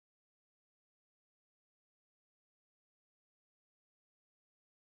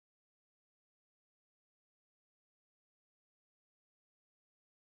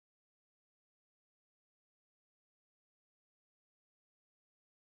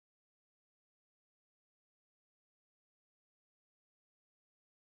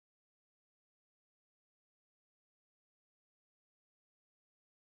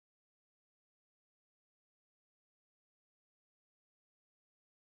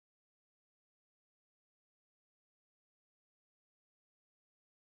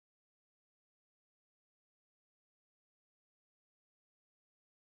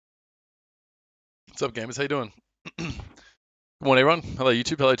What's up, gamers? How you doing? Good morning, everyone. Hello,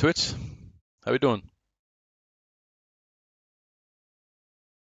 YouTube. Hello, Twitch. How we doing?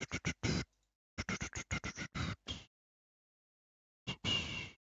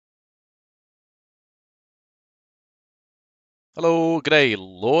 Hello, g'day,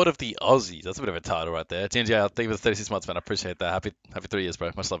 Lord of the Aussies. That's a bit of a title right there. TGL, thank you for the 36 months, man. I appreciate that. Happy 3 years,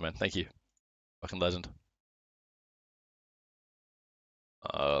 bro. Much love, man. Thank you. Fucking legend.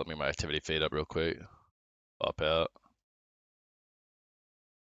 Let me get my activity feed up real quick. Pop out.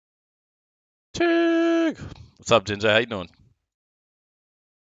 Chig! What's up, Ginger? How you doing?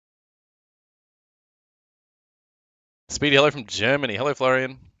 Speedy, hello from Germany. Hello,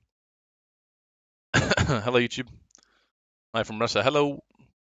 Florian. Hello, YouTube. Hi from Russia. Hello.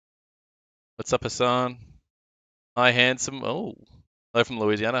 What's up, Hassan? Hi, handsome. Oh. Hello from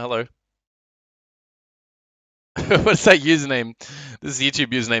Louisiana. Hello. What's that username? This is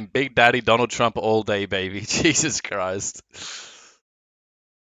YouTube username, Big Daddy Donald Trump all day, baby. Jesus Christ.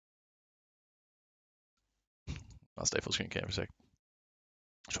 I'll stay full screen cam for a sec.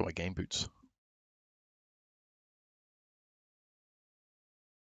 Show my game boots.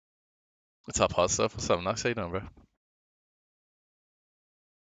 What's up, hot stuff? What's up, Nux? How you doing, bro? How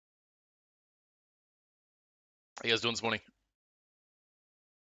you guys doing this morning?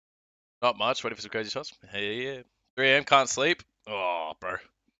 Not much. Ready for some crazy shots? Hey, yeah. 3 a.m. Can't sleep. Oh, bro.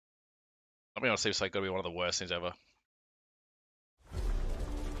 I'm gonna sleep. It's like gonna be one of the worst things ever.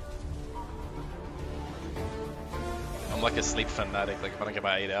 I'm like a sleep fanatic. Like if I don't get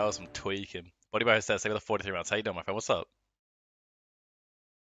my 8 hours, I'm tweaking. Bodybuilder has stats. They got the 43 rounds. How you doing, my friend? What's up?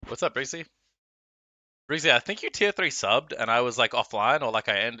 What's up, Brixie? Brixie, I think you tier 3 subbed and I was like offline or like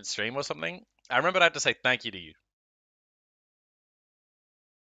I ended stream or something. I remember I had to say thank you to you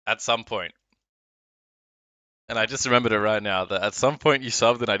at some point. And I just remembered it right now that at some point you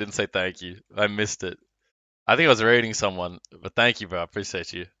subbed and I didn't say thank you. I missed it. I think I was raiding someone, but thank you, bro. I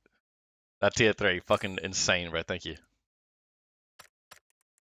appreciate you. That tier 3, fucking insane, bro. Thank you.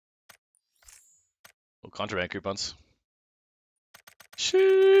 Oh, contraband coupons.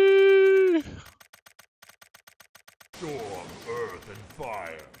 Shoo! Storm, earth, and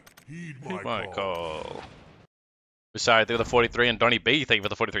fire. Heed My my call. call. Sorry, they got the 43 and Donny B. Thank you for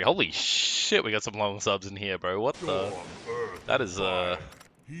the 43. Holy shit, we got some long subs in here, bro. What the? Storm, earth, That and is fire.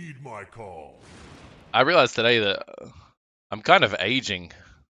 Heed my call. I realized today that I'm kind of aging,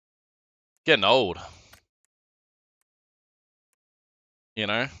 getting old. You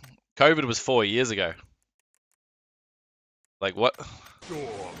know, COVID was 4 years ago. Like what? Storm,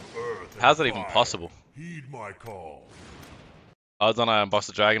 earth, and How's that fire. even possible? Heed my call. Odds on I unbox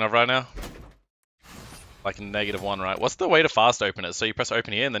the Dragonov right now? Like -1, right? What's the way to fast open it? So you press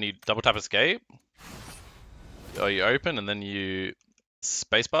open here and then you double tap escape? Or you open and then you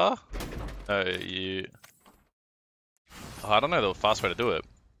spacebar? No, you... Oh, I don't know the fast way to do it.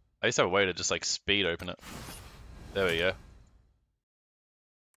 I used to have a way to just like speed open it. There we go.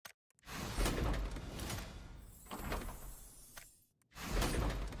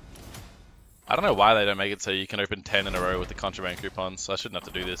 I don't know why they don't make it so you can open 10 in a row with the contraband coupons, so I shouldn't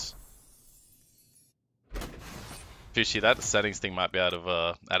have to do this. Fushi, that settings thing might be out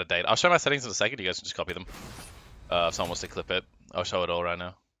of date. I'll show my settings in a second, you guys can just copy them. If someone wants to clip it, I'll show it all right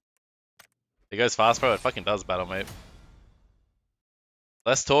now. It goes fast, bro. It fucking does, battle mate.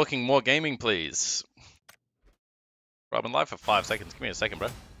 Less talking, more gaming, please. Bro, I've been live for 5 seconds. Give me a second, bro.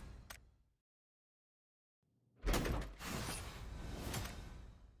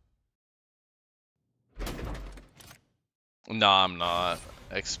 No, I'm not.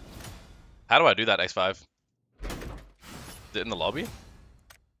 How do I do that, X5? Is it in the lobby?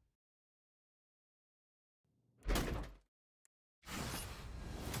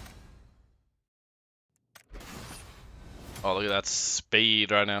 Oh, look at that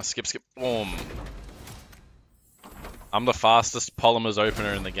speed right now. Skip, skip, boom. I'm the fastest polymers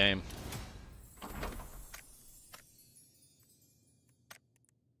opener in the game.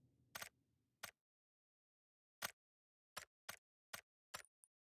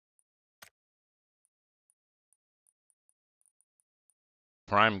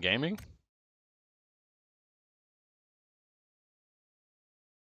 Prime Gaming?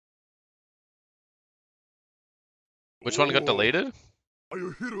 Which one got deleted? Are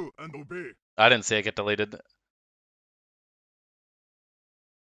you hero and obey? I didn't see it get deleted.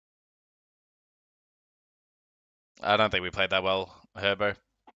 I don't think we played that well, Herbo.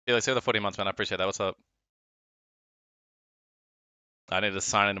 Yeah, let's see the 40 months, man. I appreciate that. What's up? I need to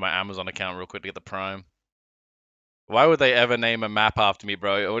sign into my Amazon account real quick to get the Prime. Why would they ever name a map after me,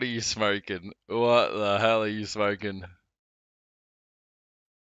 bro? What are you smoking? What the hell are you smoking?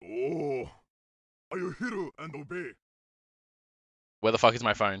 Oh, I hear and obey. Where the fuck is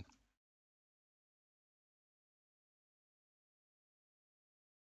my phone?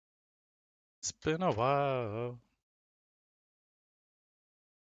 It's been a while.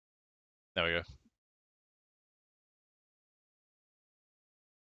 There we go.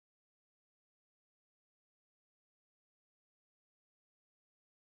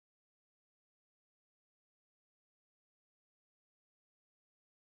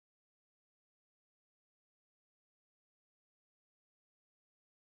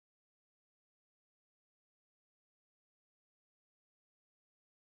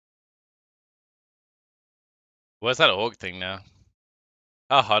 Where's that org thing now?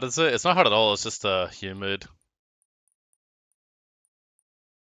 How hot is it? It's not hot at all, it's just humid.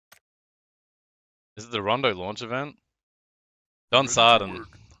 Is it the Rondo launch event? Don Ready to Sarden, work.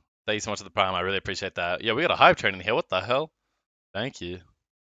 thank you so much for the prime. I really appreciate that. Yeah, we got a hype train in here. What the hell? Thank you.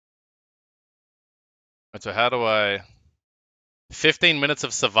 And so how do I... 15 minutes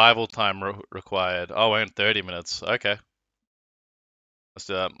of survival time required. Oh, we're in 30 minutes. Okay. Let's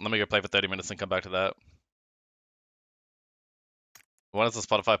do that. Let me go play for 30 minutes and come back to that. When is the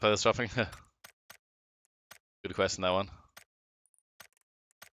Spotify playlist dropping? Good question, that one.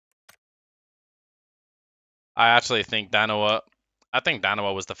 I actually think Danawa... I think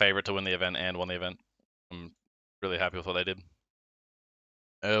Danawa was the favorite to win the event and won the event. I'm really happy with what they did.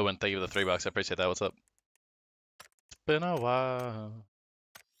 Oh, and thank you for the $3. I appreciate that. What's up? It's been a while.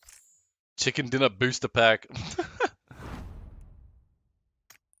 Chicken dinner booster pack.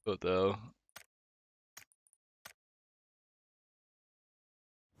 What the hell?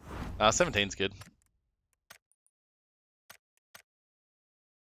 17's good.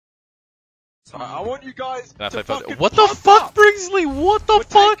 I want you guys Can I to play fucking What the pump fuck, up. Bringsley? What the We're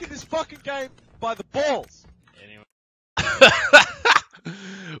fuck? taking this fucking game by the balls.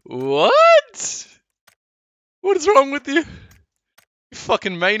 What? What is wrong with you? You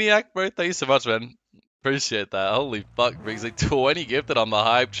fucking maniac, bro. Thank you so much, man. Appreciate that. Holy fuck, Bringsley. 20 gifted on the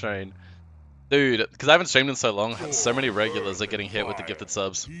hype train. Dude, because I haven't streamed in so long, so many regulars are getting hit with the gifted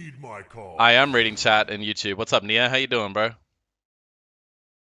subs. Heed my call. I am reading chat and YouTube. What's up, Nia? How you doing, bro?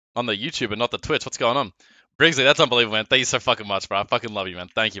 On the YouTube and not the Twitch. What's going on? Briggsy, that's unbelievable, man. Thank you so fucking much, bro. I fucking love you, man.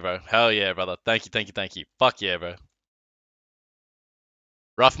 Thank you, bro. Hell yeah, brother. Thank you, thank you, thank you. Fuck yeah, bro.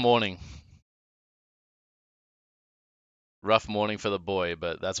 Rough morning. Rough morning for the boy,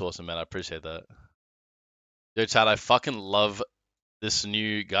 but that's awesome, man. I appreciate that. Yo, chat, I fucking love this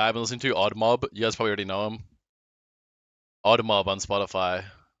new guy I've been listening to, Odd Mob. You guys probably already know him. Odd Mob on Spotify.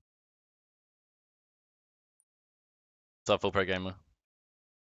 What's up, Full Pro Gamer?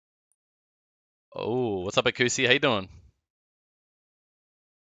 Oh, what's up, Akusi? How you doing?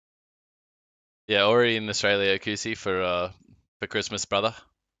 Yeah, already in Australia, Akusi, for Christmas, brother.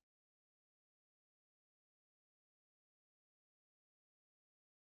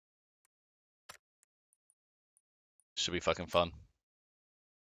 Should be fucking fun.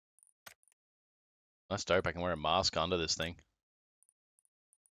 That's dope. I can wear a mask under this thing.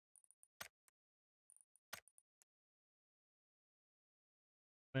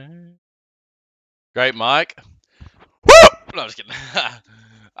 Great, Mike. Woo! No, I'm just kidding.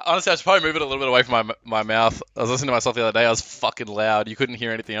 Honestly, I should probably move it a little bit away from my mouth. I was listening to myself the other day. I was fucking loud. You couldn't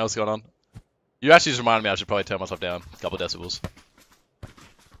hear anything else going on. You actually just reminded me I should probably turn myself down a couple of decibels.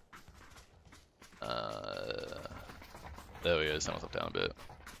 There we go. Turn myself down a bit.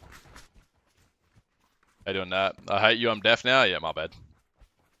 How you doing that? I hate you. I'm deaf now. Yeah, my bad.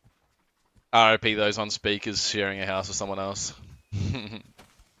 RIP those on speakers sharing a house with someone else.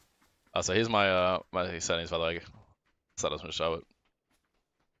 So here's my my settings by the way. So I just want to show it.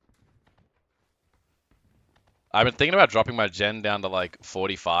 I've been thinking about dropping my gen down to like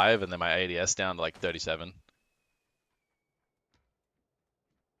 45 and then my ADS down to like 37.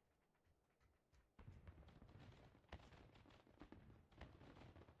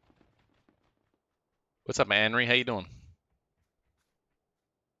 What's up, man? Henry? How you doing?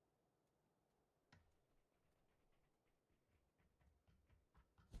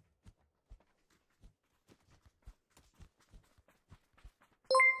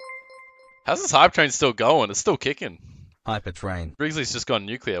 How's this hype train still going? It's still kicking. Hyper train. Grizzly's just gone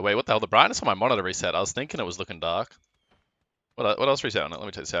nuclear. Wait, what the hell? The brightness on my monitor reset. I was thinking it was looking dark. What else reset on it? Let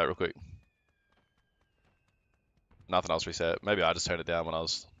me check this out real quick. Nothing else reset. Maybe I just turned it down when I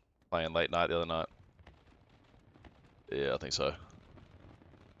was playing late night the other night. Yeah, I think so.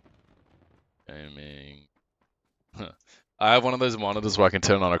 Gaming. I have one of those monitors where I can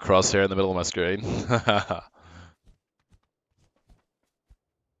turn on a crosshair in the middle of my screen.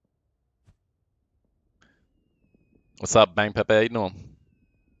 What's up, Bang Pepe? How you doing?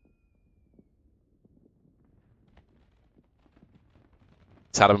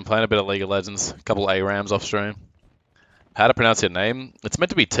 Tad, I've been playing a bit of League of Legends, a couple A-Rams off stream. How to pronounce your name? It's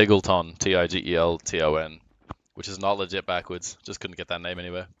meant to be Tiggleton, Tigelton, which is not legit backwards. Just couldn't get that name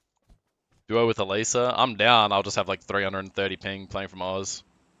anywhere. Duo with Elisa? I'm down. I'll just have like 330 ping playing from Oz.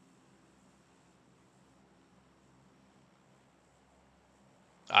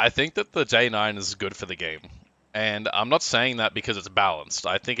 I think that the J9 is good for the game. And I'm not saying that because it's balanced.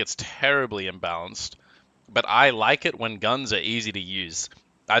 I think it's terribly imbalanced. But I like it when guns are easy to use.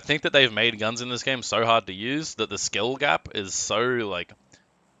 I think that they've made guns in this game so hard to use that the skill gap is so like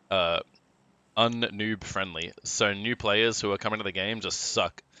un-noob friendly. So new players who are coming to the game just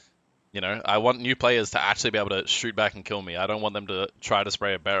suck. You know, I want new players to actually be able to shoot back and kill me. I don't want them to try to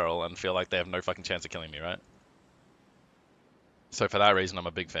spray a barrel and feel like they have no fucking chance of killing me, right? So for that reason, I'm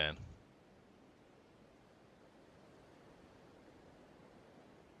a big fan.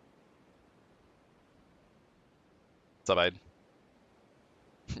 What's up, Aid?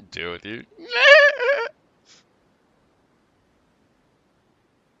 Deal with you.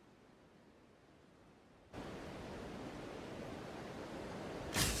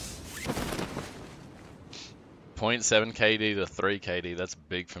 .7 KD to 3 KD. That's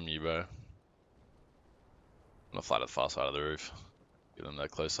big from you, bro. I'm gonna fly to the far side of the roof. Get on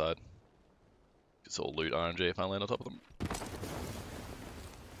that close side. It's all loot RNG if I land on top of them.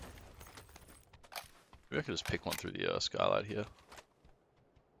 Maybe I could just pick one through the skylight here.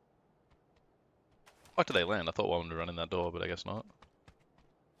 Why did they land? I thought one would run in that door, but I guess not.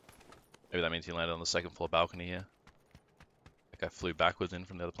 Maybe that means he landed on the second floor balcony here. Like I flew backwards in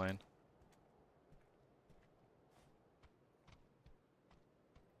from the other plane.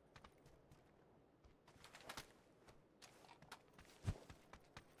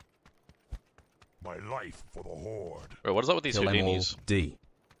 My life for the Horde. Bro, what is up with these Kill them all. Houdinis? D.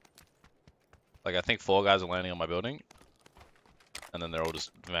 Like, I think 4 guys are landing on my building. And then they're all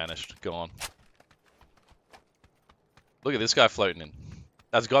just vanished, gone. Look at this guy floating in.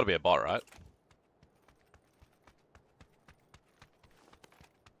 That's got to be a bot, right?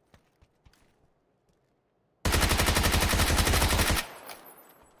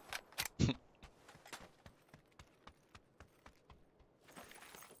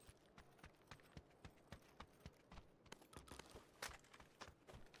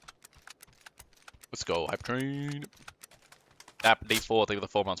 Let's go, hype train. App D4, thank you for the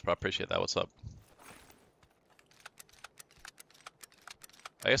 4 months, bro. I appreciate that. What's up?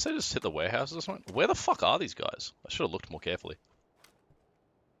 I guess I just hit the warehouses or something. Where the fuck are these guys? I should have looked more carefully.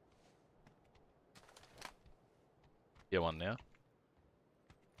 Yeah, one now.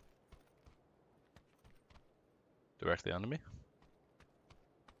 Directly under me.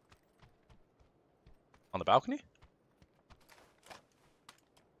 On the balcony?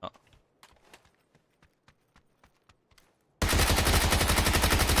 Oh.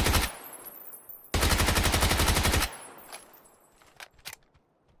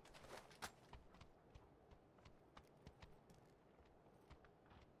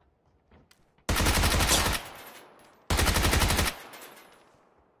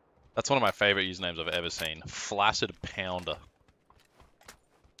 That's one of my favorite usernames I've ever seen. Flaccid Pounder.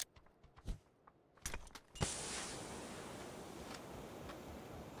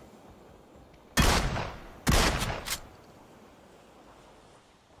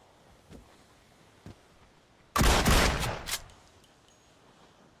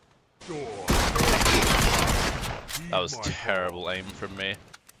 That was terrible aim from me.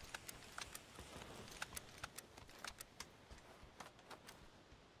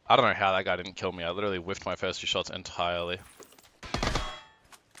 I don't know how that guy didn't kill me. I literally whiffed my first 2 shots entirely.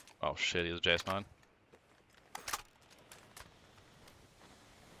 Oh shit, he was JS9.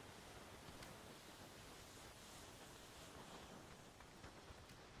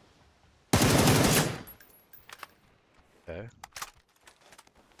 Okay.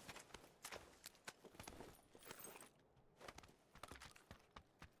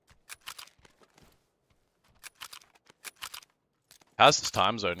 How's this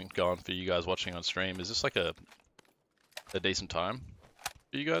time zone going for you guys watching on stream? Is this like a decent time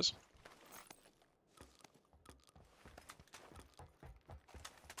for you guys?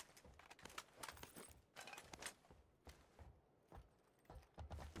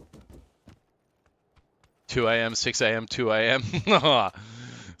 $2 AM, 6 AM, 2 AM.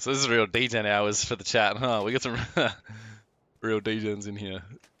 So this is real D10 hours for the chat, huh? We got some real D10s in here.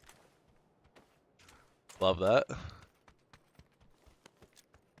 Love that.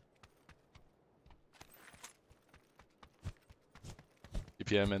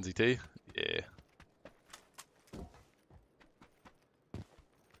 UPM NZT? Yeah.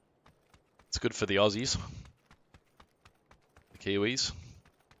 It's good for the Aussies. The Kiwis.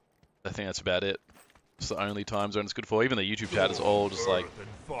 I think that's about it. It's the only time zone it's good for. Even the YouTube chat is all just like Earth and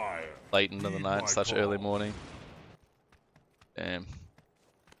fire. late into the Heed night, my such call. early morning. Damn.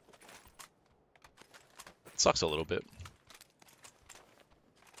 It sucks a little bit.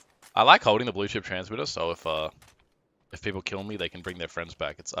 I like holding the blue chip transmitter, so if people kill me, they can bring their friends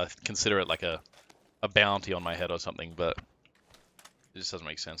back. I consider it like a bounty on my head or something, but it just doesn't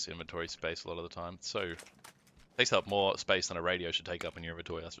make sense. Inventory space a lot of the time. So takes up more space than a radio should take up in your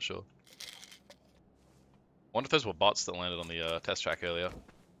inventory, that's for sure. I wonder if those were bots that landed on the test track earlier.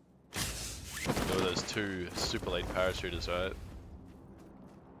 There were those 2 super late parachuters, right?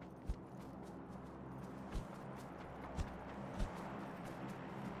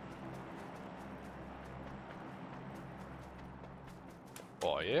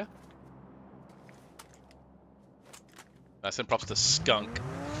 Oh yeah? I send props to Skunk.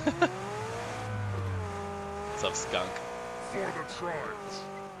 What's up, Skunk? For the tribes.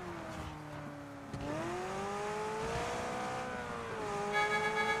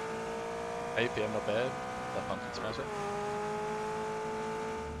 APM not bad. That pumpkin smasher.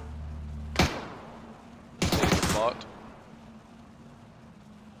 Bot.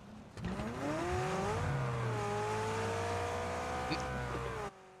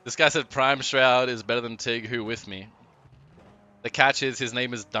 This guy said Prime Shroud is better than Tig, who with me. The catch is his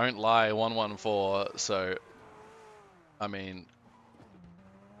name is Don't Lie 114, so I mean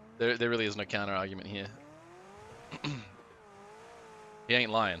there really is no counter argument here. He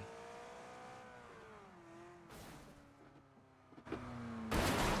ain't lying.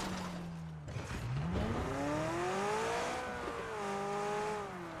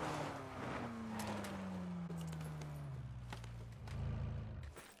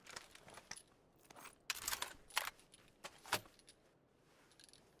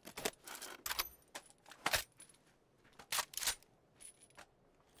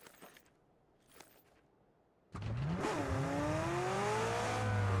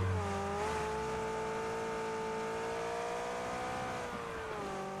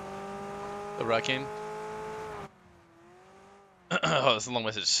 The Rakim. Oh, that's a long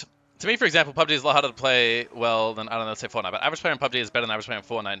message. To me, for example, PUBG is a lot harder to play well than, I don't know, let's say Fortnite. But average player in PUBG is better than average player in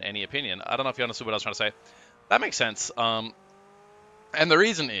Fortnite in any opinion. I don't know if you understood what I was trying to say. That makes sense. And the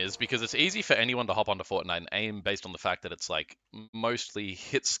reason is because it's easy for anyone to hop onto Fortnite and aim based on the fact that it's like mostly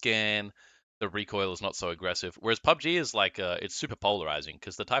hit scan. The recoil is not so aggressive. Whereas PUBG is like, it's super polarizing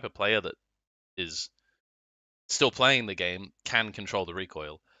because the type of player that is still playing the game can control the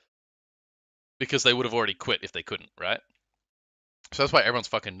recoil. Because they would have already quit if they couldn't, right? So that's why everyone's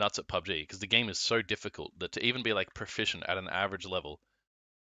fucking nuts at PUBG, because the game is so difficult that to even be like proficient at an average level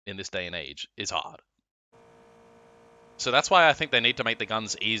in this day and age is hard. So that's why I think they need to make the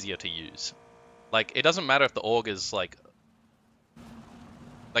guns easier to use. Like, it doesn't matter if the AUG is like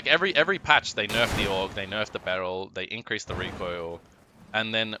every patch they nerf the AUG, they nerf the barrel, they increase the recoil,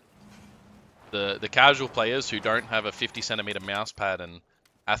 and then the casual players who don't have a 50-centimeter mouse pad and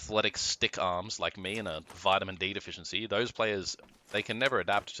athletic stick arms like me and a vitamin D deficiency, those players, they can never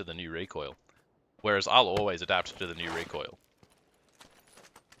adapt to the new recoil. Whereas I'll always adapt to the new recoil.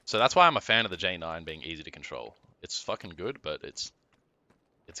 So that's why I'm a fan of the J9 being easy to control. It's fucking good, but it's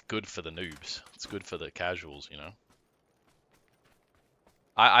good for the noobs. It's good for the casuals, you know?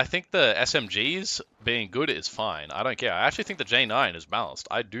 I think the SMGs being good is fine. I don't care. I actually think the J9 is balanced.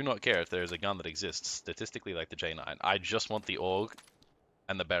 I do not care if there's a gun that exists statistically like the J9. I just want the AUG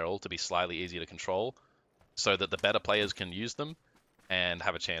and the barrel to be slightly easier to control so that the better players can use them and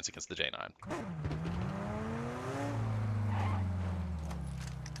have a chance against the J9.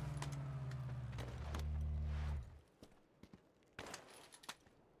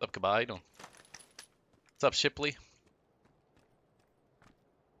 What's up, Kabay? What's up, Shipley?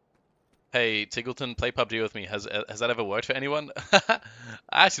 Hey, Tiggleton, play PUBG with me. Has that ever worked for anyone? I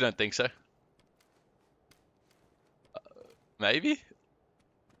actually don't think so. Maybe?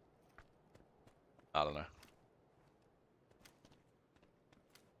 I don't know.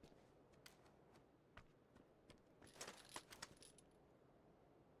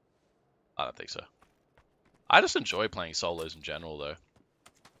 I don't think so. I just enjoy playing solos in general, though.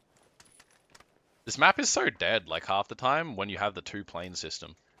 This map is so dead, like, half the time when you have the 2-plane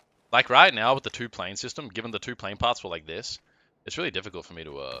system. Like, right now, with the 2-plane system, given the 2 plane parts were like this, it's really difficult for me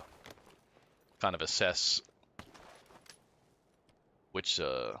to, kind of assess which,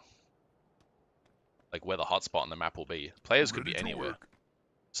 like, where the hotspot on the map will be. Players could be anywhere.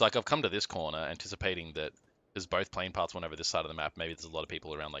 So, like, I've come to this corner anticipating that there's both plane parts went over this side of the map. Maybe there's a lot of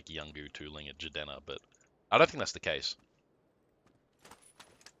people around, like, Yungu, Tooling, and Jadena, but I don't think that's the case.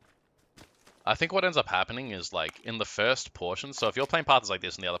 I think what ends up happening is like in the first portion. So if your plane path is like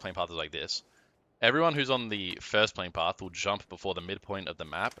this and the other plane path is like this, everyone who's on the first plane path will jump before the midpoint of the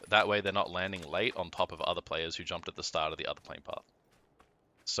map. That way they're not landing late on top of other players who jumped at the start of the other plane path.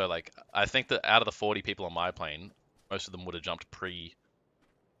 So like I think that out of the 40 people on my plane, most of them would have jumped pre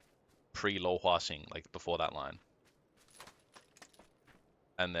Lo Huaxing, like before that line.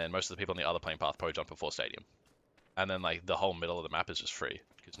 And then most of the people on the other plane path probably jumped before stadium. And then like the whole middle of the map is just free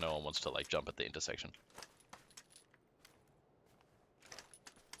because no one wants to like jump at the intersection.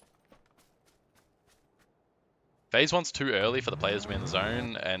 Phase 1's too early for the players to be in the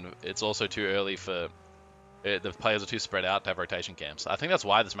zone, and it's also too early for the players are too spread out to have rotation camps. I think that's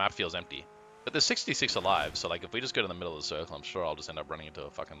why this map feels empty. But there's 66 alive, so like if we just go to the middle of the circle, I'm sure I'll just end up running into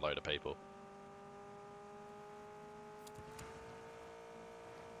a fucking load of people.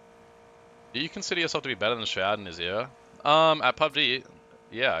 Do you consider yourself to be better than Shroud in his era? At PUBG,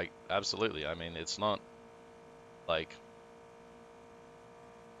 yeah, absolutely. I mean, it's not like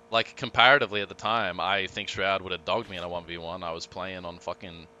comparatively at the time, I think Shroud would have dogged me in a 1v1. I was playing on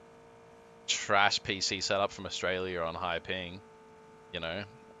fucking trash PC setup from Australia on high ping, you know,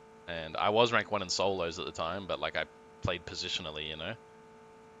 and I was rank 1 in solos at the time, but like I played positionally, you know.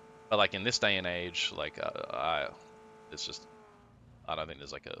 But like in this day and age, like it's just, I don't think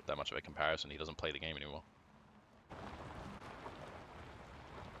there's like that much of a comparison. He doesn't play the game anymore.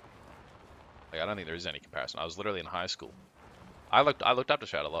 Like I don't think there is any comparison. I was literally in high school. I looked up to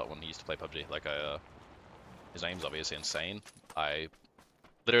Shroud a lot when he used to play PUBG. Like his aim's obviously insane. I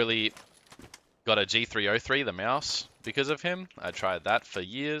literally got a G303, the mouse, because of him. I tried that for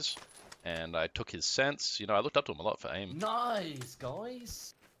years, and I took his sense. You know, I looked up to him a lot for aim. Nice,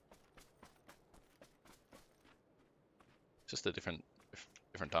 guys. Just the different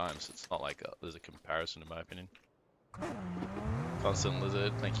times. It's not like there's a comparison in my opinion. Constant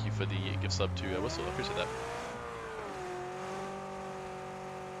Lizard, thank you for the gift sub to Whistle. I appreciate that.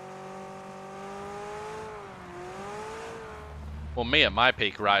 Well, me at my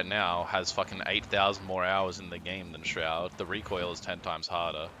peak right now has fucking 8,000 more hours in the game than Shroud. The recoil is 10 times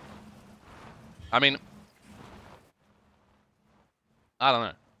harder. I mean, I don't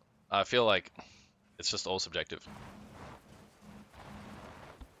know. I feel like it's just all subjective.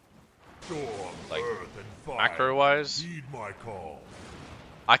 Like, macro-wise,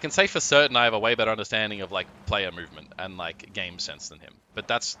 I can say for certain I have a way better understanding of like player movement and like game sense than him. But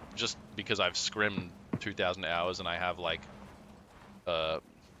that's just because I've scrimmed 2,000 hours and I have like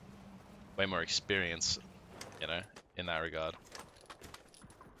way more experience, you know, in that regard.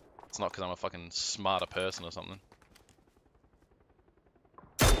 It's not because I'm a fucking smarter person or something.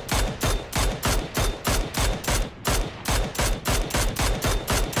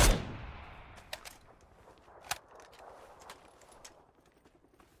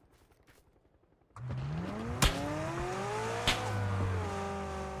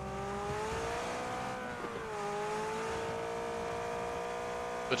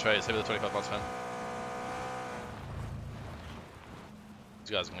 Good trade, save the 25 months, man.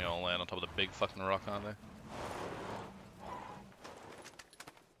 These guys are gonna all land on top of the big fucking rock, aren't they?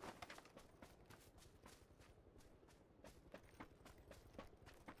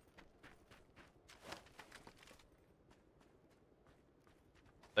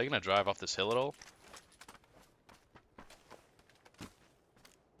 They're gonna drive off this hill at all?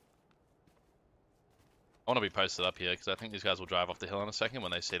 I want to be posted up here because I think these guys will drive off the hill in a second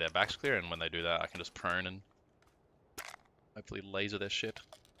when they see their backs clear, and when they do that I can just prone and hopefully laser their shit.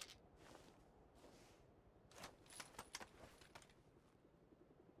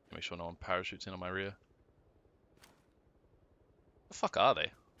 Make sure no one parachutes in on my rear. The fuck are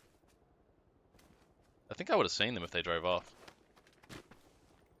they? I think I would have seen them if they drove off.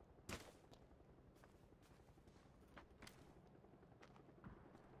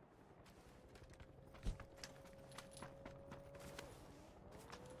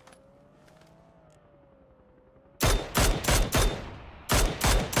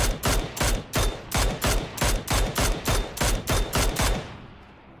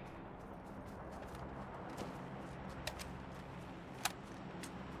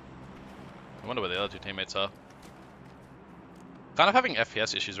 I wonder where the other two teammates are. Kind of having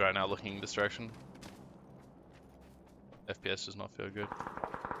FPS issues right now looking in this direction. FPS does not feel good.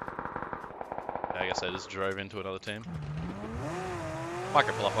 Yeah, I guess I just drove into another team. I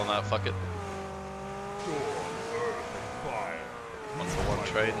can pull up on that, fuck it. 1-for-1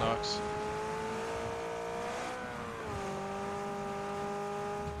 trade, Nox.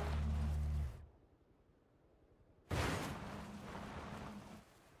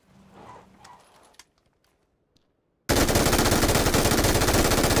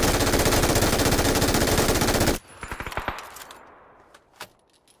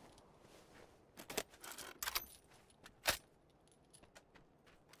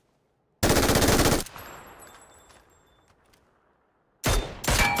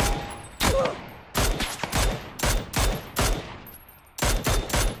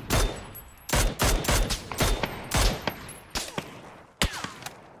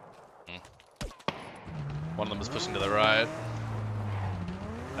 pushing to the right.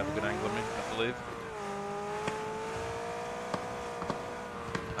 Have a good angle on me, I believe.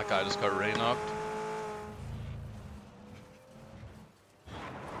 That guy just got re-knocked.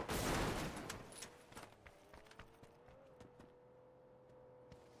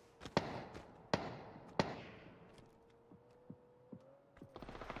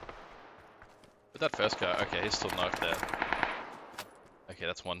 But that first guy, okay, he's still knocked there. Okay,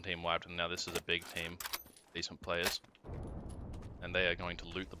 that's one team wiped, and now this is a big team. Decent players. And they are going to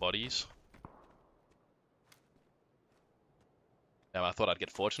loot the bodies. Now, I thought I'd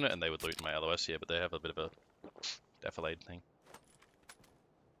get fortunate and they would loot my LOS here, but they have a bit of a defilade thing.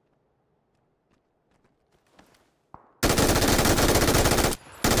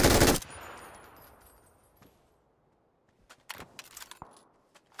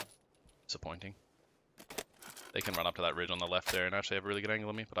 Disappointing. They can run up to that ridge on the left there and actually have a really good angle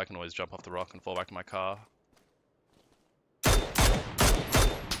on me, but I can always jump off the rock and fall back to my car.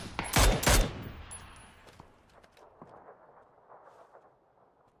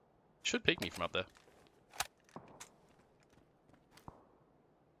 Should peek me from up there.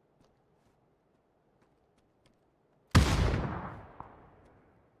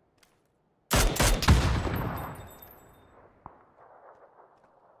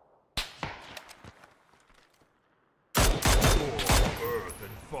 Earth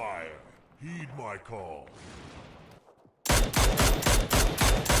and fire, heed my call.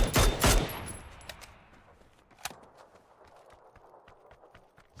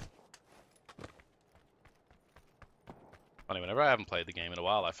 Funny, whenever I haven't played the game in a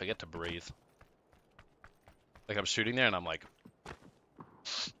while, I forget to breathe. Like, I'm shooting there and I'm like...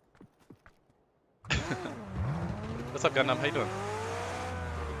 What's up, Gundam? How you doing?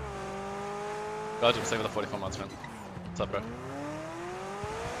 God, I'm staying with the 44 months, man. What's up, bro? If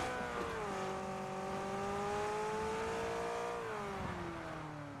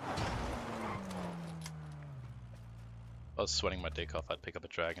I was sweating my dick off, I'd pick up a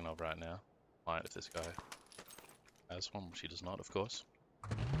Dragonov right now. Might if this guy has one, which he does not, of course.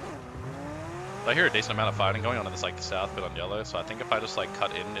 But I hear a decent amount of fighting going on in this like south bit on yellow, so I think if I just like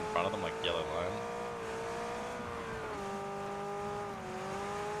cut in front of them like yellow line,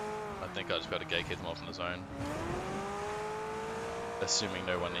 I think I just got to gate them off in the zone. Assuming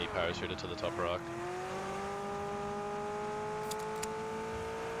no one parachuted to the top rock.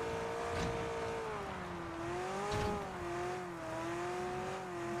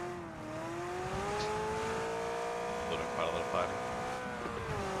 Quite a lot of fighting.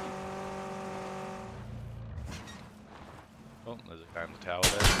 Oh, there's a guy in the tower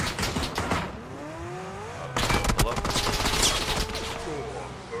there. Pull up.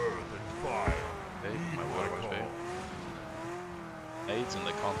 Storm, earth, and fire. Okay, Heed my my water won't call. be. Aids in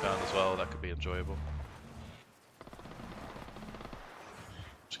the compound as well, that could be enjoyable.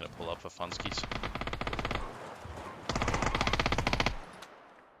 Just gonna pull up for funskies.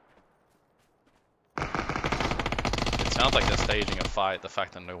 Sounds like they're staging a fight, the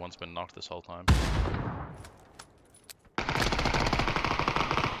fact that no one's been knocked this whole time. I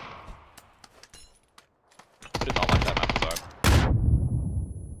did not like that map design.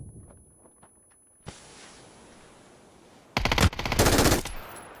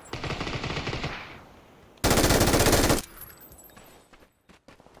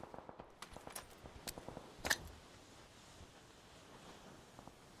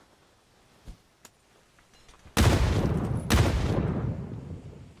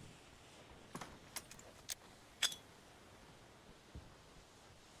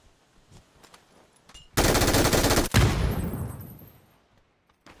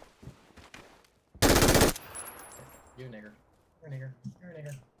 You nigger. You're a nigger. You're a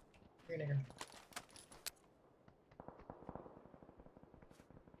nigger. You're a nigger.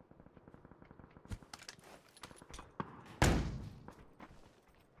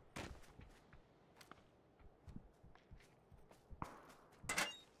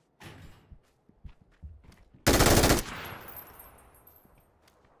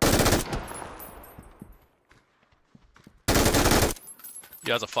 You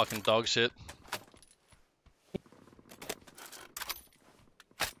guys are fucking dog shit.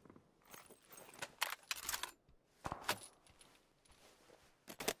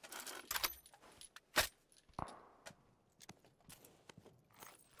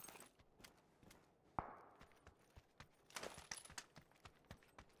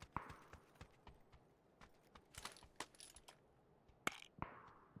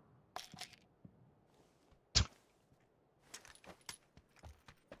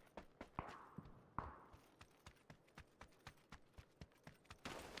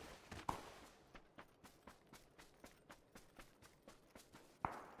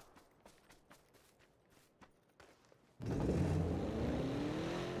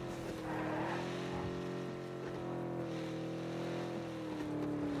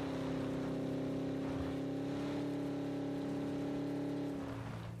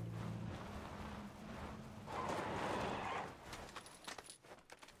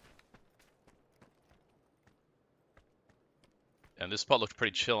 And this spot looked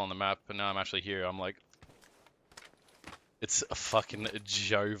pretty chill on the map, but now I'm actually here. I'm like, it's a fucking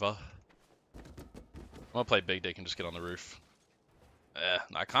Jova. I'm gonna play Big Dick and just get on the roof.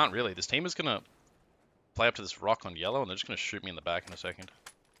 I can't really. This team is gonna play up to this rock on yellow, and they're just gonna shoot me in the back in a second.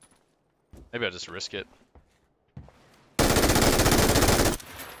 Maybe I'll just risk it.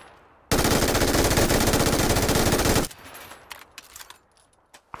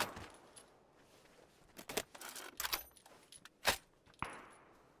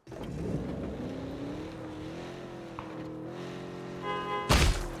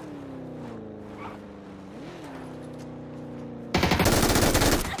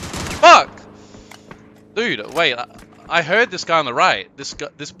 Fuck! Dude, wait. I heard this guy on the right.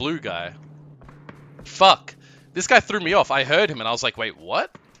 This blue guy. Fuck. This guy threw me off. I heard him and I was like, wait, what?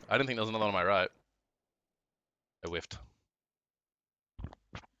 I didn't think there was another one on my right. I whiffed.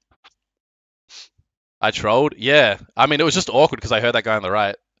 I trolled? Yeah. I mean, it was just awkward because I heard that guy on the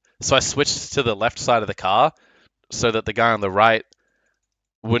right. So I switched to the left side of the car so that the guy on the right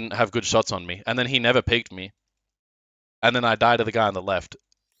wouldn't have good shots on me. And then he never peeked me. And then I died to the guy on the left.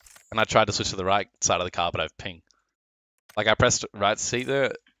 And I tried to switch to the right side of the car, but I've pinged. Like, I pressed right seat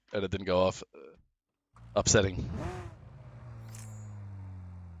there, and it didn't go off. Upsetting.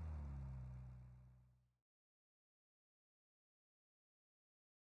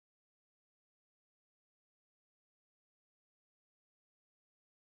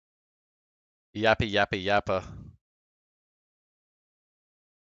 Yappy, yappy, yapper.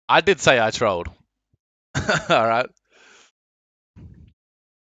 I did say I trolled. Alright.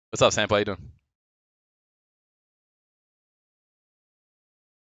 What's up, Sample? How you doing?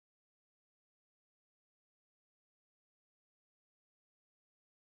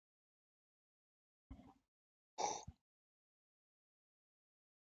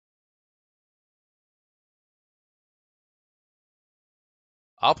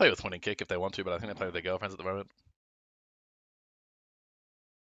 I'll play with Twin and Kick if they want to, but I think they play with their girlfriends at the moment.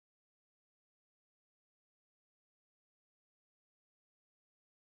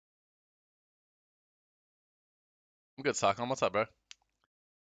 I'm good, Sarkon. What's up, bro?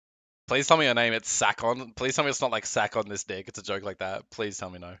 Please tell me your name. It's Sakon. Please tell me it's not like Sack on this dick. It's a joke like that. Please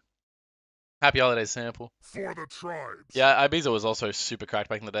tell me no. Happy holidays, Sample. For the tribes. Yeah, Ibiza was also super cracked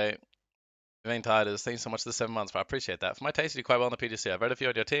back in the day. Vain Tigers, thank you so much for the 7 months, but I appreciate that. For my taste, you do quite well in the PGC. I voted for you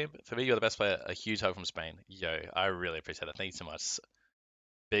on your team. For me, you're the best player. A huge hug from Spain. Yo, I really appreciate that. Thank you so much.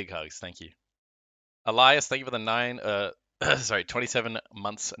 Big hugs. Thank you. Elias, thank you for the 27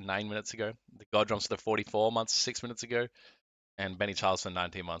 months, 9 minutes ago. The God drums for the 44 months, 6 minutes ago. And Benny Charles for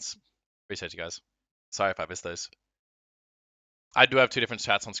 19 months. Appreciate you guys. Sorry if I missed those. I do have 2 different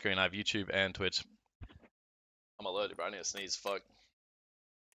chats on screen. I have YouTube and Twitch. I'm allergic, bro. I need to sneeze. Fuck.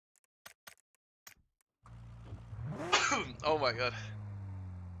 Oh my god.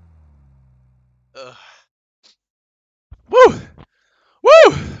 Woo!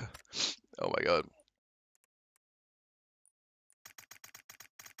 Woo! Oh my god.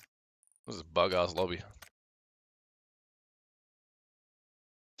 This is a bug ass lobby.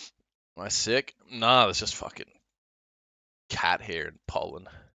 Am I sick? Nah, that's just fucking cat hair and pollen.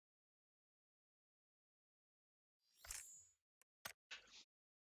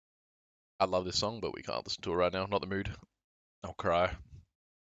 I love this song, but we can't listen to it right now. Not the mood. I'll cry.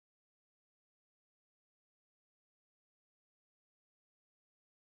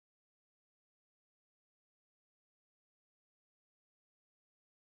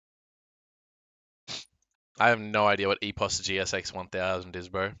 I have no idea what EPOS GSX 1000 is,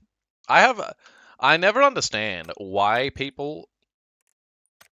 bro. I never understand why people,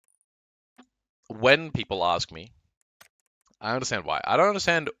 when people ask me, I understand why. I don't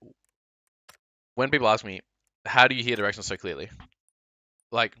understand when people ask me, how do you hear directions so clearly?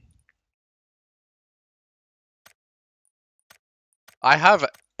 Like, I have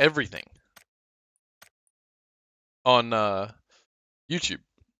everything on YouTube.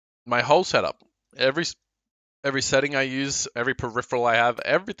 My whole setup, every setting I use, every peripheral I have,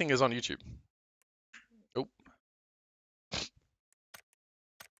 everything is on YouTube. Oh.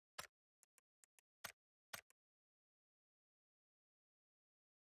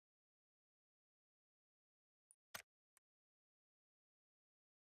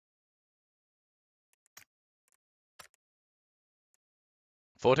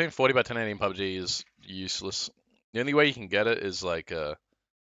 $1440 by 1080 in PUBG is useless. The only way you can get it is like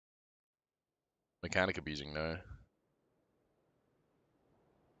mechanic abusing, no.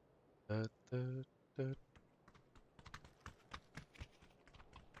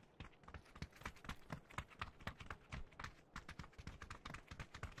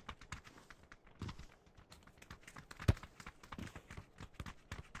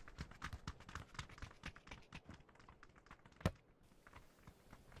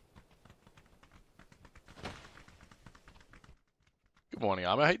 morning,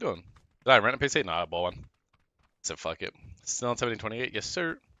 Armour. How you doing? Did I rent a PC? No, I bought one. So fuck it. Still on 1728? Yes,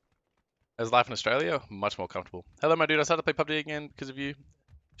 sir. How's life in Australia? Much more comfortable. Hello, my dude. I started to play PUBG again because of you.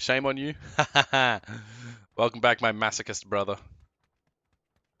 Shame on you. Welcome back, my masochist brother.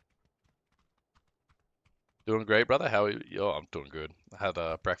 Doing great, brother. How are you? Oh, I'm doing good. I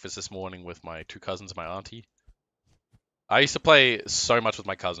had breakfast this morning with my two cousins and my auntie. I used to play so much with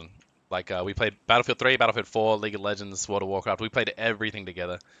my cousin. Like, we played Battlefield 3, Battlefield 4, League of Legends, World of Warcraft. We played everything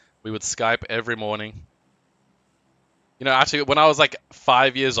together. We would Skype every morning. You know, actually, when I was like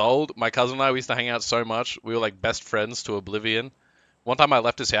 5 years old, my cousin and I, we used to hang out so much. We were like best friends to oblivion. One time I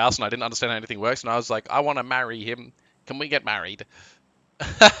left his house and I didn't understand how anything works, and I was like, I want to marry him. Can we get married?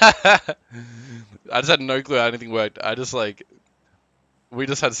 I just had no clue how anything worked. I just like, we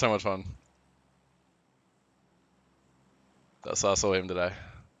just had so much fun. So I saw him today.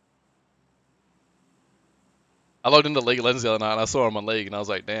 I logged into League of Legends the other night and I saw him on League and I was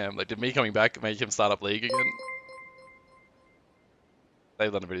like, damn, like, did me coming back make him start up League again?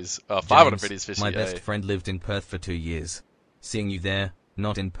 They've done a bit 500 James, biddies fishy, my best eh? friend lived in Perth for 2 years. Seeing you there,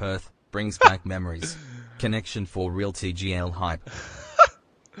 not in Perth, brings back memories. Connection for real TGL hype.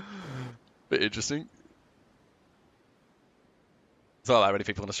 Bit interesting. There's not that many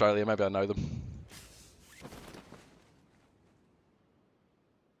people in Australia, maybe I know them.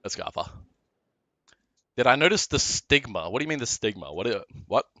 Let's go, Alpha. Did I notice the stigma? What do you mean the stigma? What?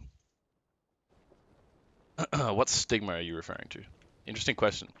 What stigma are you referring to? Interesting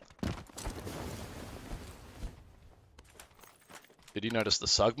question. Did you notice the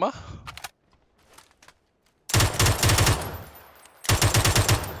sugma?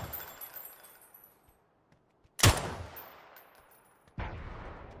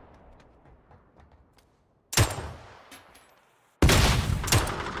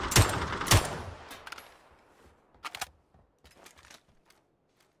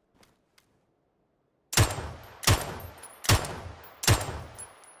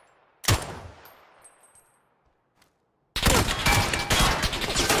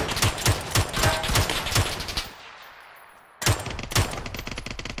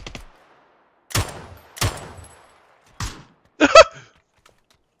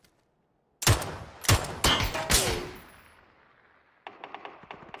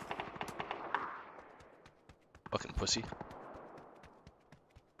 Fucking pussy.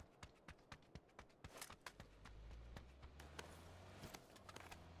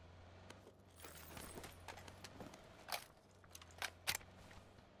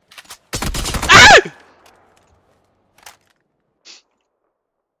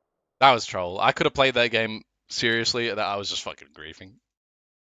 That was troll. I could have played that game seriously, that I was just fucking griefing.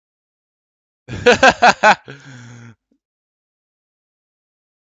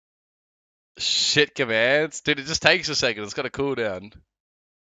 Shit commands? Dude, it just takes a second. It's got a cooldown.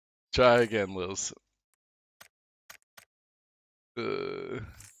 Try again, Lils. If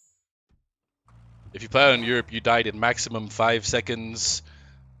you play on Europe, you died in maximum 5 seconds.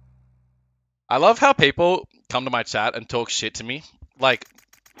 I love how people come to my chat and talk shit to me. Like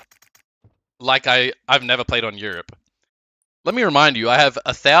I've never played on Europe. Let me remind you, I have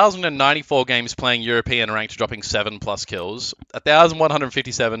 1,094 games playing European ranked, dropping 7+ kills.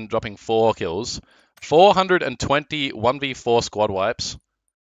 1,157 dropping 4 kills. 420 1v4 squad wipes.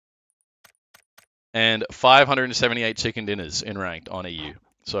 And 578 chicken dinners in ranked on EU.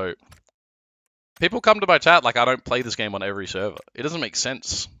 So, people come to my chat like I don't play this game on every server. It doesn't make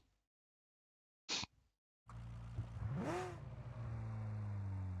sense.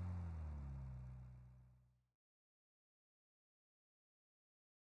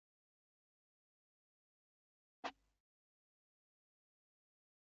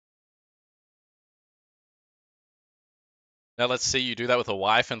 Now let's see you do that with a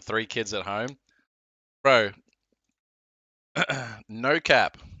wife and 3 kids at home. Bro, no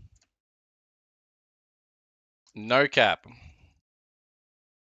cap. No cap.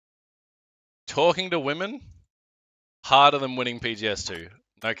 Talking to women, harder than winning PGS2.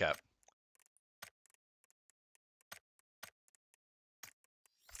 No cap.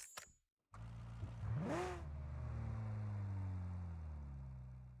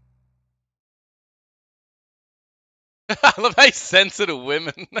 I love how sensitive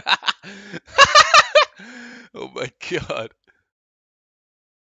women. Oh my god.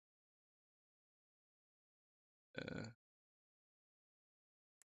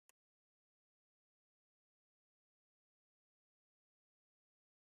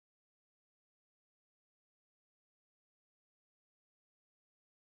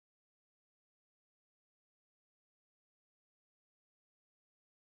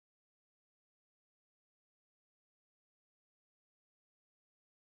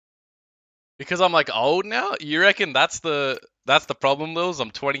 Because I'm like old now? You reckon that's the problem, Lils? I'm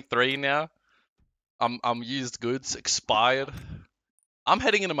 23 now. I'm used goods, expired. I'm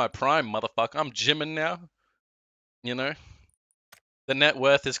heading into my prime, motherfucker. I'm gymming now. You know? The net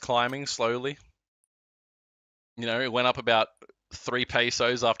worth is climbing slowly. You know, it went up about 3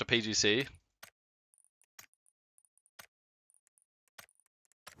 pesos after PGC.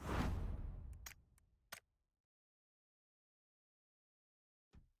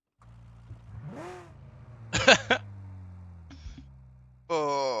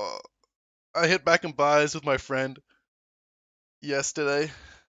 Oh, I hit back in buys with my friend yesterday,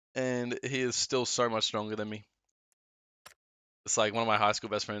 and he is still so much stronger than me. It's like one of my high school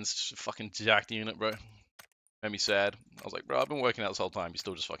best friends just fucking jacked unit, bro. Made me sad. I was like, bro, I've been working out this whole time. You're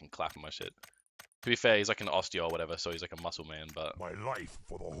still just fucking clapping my shit. To be fair, he's like an osteo or whatever, so he's like a muscle man, but... My life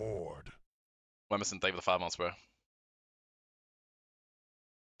for the Horde. Wemerson, thank you for the 5 months, bro.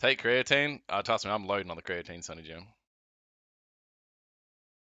 Take creatine? Trust me, I'm loading on the creatine, Sonny Jim.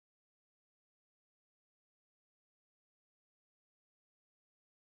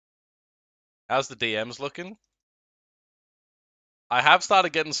 How's the DMs looking? I have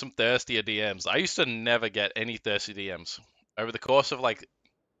started getting some thirstier DMs. I used to never get any thirsty DMs. Over the course of like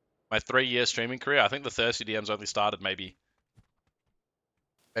my 3-year streaming career, I think the thirsty DMs only started maybe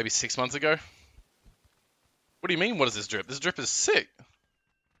 6 months ago. What do you mean, what is this drip? This drip is sick.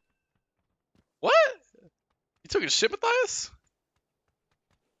 What? You took a shit, Matthias?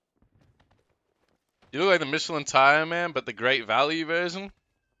 You look like the Michelin Tire Man, but the Great Value version?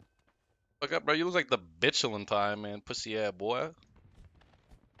 Fuck up, bro. You look like the Michelin Tire Man. Pussy ass boy.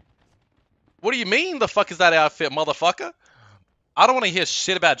 What do you mean the fuck is that outfit, motherfucker? I don't want to hear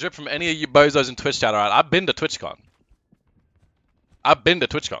shit about drip from any of you bozos in Twitch chat, alright? I've been to TwitchCon. I've been to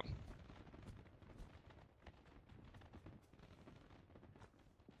TwitchCon.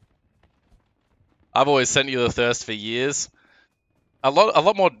 I've always sent you the thirst for years. A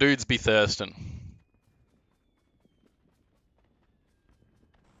lot more dudes be thirsting.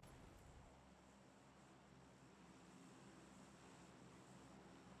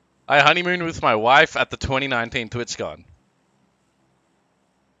 I honeymooned with my wife at the 2019 TwitchCon.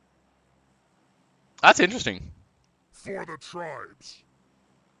 That's interesting. For the tribes.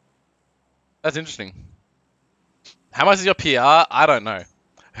 That's interesting. How much is your PR? I don't know.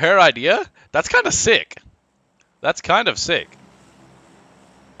 Her idea? That's kind of sick. That's kind of sick.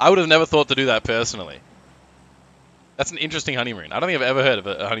 I would have never thought to do that personally. That's an interesting honeymoon. I don't think I've ever heard of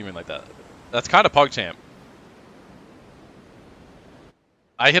a honeymoon like that. That's kind of PogChamp.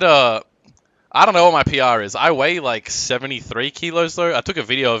 I hit a... I don't know what my PR is. I weigh like 73 kilos though. I took a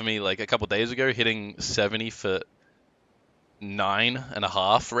video of me like a couple days ago hitting 70 for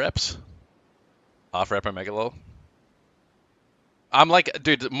 9.5 reps. Half rep omega lol. I'm like,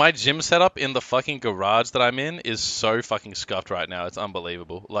 dude, my gym setup in the fucking garage that I'm in is so fucking scuffed right now. It's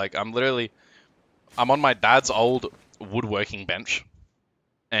unbelievable. Like, I'm on my dad's old woodworking bench,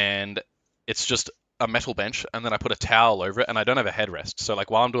 and it's just a metal bench, and then I put a towel over it, and I don't have a headrest. So,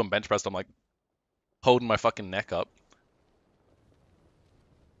 like, while I'm doing bench press, I'm like holding my fucking neck up.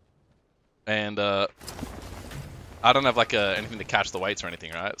 And, I don't have like anything to catch the weights or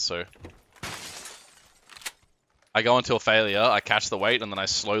anything, right? So I go until failure, I catch the weight, and then I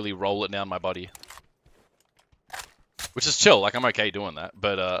slowly roll it down my body. Which is chill, like I'm okay doing that,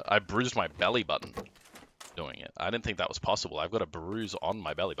 but I bruised my belly button doing it. I didn't think that was possible. I've got a bruise on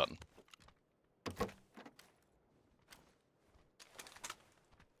my belly button.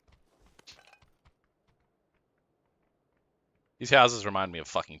 These houses remind me of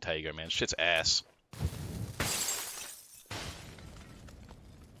fucking Tago, man. Shit's ass.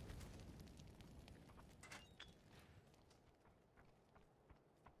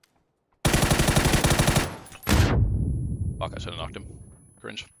 Fuck, I should have knocked him.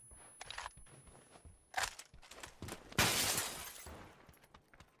 Cringe.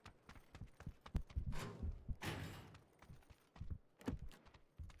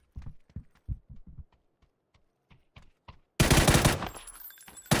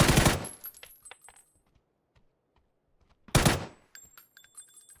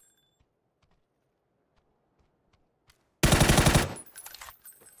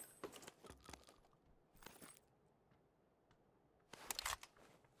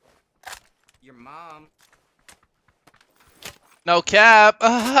 Your mom. No cap.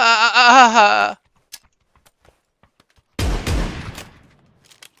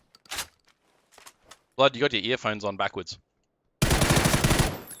 Blood, you got your earphones on backwards.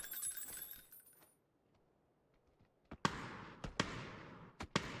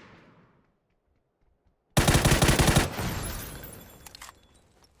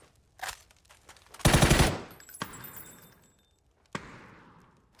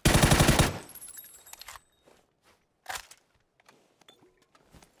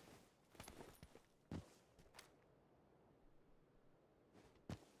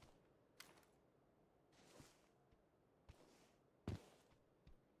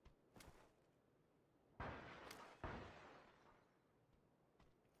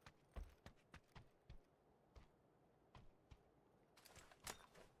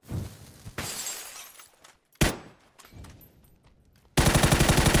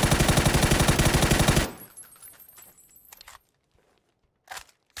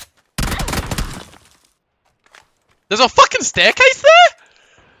 There's a fucking staircase there?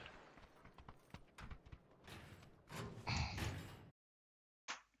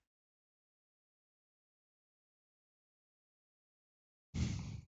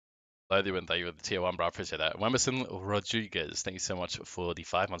 Lothy went, thank you with the tier 1, bro. I appreciate that. Wemerson Rodriguez, thank you so much for the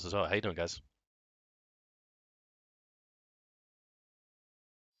 5 months as well. How you doing, guys?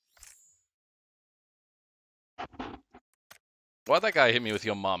 Why'd that guy hit me with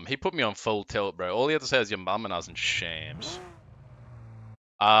your mum? He put me on full tilt, bro. All he had to say was your mum, and I was in shams.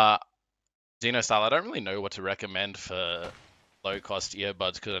 Dino style, I don't really know what to recommend for low-cost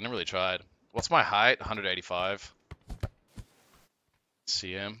earbuds because I never really tried. What's my height? 185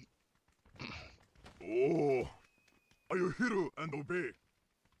 cm. Oh, are you hero and obey?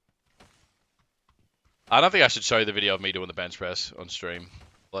 I don't think I should show you the video of me doing the bench press on stream.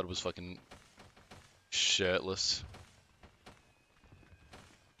 Blood was fucking shirtless.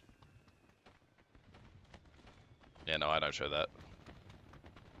 Yeah, no, I don't show that.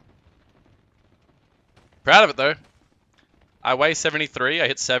 Proud of it, though. I weigh 73. I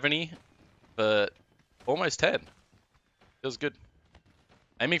hit 70, but almost 10. Feels good.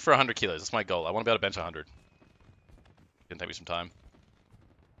 Aiming for 100 kilos. That's my goal. I want to be able to bench 100. Gonna take me some time.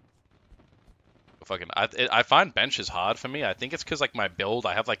 But fucking, I find bench is hard for me. I think it's because, like, my build,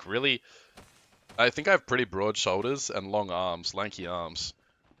 I have, like, really... I think I have pretty broad shoulders and long arms, lanky arms.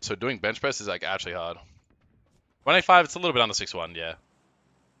 So doing bench press is, like, actually hard. 185, it's a little bit under 6'1", yeah.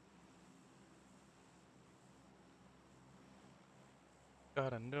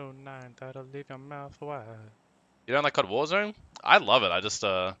 Got a new 9 that'll leave your mouth wide. You don't like COD Warzone? I love it. I just,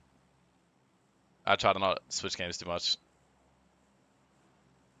 I try to not switch games too much.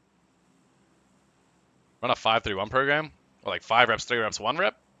 Run a 5-3-1 program? Or like 5 reps, 3 reps, 1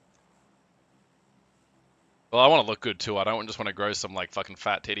 rep? Well, I want to look good too. I don't just want to grow some like fucking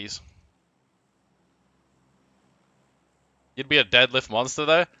fat titties. You'd be a deadlift monster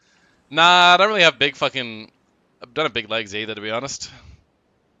though? Nah, I don't really have big fucking... I don't have big legs either, to be honest.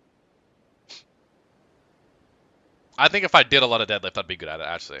 I think if I did a lot of deadlift, I'd be good at it,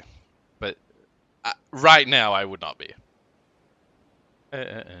 actually. But right now, I would not be.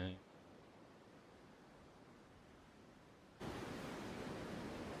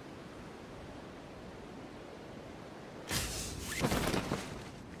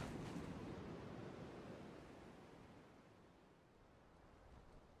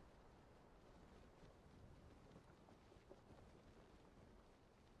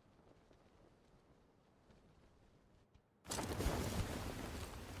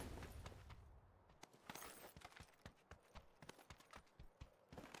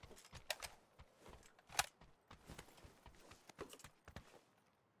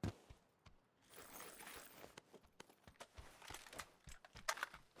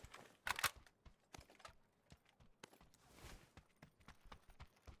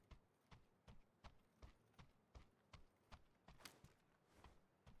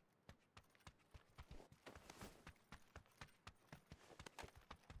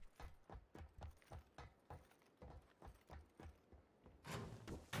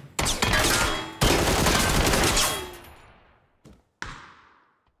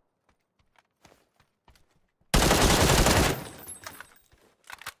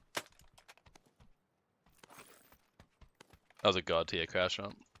 That was a god tier crash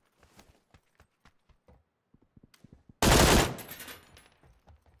jump.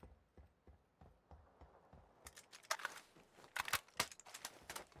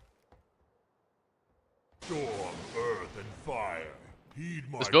 Storm, earth, and fire. Heed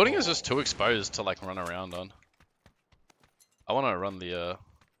my This building is call. just too exposed to like run around on. I want to run the I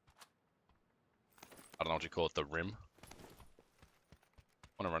don't know what you call it, the rim.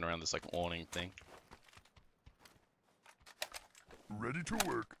 I want to run around this like awning thing. Ready to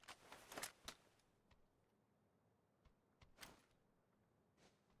work.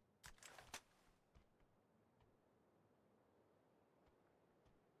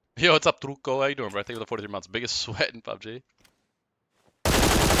 Yo, what's up, Truco? How you doing, bro? Thank you for the 43 months. Biggest sweat in PUBG.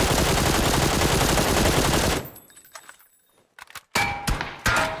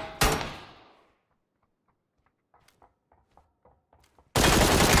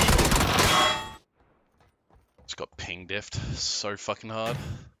 Just got ping diffed so fucking hard.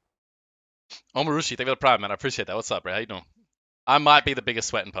 Oh, Marushi, thank you for the prime, man. I appreciate that. What's up, bro? How you doing? I might be the biggest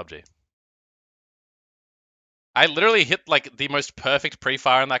sweat in PUBG. I literally hit like the most perfect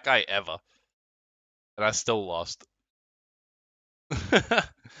pre-fire on that guy ever. And I still lost. My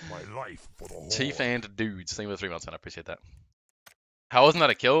life for the horde. T-fan dudes. Thank you for the 3 months, man. I appreciate that. How wasn't that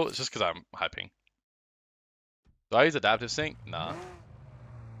a kill? It's just because I'm hyping. Do I use adaptive sync? Nah.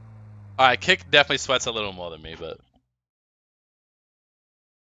 Alright, Kick definitely sweats a little more than me, but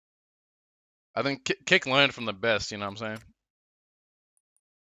I think Kick learned from the best, you know what I'm saying?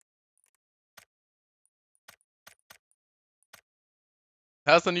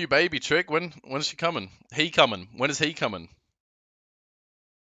 How's the new baby, Trick? When's she coming? He coming. When is he coming?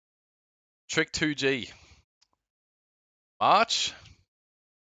 Trick 2G. March?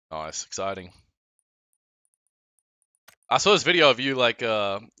 Nice, exciting. I saw this video of you like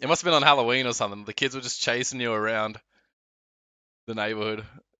it must have been on Halloween or something. The kids were just chasing you around the neighborhood.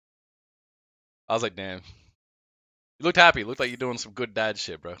 I was like, damn. You looked happy. You looked like you're doing some good dad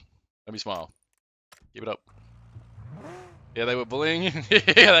shit, bro. Let me smile. Keep it up. Yeah, they were bullying you.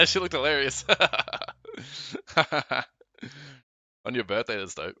 Yeah, that shit looked hilarious. On your birthday,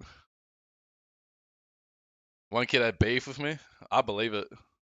 that's dope. One kid had beef with me. I believe it.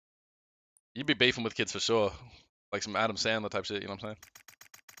 You'd be beefing with kids for sure. Like some Adam Sandler type shit, you know what I'm saying?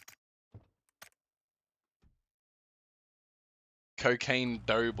 Cocaine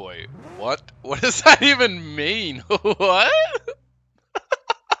doughboy. What? What does that even mean? What?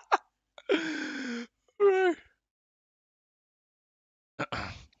 Bro.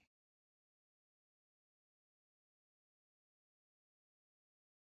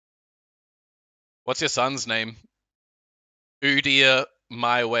 What's your son's name? Udia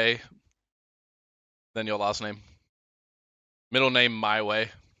My Way. Then your last name. Middle name My Way.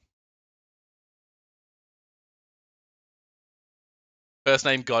 First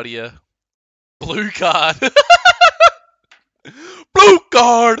name Godia. Blue card. Blue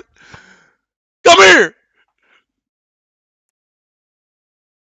card. Come here.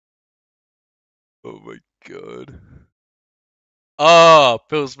 Oh my god. Oh,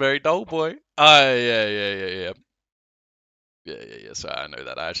 Pillsbury Doughboy. Oh, yeah. Yeah. Sorry, I know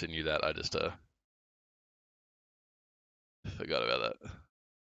that. I actually knew that. I just forgot about that.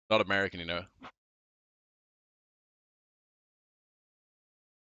 Not American, you know.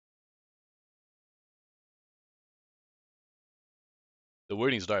 The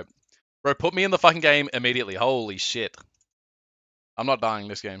wording's dope. Bro, put me in the fucking game immediately. Holy shit. I'm not dying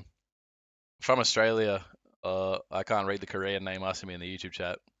this game. From Australia. I can't read the Korean name. Asking me in the YouTube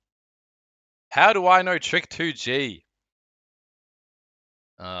chat. How do I know Trick 2G?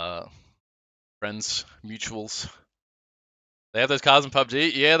 Friends, mutuals. They have those cars in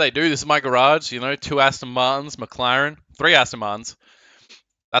PUBG? Yeah, they do. This is my garage. You know, 2 Aston Martins, McLaren, 3 Aston Martins.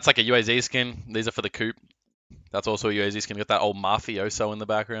 That's like a UAZ skin. These are for the coupe. That's also a UAZ skin. Got that old mafioso in the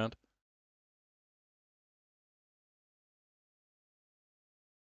background.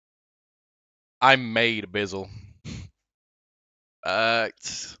 I made Bizzle.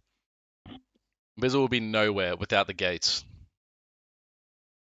 Bizzle will be nowhere without the gates.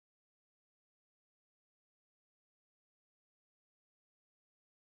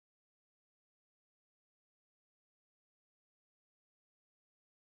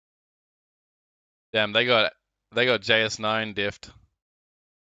 Damn, they got JS9 diffed.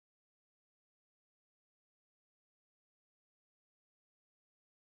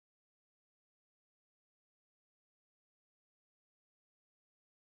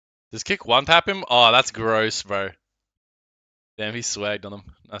 Does Kick one tap him? Oh, that's gross, bro. Damn, he swagged on him.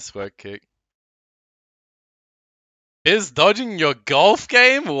 Nice swag Kick. Is dodging your golf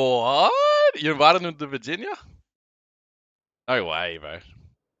game? What? You invited him to Virginia? No way, bro.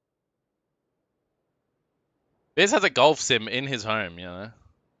 Biz has a golf sim in his home, you know.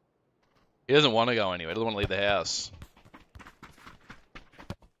 He doesn't want to go anywhere. He doesn't want to leave the house.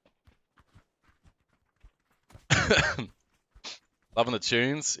 Loving the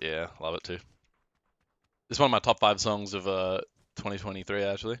tunes? Yeah, love it too. This is one of my top 5 songs of 2023,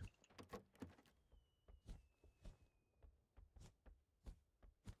 actually.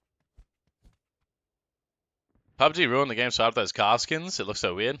 PUBG ruined the game so after those car skins. It looks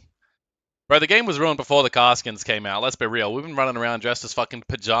so weird. Bro, the game was ruined before the car skins came out. Let's be real. We've been running around dressed as fucking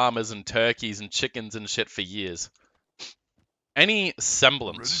pajamas and turkeys and chickens and shit for years. Any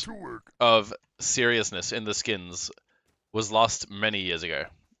semblance of seriousness in the skins was lost many years ago.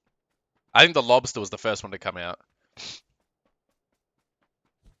 I think the lobster was the first one to come out.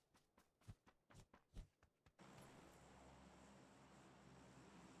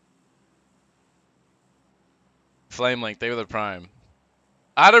 Flame Link, they were the prime.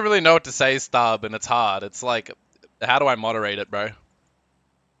 I don't really know what to say, Stub, and it's hard. It's like, how do I moderate it, bro?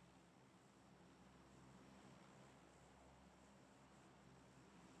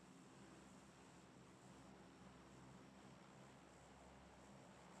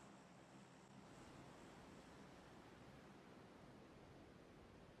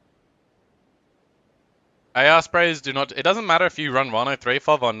 AR sprays do not... It doesn't matter if you run 103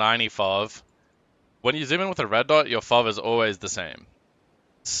 FOV or 90 FOV. When you zoom in with a red dot, your FOV is always the same.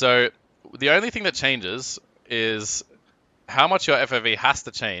 So, the only thing that changes is how much your FOV has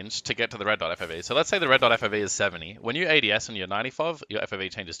to change to get to the red dot FOV. So let's say the red dot FOV is 70. When you ADS and you're 90 FOV, your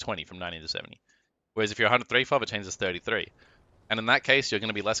FOV changes 20 from 90 to 70. Whereas if you're 103 FOV, it changes 33. And in that case, you're going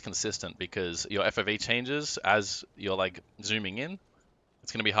to be less consistent because your FOV changes as you're like zooming in.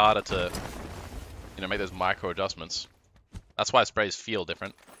 It's going to be harder to, make those micro adjustments. That's why sprays feel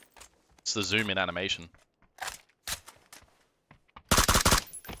different. It's the zoom in animation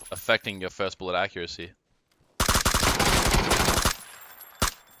affecting your first bullet accuracy.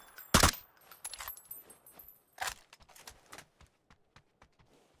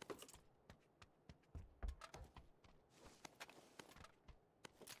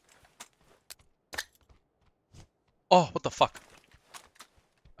 Oh, what the fuck?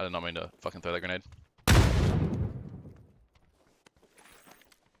 I did not mean to fucking throw that grenade.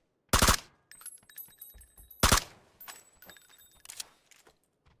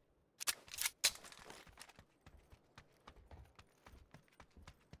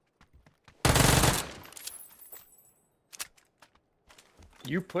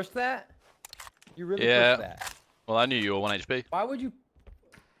 You pushed that? You really Yeah. pushed that? Well, I knew you were 1 HP. Why would you?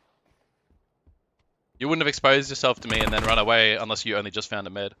 You wouldn't have exposed yourself to me and then run away unless you only just found a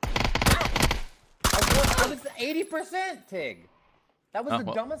med. I was 80%, Tig. That was Oh, the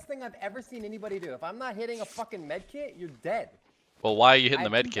well. dumbest thing I've ever seen anybody do. If I'm not hitting a fucking med kit, you're dead. Well, why are you hitting the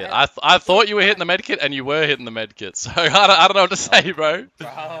med kit? I- I thought you were hitting the med kit and you were hitting the med kit. So I don't know what to say, bro. Bro,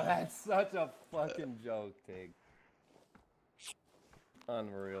 that's such a fucking joke, Tig.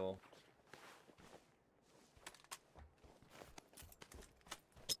 Unreal.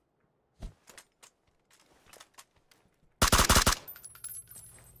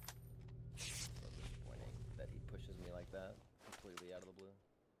 Disappointing that he pushes me like that, completely out of the blue.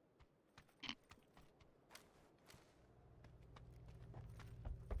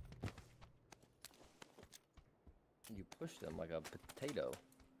 You pushed him like a potato.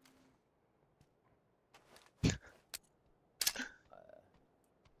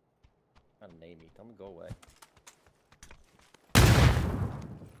 Trying to name me. Tell me to go away.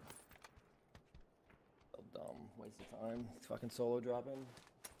 So dumb. Waste of time. Fucking solo dropping.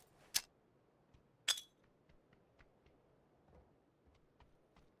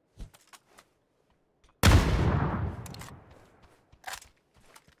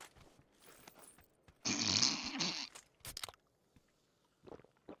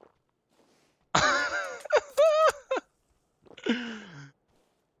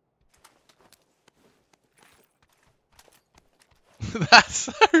 That's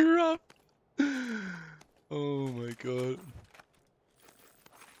so rough. Oh my god.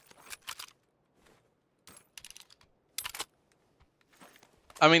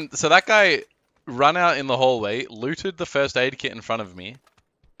 I mean, so that guy run out in the hallway, looted the first aid kit in front of me,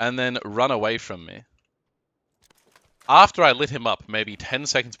 and then run away from me. After I lit him up, maybe 10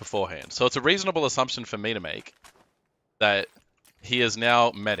 seconds beforehand. So it's a reasonable assumption for me to make that he is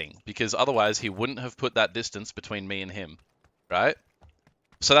now medding, because otherwise he wouldn't have put that distance between me and him, right?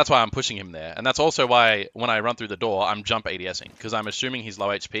 So that's why I'm pushing him there. And that's also why when I run through the door, I'm jump ADSing, because I'm assuming he's low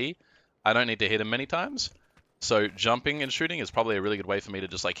HP. I don't need to hit him many times. So jumping and shooting is probably a really good way for me to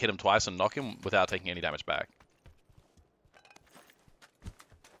just like hit him twice and knock him without taking any damage back.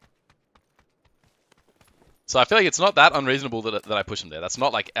 So I feel like it's not that unreasonable that I push him there. That's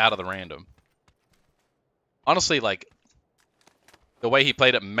not like out of the random. Honestly, like the way he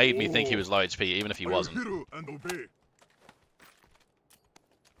played it made me think he was low HP, even if he wasn't. Hero and obey.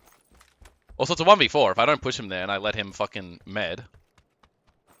 Also, it's a 1v4. If I don't push him there and I let him fucking med,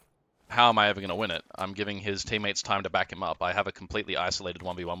 how am I ever going to win it? I'm giving his teammates time to back him up. I have a completely isolated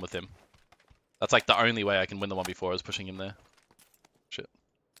 1v1 with him. That's like the only way I can win the 1v4 is pushing him there. Shit.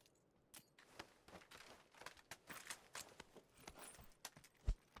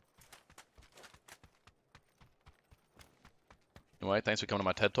 Anyway, thanks for coming to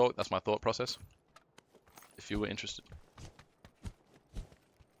my TED Talk. That's my thought process. If you were interested.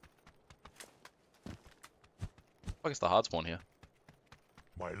 Fuck is the hard spawn here?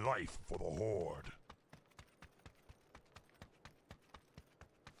 My life for the Horde.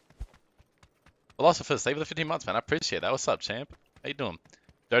 Philosopher, save the 15 months, man. I appreciate that. What's up, champ? How you doing?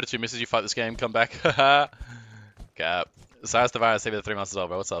 Dota 2 misses you fight this game. Come back. Haha. Cap. Cyrus the Virus, save the 3 months as well,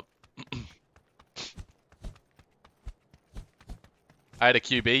 bro. What's up? I had a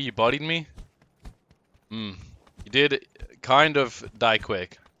QB. You bodied me? You did kind of die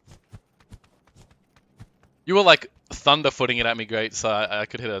quick. You were like thunderfooting it at me great, so I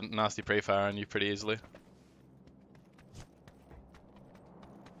could hit a nasty pre-fire on you pretty easily.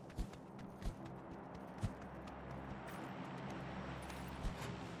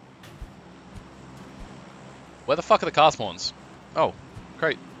 Where the fuck are the car spawns? Oh,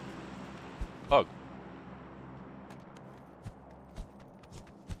 great. Bug.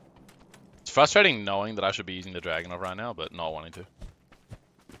 It's frustrating knowing that I should be using the Dragonov right now, but not wanting to.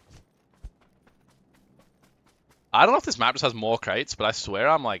 I don't know if this map just has more crates, but I swear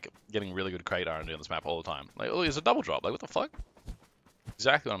I'm like getting really good crate RNG on this map all the time. Like, oh, it's a double drop. Like, what the fuck?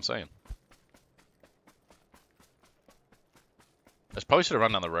 Exactly what I'm saying. I probably should have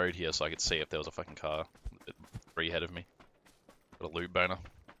run down the road here so I could see if there was a fucking car free ahead of me. Got a loot boner.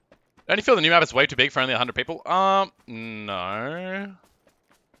 I only feel the new map is way too big for only 100 people. No.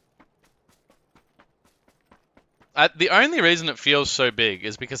 The only reason it feels so big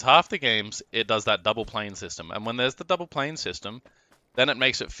is because half the games it does that double plane system, and when there's the double plane system, then it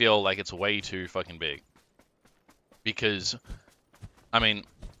makes it feel like it's way too fucking big. Because, I mean,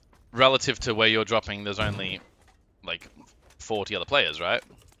 relative to where you're dropping, there's only like 40 other players, right?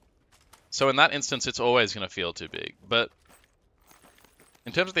 So in that instance, it's always going to feel too big. But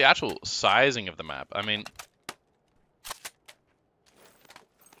in terms of the actual sizing of the map, I mean,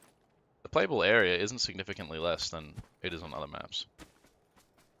 the playable area isn't significantly less than it is on other maps.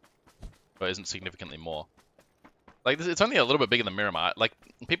 Or isn't significantly more. Like, it's only a little bit bigger than Miramar. Like,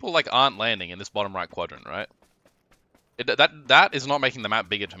 people like aren't landing in this bottom right quadrant, right? That is not making the map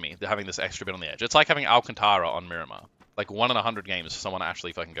bigger to me, having this extra bit on the edge. It's like having Alcantara on Miramar. Like, 1 in 100 games someone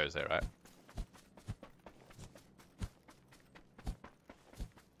actually fucking goes there, right?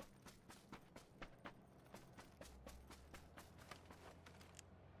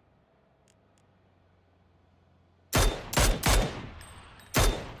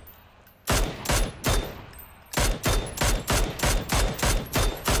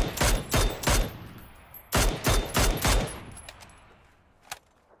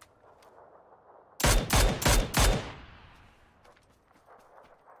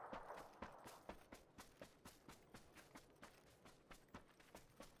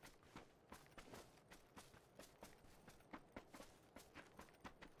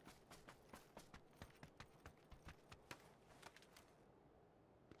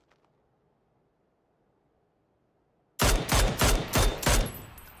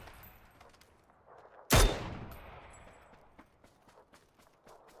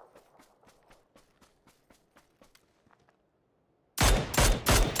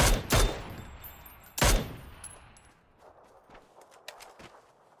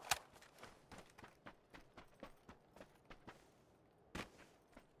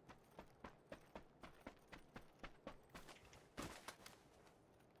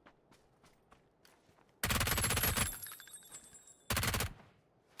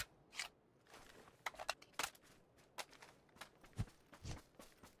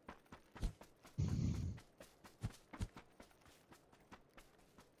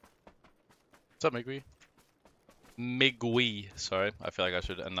 What's up, Migui? Migui. Sorry, I feel like I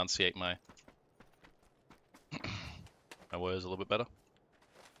should enunciate my my words a little bit better.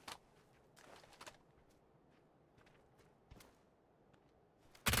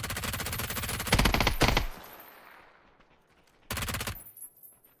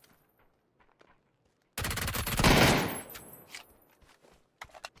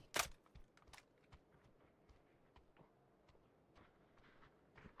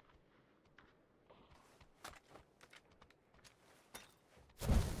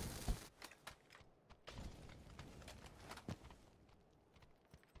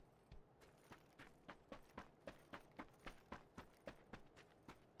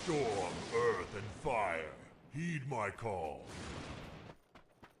 Storm, earth, and fire, heed my call.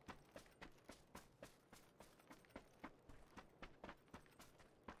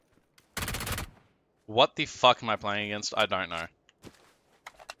 What the fuck am I playing against? I don't know.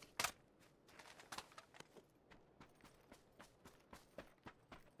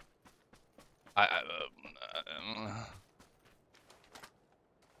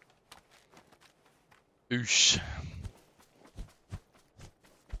 Oosh.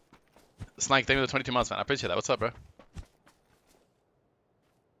 Snake, thank you for the 22 months, man. I appreciate that. What's up, bro?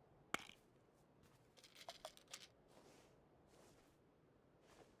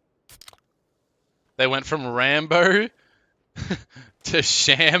 They went from Rambo to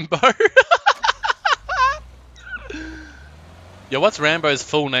Shambo. Yo, what's Rambo's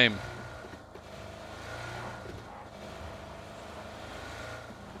full name?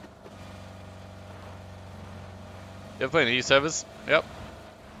 You ever play any servers? Yep.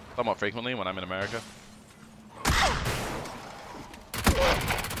 Somewhat frequently when I'm in America.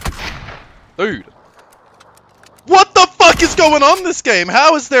 Dude. What the fuck is going on this game?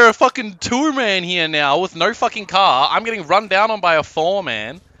 How is there a fucking tour man here now with no fucking car? I'm getting run down on by a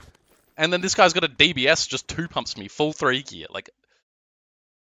 4-man. And then this guy's got a DBS, just 2 pumps me, full 3 gear. Like,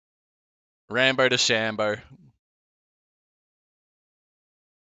 Rambo to Shambo.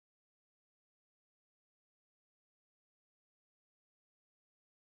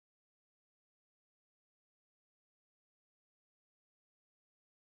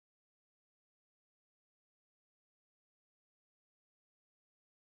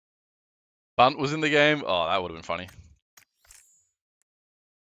 Bunt was in the game. Oh, that would have been funny.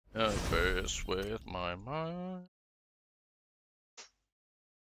 First with my mind.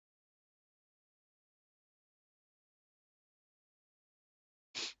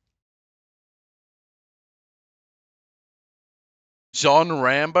 John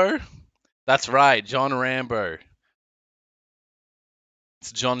Rambo? That's right, John Rambo.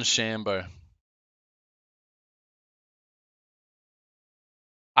 It's John Shambo.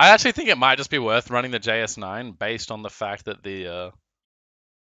 I actually think it might just be worth running the JS9 based on the fact that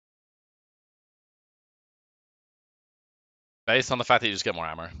based on the fact that you just get more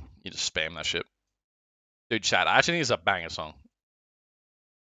ammo. You just spam that shit. Dude, chat, I actually think it's a banger song.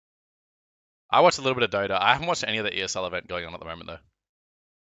 I watched a little bit of Dota. I haven't watched any of the ESL event going on at the moment, though.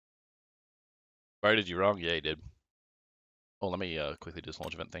 Bro, did you wrong? Yeah, you did. Oh, let me quickly do this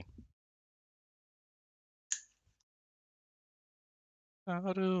launch event thing.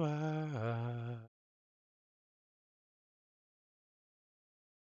 How do I...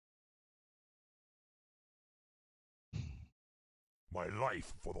 My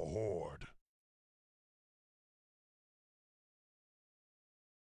life for the Horde.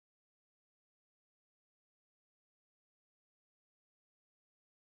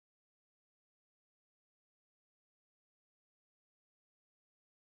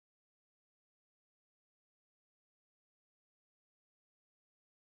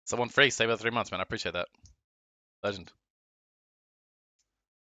 Someone free, save it 3 months, man. I appreciate that. Legend.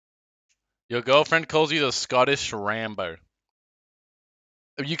 Your girlfriend calls you the Scottish Rambo.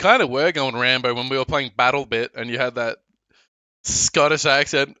 You kind of were going Rambo when we were playing Battle Bit and you had that Scottish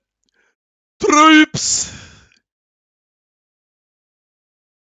accent. Troops!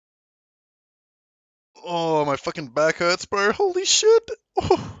 Oh, my fucking back hurts, bro. Holy shit.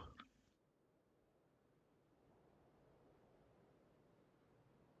 Oh.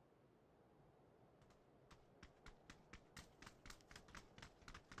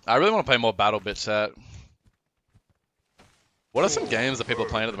 I really want to play more Battle Bit chat. What are some games that people are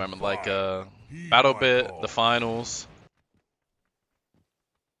playing at the moment? Like Battle Bit, the finals.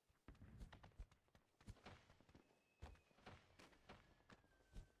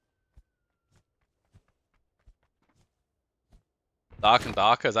 Dark and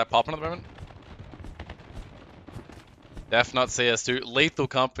Darker, is that popping at the moment? Def Not CS2. Lethal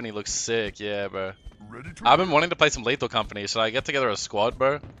Company looks sick, yeah, bro. I've been wanting to play some Lethal Company. Should I get together a squad,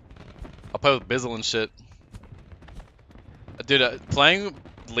 bro? I'll play with Bizzle and shit. Dude, playing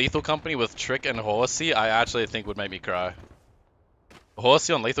Lethal Company with Trick and Horsey, I actually think would make me cry.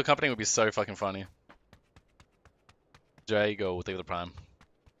 Horsey on Lethal Company would be so fucking funny. Jago with the Prime.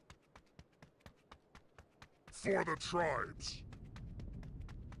 For the tribes.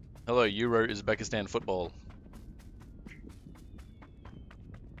 Hello, Euro Uzbekistan football.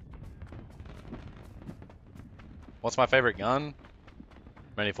 What's my favorite gun?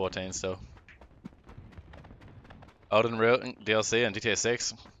 Mini 14 still. Elden Ring DLC and GTA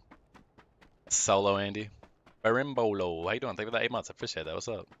 6. Solo Andy. Barimbolo. How you doing? Thank you for that 8 months. I appreciate that. What's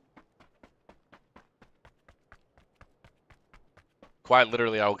up? Quite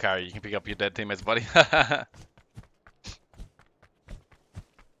literally, I will carry. You can pick up your dead teammates, buddy.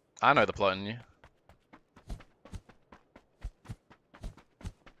 I know the plot in you.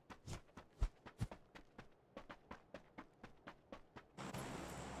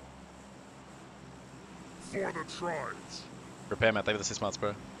 For the tribes. Repair man, thank you for the 6 months,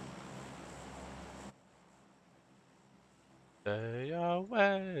 bro. Stay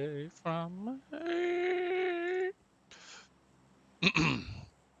away from me.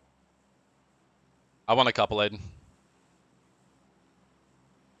 I want a couple, Aiden.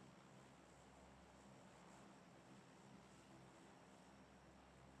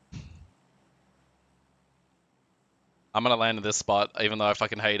 I'm gonna land in this spot, even though I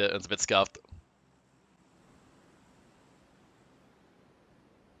fucking hate it. It's a bit scuffed.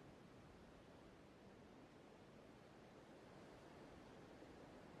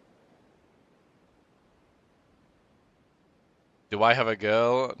 Do I have a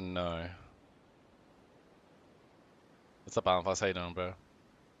girl? No. What's up, Alan? How you doing, bro?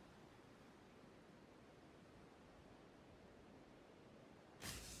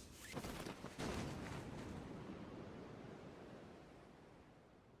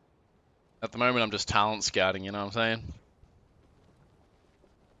 At the moment, I'm just talent scouting, you know what I'm saying?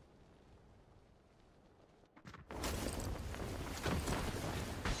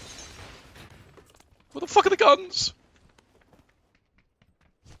 What the fuck are the guns?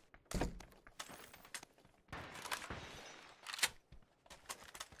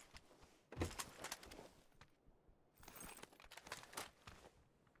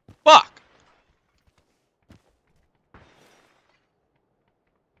 Fuck!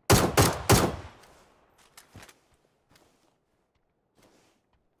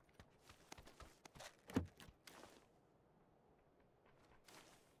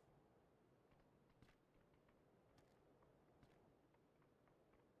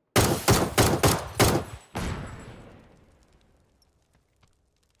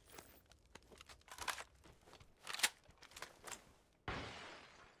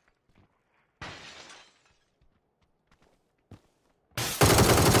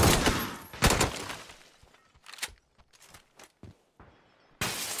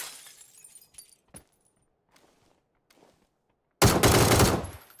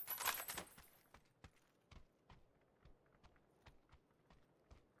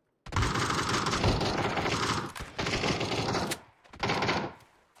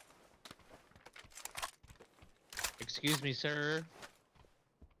 Excuse me, sir.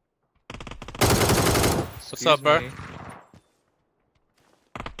 What's up, bro? Me.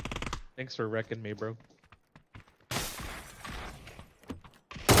 Thanks for wrecking me, bro.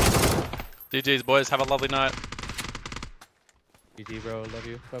 GG's, boys. Have a lovely night. GG, bro. Love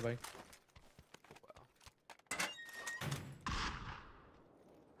you. Bye-bye.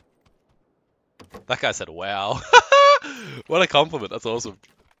 That guy said, wow. What a compliment. That's awesome.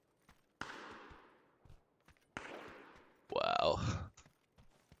 Wow.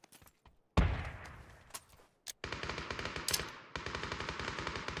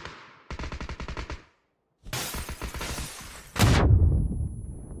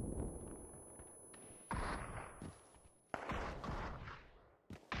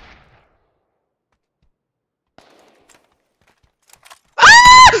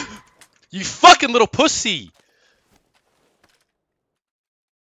 Ah! You fucking little pussy!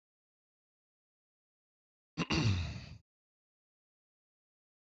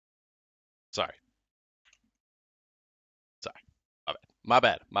 Sorry. Sorry. My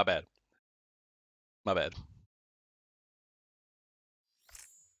bad. My bad. My bad.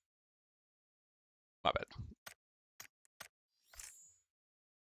 My bad.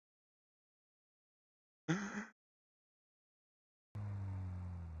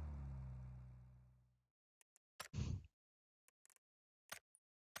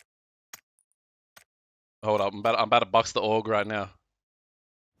 Hold up. I'm about to box the org right now.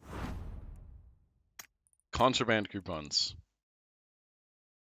 Contraband coupons.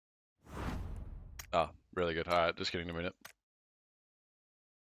 Oh, really good. Alright, just getting a minute.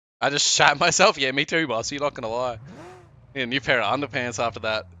 I just shat myself? Yeah, me too, boss. You're not gonna lie. Need a new pair of underpants after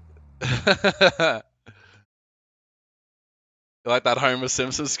that. You like that Homer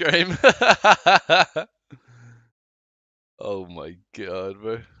Simpson scream? Oh my god,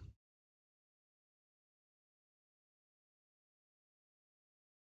 bro.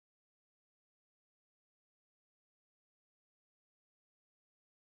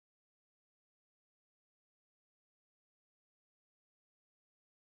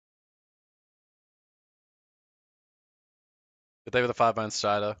 Good day with a 5-bone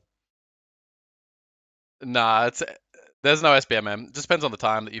strider. Nah, there's no SBMM. It just depends on the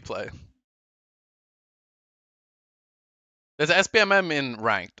time that you play. There's a SBMM in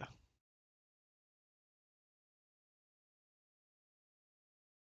ranked.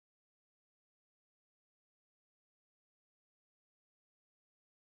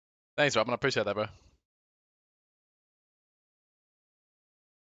 Thanks, Robin. I appreciate that, bro.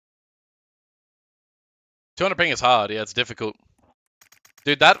 200 ping is hard. Yeah, it's difficult.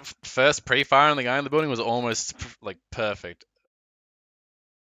 Dude, that first pre-fire on the guy in the building was almost like perfect.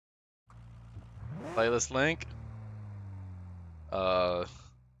 Playlist link. I'll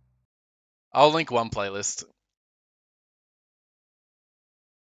link one playlist.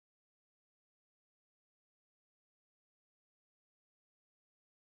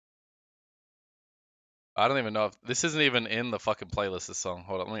 I don't even know if this isn't even in the fucking playlist. This song.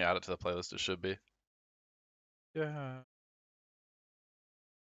 Hold on, let me add it to the playlist. It should be. Yeah.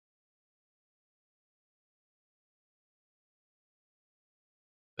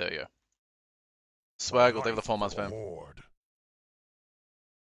 There you go. Swag will take the 4 months, fam. Horde.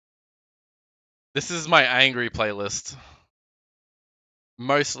 This is my angry playlist.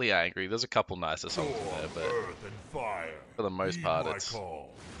 Mostly angry. There's a couple nicer songs in there, but Earth and fire. for the most Heed part, my it's call.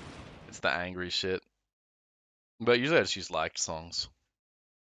 It's the angry shit. But usually I just use liked songs.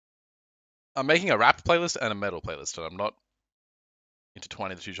 I'm making a rap playlist and a metal playlist, and I'm not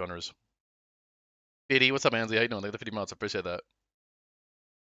intertwining the two genres. Eddie, what's up, Ansley? How you doing? Like the 50 months, I appreciate that.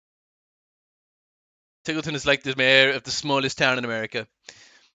 Tiggleton is like the mayor of the smallest town in America.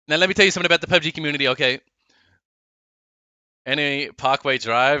 Now let me tell you something about the PUBG community, okay? Any Parkway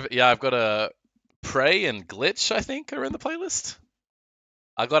Drive? Yeah, I've got a Prey and Glitch, I think, are in the playlist.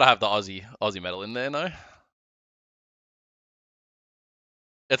 I gotta have the Aussie metal in there, no?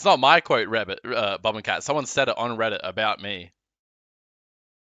 It's not my quote, Reddit, Bob and Cat. Someone said it on Reddit about me.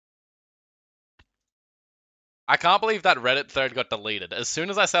 I can't believe that Reddit thread got deleted. As soon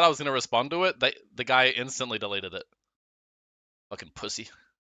as I said I was gonna respond to it, the guy instantly deleted it. Fucking pussy.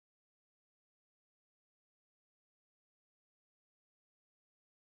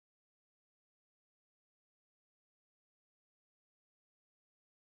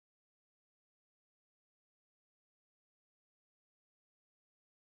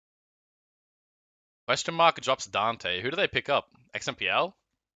 Question mark drops Dante. Who do they pick up? XMPL?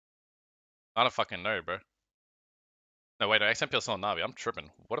 I don't fucking know, bro. No, wait, no, XMPL's still on Navi. I'm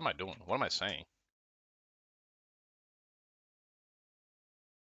tripping. What am I doing? What am I saying?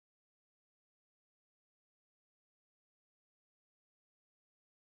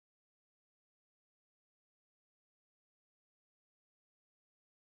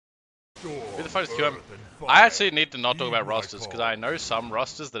 Who the fuck is QM? I actually need to not talk about rosters because I know some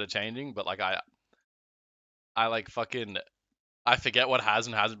rosters that are changing, but like I like fucking I forget what has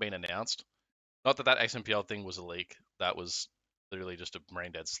and hasn't been announced. Not that XMPL thing was a leak. That was literally just a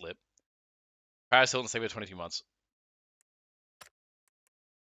brain dead slip. Paris Hilton stay with 22 months.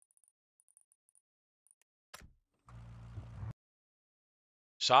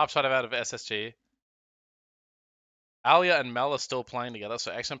 Sharp shot out of SSG. Alia and Mel are still playing together,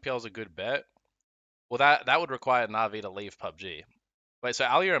 so XMPL is a good bet. Well, that would require Na'Vi to leave PUBG. Wait, so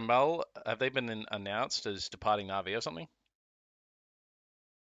Alia and Mel, have they been announced as departing Na'Vi or something?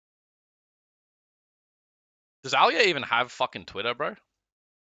 Does Alia even have fucking Twitter, bro?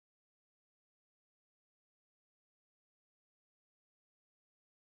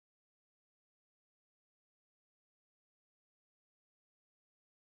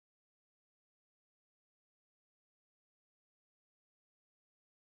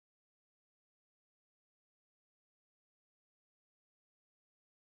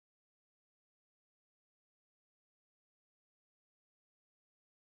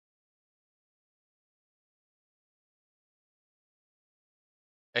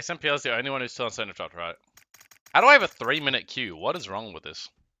 XMPL is the only one who's still on center shot, right? How do I have a 3-minute queue? What is wrong with this?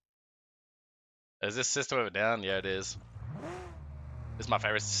 Is this system ever down? Yeah, it is. This is my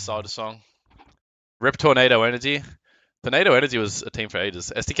favorite Soda song. Rip Tornado Energy. Tornado Energy was a team for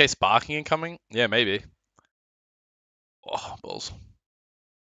ages. SDK Sparking incoming? Yeah, maybe. Oh, balls.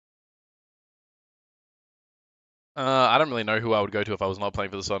 I don't really know who I would go to if I was not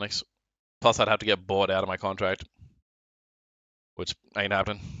playing for the Sonics. Plus, I'd have to get bought out of my contract, which ain't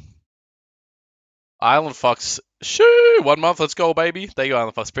happening. Island Fox. Shoo! 1 month. Let's go, baby. There you go,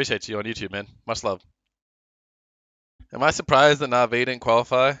 Island Fox. Appreciate you on YouTube, man. Much love. Am I surprised that Na'Vi didn't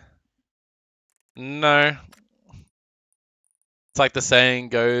qualify? No. It's like the saying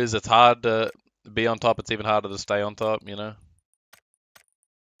goes, it's hard to be on top, it's even harder to stay on top, you know?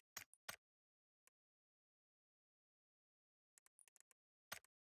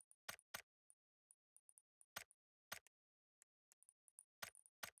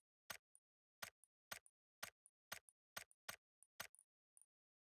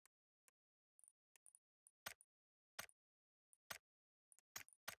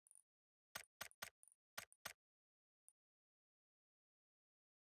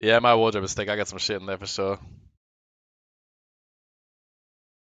 Yeah, my wardrobe is thick. I got some shit in there for sure.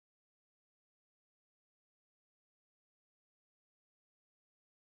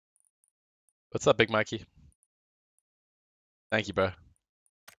 What's up, Big Mikey? Thank you, bro.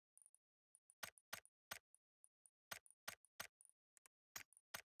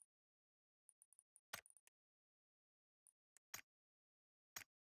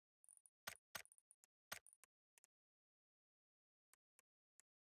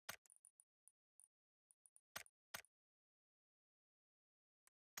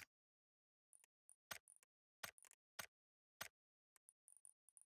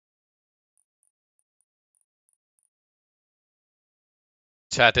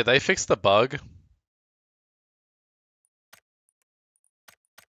 Chat, did they fix the bug?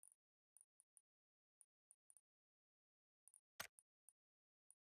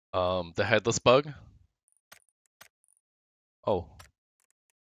 The headless bug? Oh.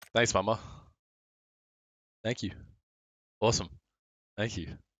 Thanks, Mama. Thank you. Awesome. Thank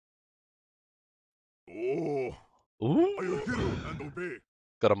you. Oh, I'll Ooh. hear and obey.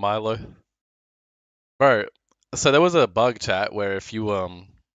 Got a Milo. Bro, so there was a bug chat where if you Storm,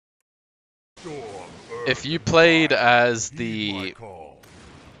 if earth, you and played fire, as heed my the call.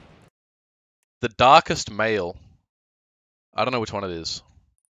 darkest male, I don't know which one it is.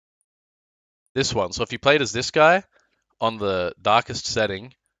 This one. So if you played as this guy on the darkest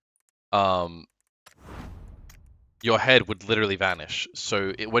setting, your head would literally vanish.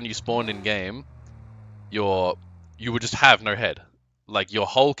 So when you spawned in game, you would just have no head. Like your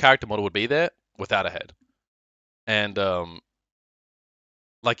whole character model would be there without a head. And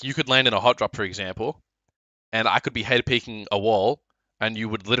like you could land in a hot drop, for example, and I could be head peeking a wall, and you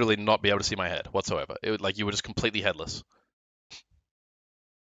would literally not be able to see my head whatsoever. It would like you were just completely headless.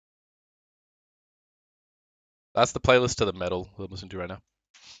 That's the playlist to the metal that I'm listening to right now.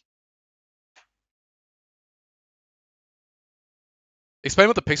 Explain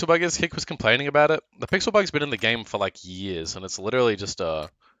what the pixel bug is. Kick was complaining about it. The pixel bug's been in the game for like years, and it's literally just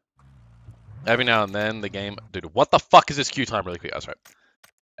every now and then the game. Dude, what the fuck is this queue time? Really quick. That's right.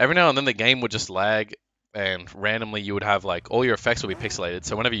 Every now and then the game would just lag, and randomly you would have like all your effects would be pixelated.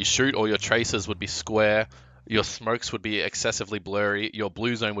 So whenever you shoot, all your traces would be square, your smokes would be excessively blurry, your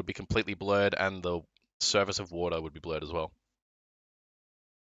blue zone would be completely blurred, and the surface of water would be blurred as well.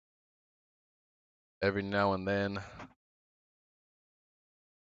 Every now and then,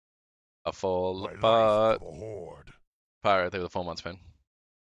 I fall My life apart. for the horde. Pirate, they were the 4 months fan.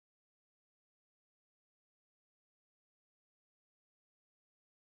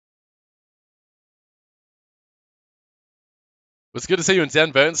 It was good to see you in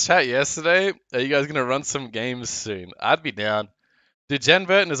Jen Burton's chat yesterday. Are you guys gonna run some games soon? I'd be down. Dude, Jen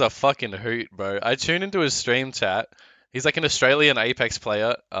Burton is a fucking hoot, bro. I tuned into his stream chat. He's like an Australian Apex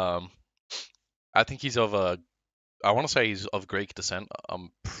player. I think he's of I want to say he's of Greek descent.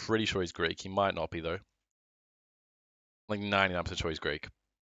 I'm pretty sure he's Greek. He might not be though. Like 99% sure he's Greek.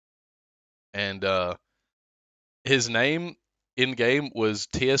 And his name in game was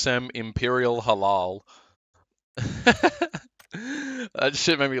TSM Imperial Halal. That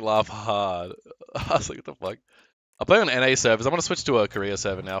shit made me laugh hard. I was like, what the fuck? I play on NA servers. I'm gonna switch to a Korea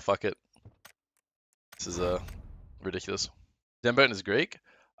server now. Fuck it. This is ridiculous. Jen Burton is Greek?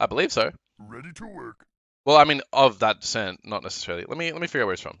 I believe so. Ready to work. Well, I mean, of that descent, not necessarily. Let me figure out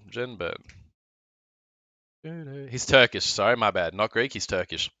where he's from. Jen Burton. He's Turkish. Sorry, my bad. Not Greek. He's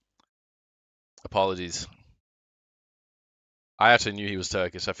Turkish. Apologies. I actually knew he was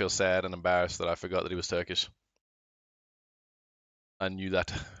Turkish. I feel sad and embarrassed that I forgot that he was Turkish. I knew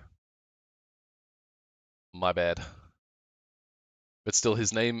that. My bad. But still,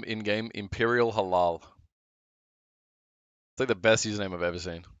 his name in game, Imperial Halal. It's like the best username I've ever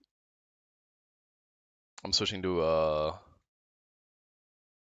seen. I'm switching to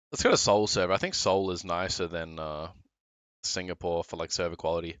let's go to Seoul server. I think Seoul is nicer than Singapore for like server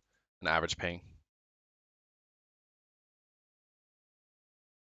quality and average ping.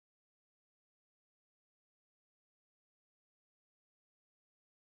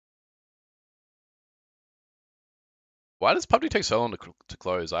 Why does PUBG take so long to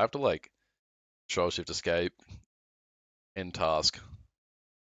close? I have to like Control Shift Escape end task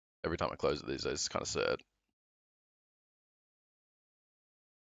every time I close it these days. It's kind of sad.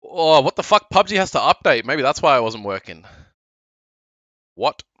 Oh, what the fuck? PUBG has to update. Maybe that's why I wasn't working.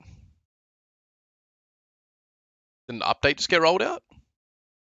 What? Didn't the update just get rolled out?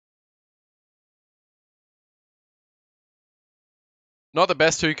 Not the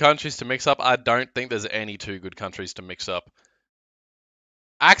best two countries to mix up. I don't think there's any two good countries to mix up.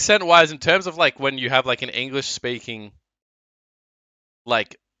 Accent-wise, in terms of like when you have like an English-speaking,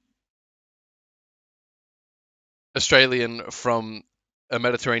 like Australian from a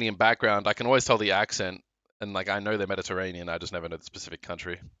Mediterranean background, I can always tell the accent, and like I know they're Mediterranean. I just never know the specific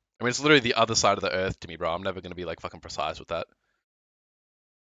country. I mean, it's literally the other side of the earth to me, bro. I'm never gonna be like fucking precise with that.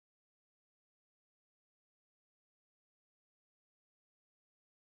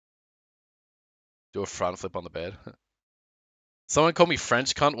 Do a front flip on the bed. Someone called me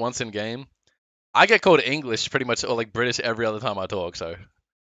French cunt once in game. I get called English pretty much, or like British every other time I talk, so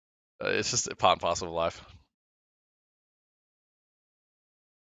it's just part and parcel of life.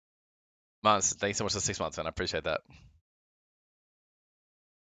 Man, thanks so much for 6 months, man. I appreciate that.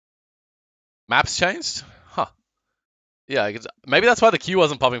 Maps changed? Huh. Yeah, maybe that's why the queue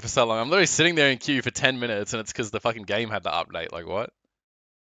wasn't popping for so long. I'm literally sitting there in queue for 10 minutes, and it's because the fucking game had to update. Like, what?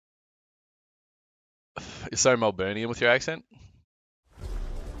 You're so Melburnian with your accent?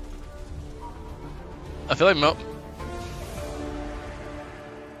 I feel like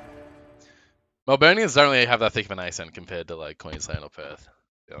Melburnians don't really have that thick of an accent compared to like Queensland or Perth, to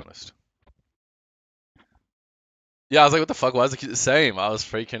be honest. Yeah, I was like, what the fuck? Why is it the same? I was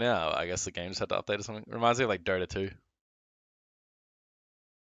freaking out. I guess the games had to update or something. Reminds me of like Dota 2.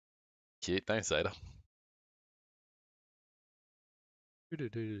 Cute, thanks, Zeta.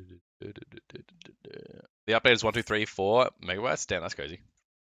 The update is 1.2.3.4 megabytes. Damn, that's crazy.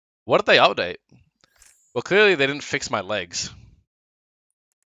 What did they update? Well, clearly they didn't fix my legs.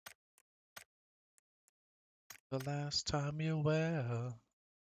 The last time you were.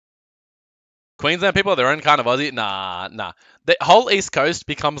 Queensland people are their own kind of Aussie. Nah. The whole East Coast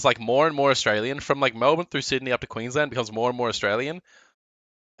becomes like more and more Australian. From like Melbourne through Sydney up to Queensland becomes more and more Australian.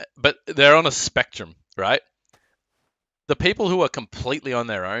 But they're on a spectrum, right? The people who are completely on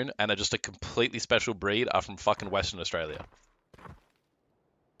their own and are just a completely special breed are from fucking Western Australia.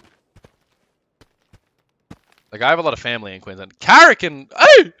 Like, I have a lot of family in Queensland. Carrick and...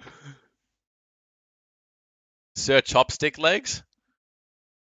 Hey! Sir Chopstick Legs?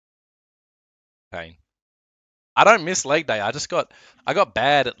 Pain. I don't miss leg day. I got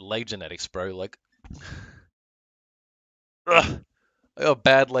bad leg genetics, bro. Like... Ugh. I got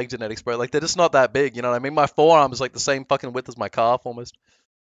bad leg genetics, bro. Like, they're just not that big, you know what I mean? My forearm is like the same fucking width as my calf, almost.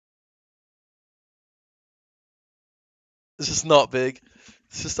 It's just not big.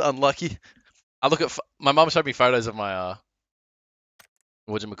 It's just unlucky. I look at... My mum showed me photos of my,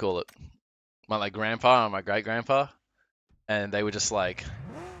 whatchamacallit? My, like, grandpa and my great-grandpa. And they were just like...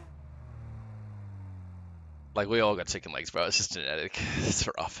 Like, we all got chicken legs, bro. It's just genetic. It's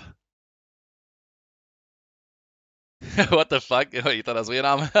rough. What the fuck? Oh, you thought I was weird?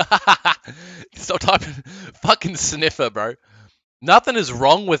 Stop typing fucking sniffer, bro. Nothing is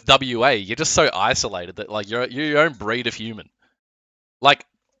wrong with WA. You're just so isolated that, like, you're your own breed of human. Like,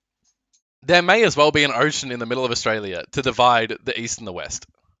 there may as well be an ocean in the middle of Australia to divide the east and the west.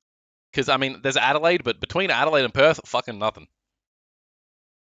 Because, I mean, there's Adelaide, but between Adelaide and Perth, fucking nothing.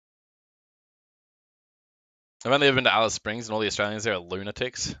 I've only ever been to Alice Springs, and all the Australians there are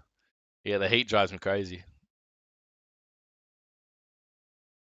lunatics. Yeah, the heat drives me crazy.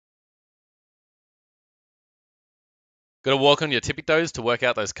 Gotta walk on your tippy toes to work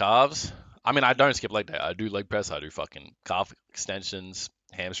out those calves. I mean, I don't skip leg day. I do leg press. I do fucking calf extensions,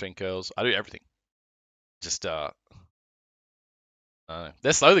 hamstring curls. I do everything. Just, they're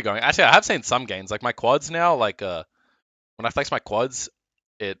slowly going. Actually, I have seen some gains. Like my quads now, like, when I flex my quads,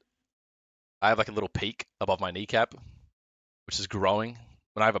 I have like a little peak above my kneecap, which is growing.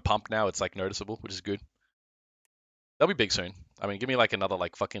 When I have a pump now, it's like noticeable, which is good. They'll be big soon. I mean, give me like another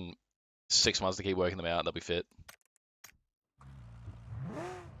like fucking 6 months to keep working them out. They'll be fit.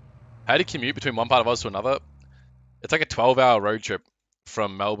 How do you commute between one part of Oz to another? It's like a 12-hour road trip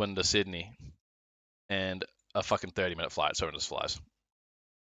from Melbourne to Sydney, and a fucking 30-minute flight. So it just flies.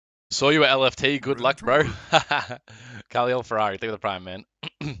 Saw you at LFT. Good luck, bro. Khalil Ferrari. Think of the prime, man.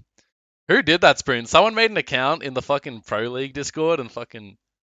 Who did that sprint? Someone made an account in the fucking Pro League Discord and fucking...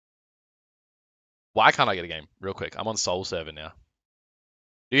 Why can't I get a game? Real quick. I'm on Soul Server now.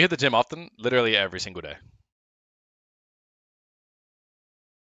 Do you hit the gym often? Literally every single day.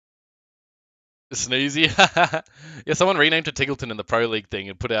 Sneezy. Yeah, someone renamed to Tiggleton in the Pro League thing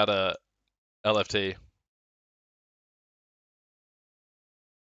and put out a LFT.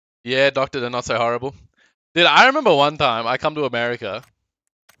 Yeah, doctor, they're not so horrible. Dude, I remember one time I come to America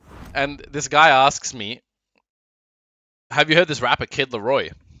and this guy asks me, have you heard this rapper Kid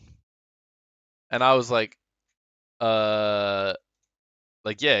Laroi? And I was like, yeah,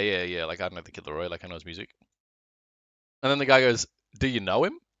 like I don't know the Kid Laroi, like I know his music. And then the guy goes, do you know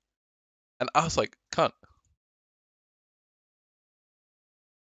him? And I was like, cunt.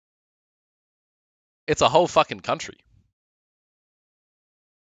 It's a whole fucking country.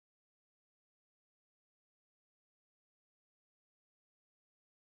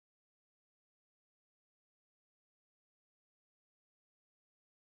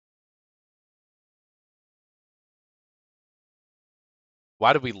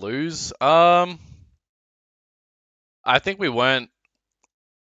 Why did we lose? I think we weren't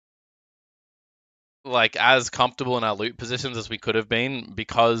like as comfortable in our loot positions as we could have been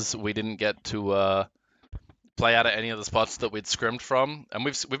because we didn't get to play out at any of the spots that we'd scrimmed from. And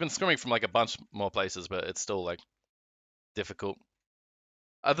we've been scrimming from like a bunch more places, but it's still like difficult.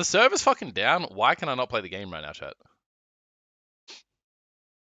 The server's fucking down. Why can I not play the game right now, chat?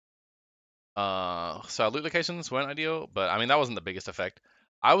 So our loot locations weren't ideal, but I mean that wasn't the biggest effect.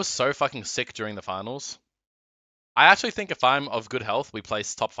 I was so fucking sick during the finals. I actually think if I'm of good health, we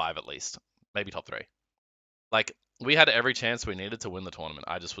place top 5 at least. Maybe top 3. Like, we had every chance we needed to win the tournament.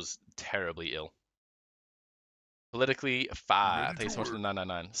 I just was terribly ill. Politically fire. Ready Thanks to so much for the work.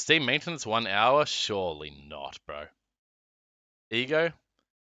 999. Steam maintenance 1 hour? Surely not, bro. Ego?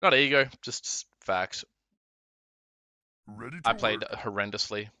 Not ego, just facts. Ready I to played work.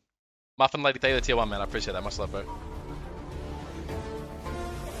 horrendously. Muffin Lady Taylor tier 1, man. I appreciate that. Much love, bro.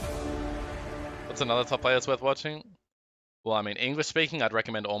 What's another top player that's worth watching? Well, I mean, English speaking, I'd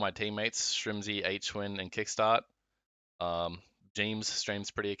recommend all my teammates, Shrimsy, H-Win, and Kickstart. James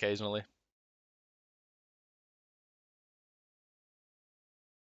streams pretty occasionally.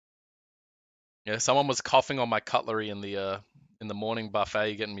 Yeah, someone was coughing on my cutlery in the morning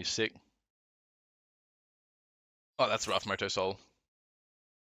buffet, getting me sick. Oh, that's rough, Moto Soul.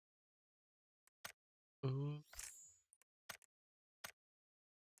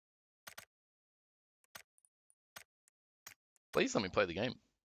 Please let me play the game.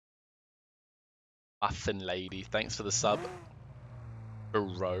 Muffin Lady, thanks for the sub.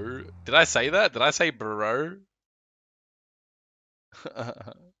 Bro. Did I say that? Did I say bro?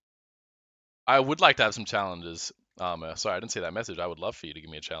 I would like to have some challenges. Sorry, I didn't see that message. I would love for you to give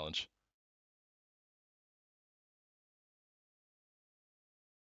me a challenge.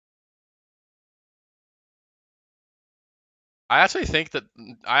 I actually think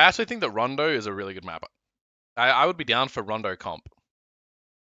that Rondo is a really good map. I would be down for Rondo comp.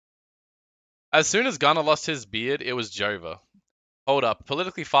 As soon as Gunnar lost his beard, it was Jova. Hold up,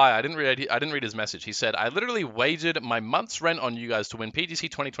 politically fire. I didn't read his message. He said, "I literally wagered my month's rent on you guys to win PGC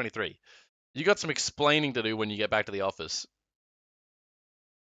 2023. You got some explaining to do when you get back to the office."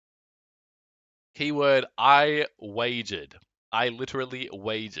 Keyword, I wagered. I literally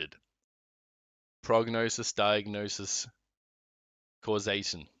wagered. Prognosis, diagnosis,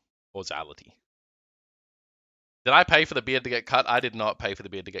 causation, causality. Did I pay for the beard to get cut? I did not pay for the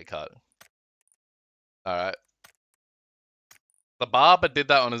beard to get cut. Alright. The barber did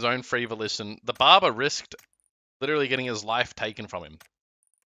that on his own free volition. The barber risked literally getting his life taken from him.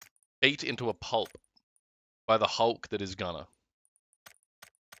 Beat into a pulp by the Hulk that is Gunner.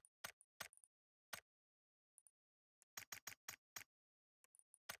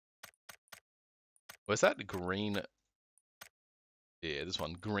 Where's that green? Yeah, this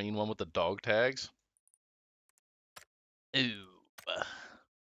one. Green one with the dog tags. Ooh.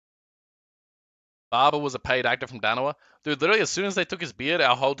 Barber was a paid actor from Danawa. Dude, literally as soon as they took his beard,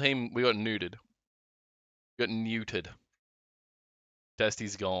 our whole team, we got neutered. Got neutered.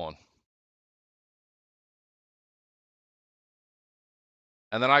 Testy's gone.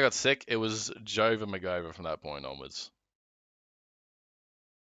 And then I got sick. It was Jova McGover from that point onwards.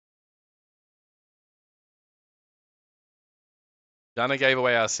 Gunner gave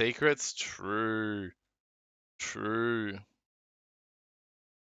away our secrets? True. True.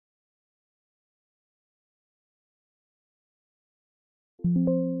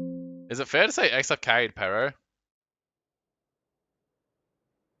 Is it fair to say XF carried Pero?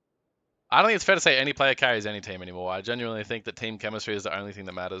 I don't think it's fair to say any player carries any team anymore. I genuinely think that team chemistry is the only thing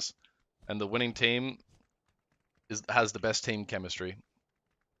that matters. And the winning team has the best team chemistry.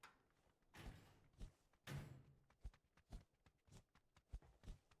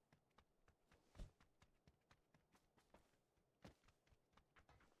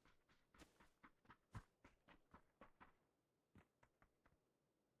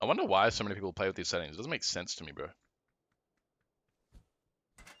 I wonder why so many people play with these settings. It doesn't make sense to me, bro.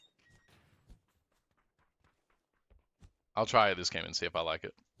 I'll try it this game and see if I like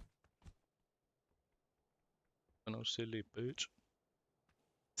it. No silly bitch.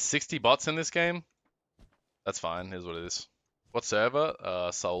 60 bots in this game? That's fine. Here's what it is. What server?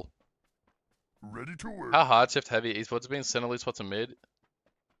 Soul. Ready to work. How hard shift heavy esports been? Center loot spots are mid.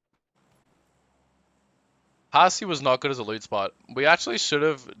 Parsi was not good as a loot spot. We actually should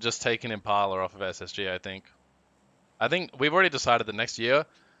have just taken Impala off of SSG, I think. I think we've already decided that next year,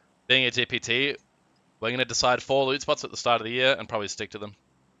 being a GPT, we're going to decide 4 loot spots at the start of the year and probably stick to them.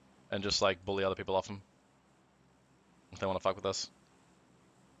 And just like bully other people off them. If they want to fuck with us.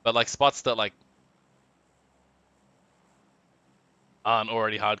 But like spots that like aren't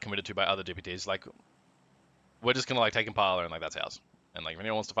already hard committed to by other GPTs, like we're just going to like take Impala and like that's ours. And like if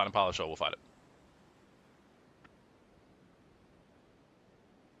anyone wants to fight Impala, sure, we'll fight it.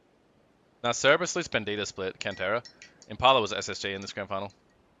 Now Cerberus loot's Bandita split, Cantera. Impala was SSG in this grand final.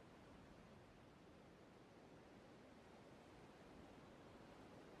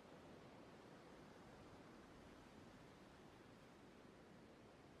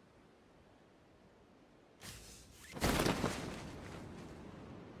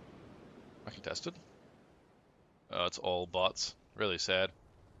 I contested. Oh, it's all bots. Really sad.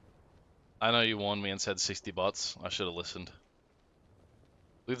 I know you warned me and said 60 bots. I should have listened.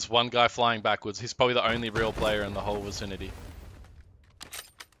 Look at this one guy flying backwards. He's probably the only real player in the whole vicinity.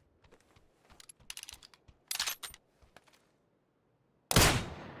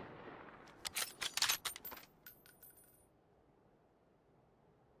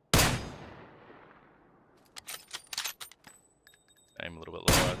 Aim a little bit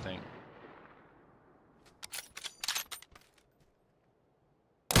lower, I think.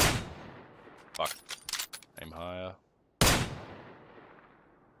 Fuck. Aim higher.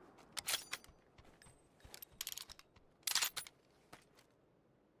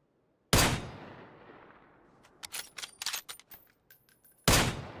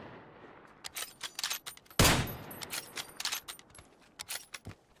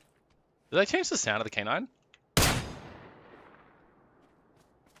 Did they change the sound of the canine? It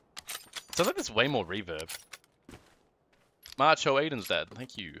sounds like there's way more reverb. Macho Aiden's dad,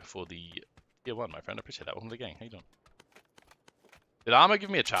 thank you for the tier 1, my friend. I appreciate that. Welcome to the gang. How you doing? Did Arma give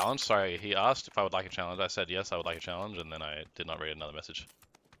me a challenge? Sorry, he asked if I would like a challenge. I said yes, I would like a challenge, and then I did not read another message.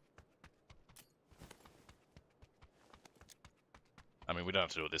 I mean, we don't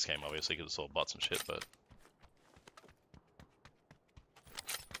have to do it this game, obviously, because it's all bots and shit, but...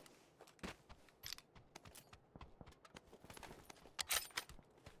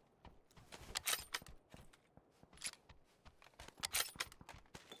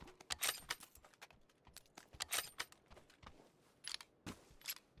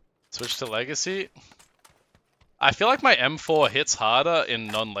 Switch to Legacy? I feel like my M4 hits harder in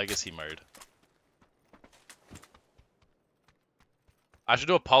non-Legacy mode. I should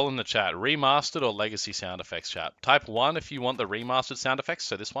do a poll in the chat. Remastered or Legacy sound effects, chat? Type 1 if you want the remastered sound effects,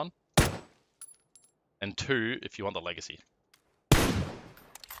 so this one. And 2 if you want the Legacy.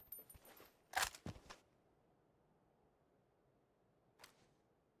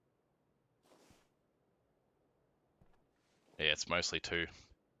 Yeah, it's mostly 2.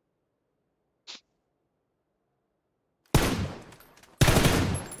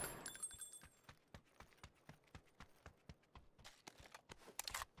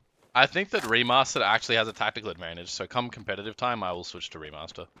 I think that Remastered actually has a tactical advantage, so come competitive time, I will switch to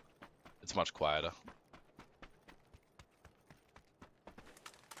Remaster. It's much quieter.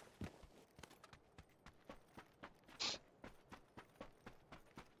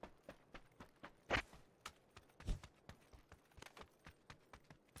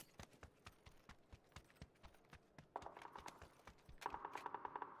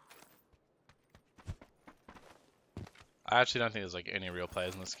 I actually don't think there's like any real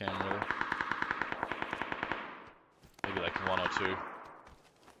players in this game, really. Maybe like 1 or 2.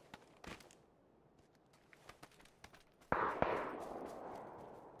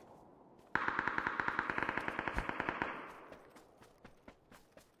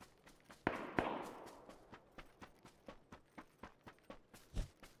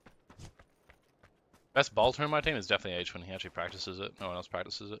 Best bolter in my team is definitely H when he actually practices it. No one else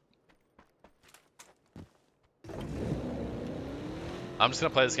practices it. I'm just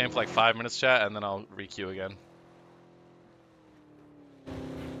gonna play this game for like 5 minutes, chat, and then I'll re-queue again.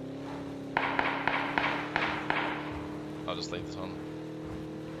 I'll just leave this on.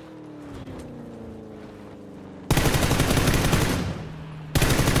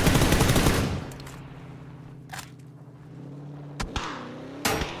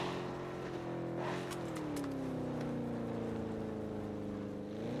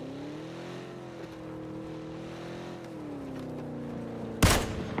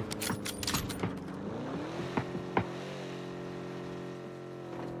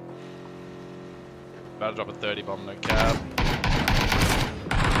 About to drop a 30 bomb, no cap.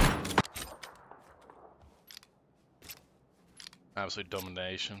 Absolute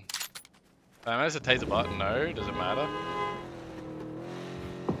domination. I managed to taser button, no, does it matter?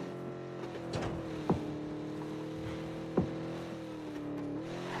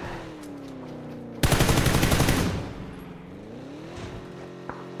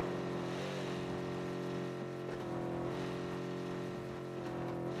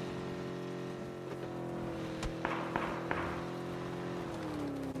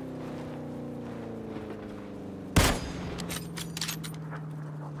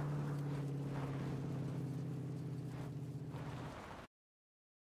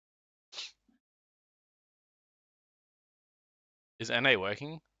 Is NA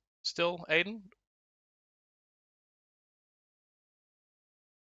working still, Aiden?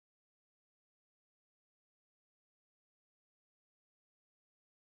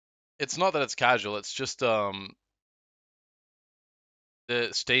 It's not that it's casual, it's just the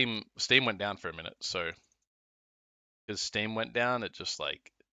Steam went down for a minute, so because Steam went down, it just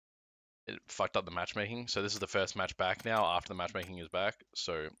like it fucked up the matchmaking. So this is the first match back now after the matchmaking is back.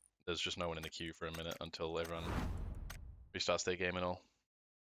 So there's just no one in the queue for a minute until everyone restarts their game and all.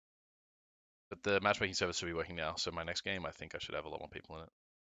 But the matchmaking service should be working now. So my next game, I think I should have a lot more people in it.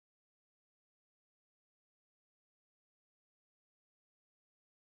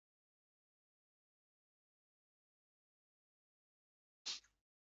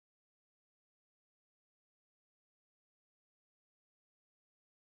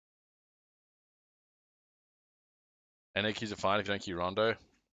 NA queues are fine if you don't queue Rondo.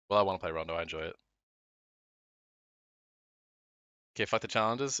 Well, I want to play Rondo. I enjoy it. Okay, fuck the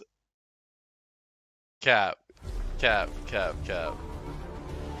challenges. Cap. Cap. Cap. Cap.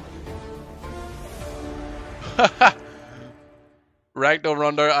 Ranked or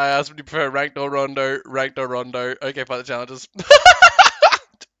Rondo? I asked, would you prefer ranked or Rondo? Ranked or Rondo? Okay, fuck the challenges.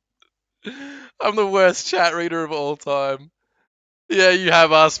 I'm the worst chat reader of all time. Yeah, you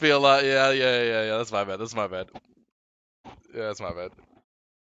have asked me a lot. Yeah. That's my bad. That's my bad. Yeah, that's my bad.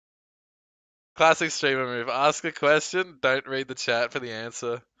 Classic streamer move. Ask a question, don't read the chat for the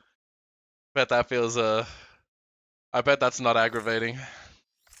answer. Bet that feels, I bet that's not aggravating.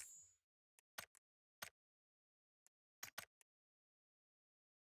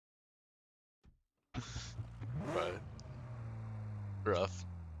 Right. Rough.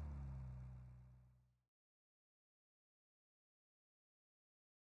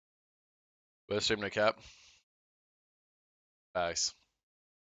 Worst stream, no cap. Facts.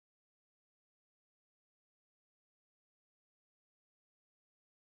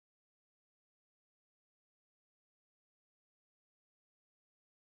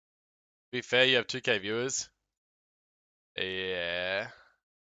 To be fair, you have 2K viewers. Yeah.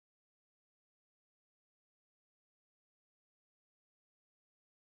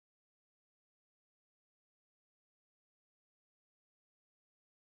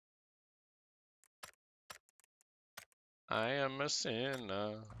 I am a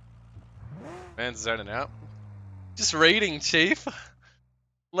sinner. Man's zoning out. Just reading, Chief.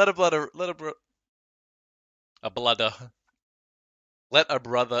 Let a brother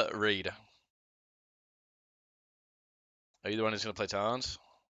read. Are you the one who's gonna play talents?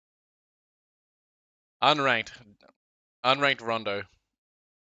 Unranked. Unranked Rondo.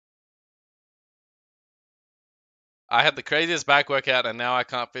 I had the craziest back workout and now I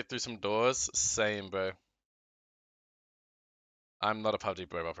can't fit through some doors. Same, bro. I'm not a PUBG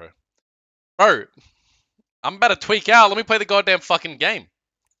bro, bro. Bro, I'm about to tweak out. Let me play the goddamn fucking game.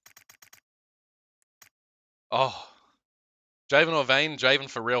 Oh. Draven or Vayne? Draven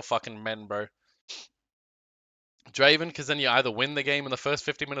for real fucking men, bro. Draven, because then you either win the game in the first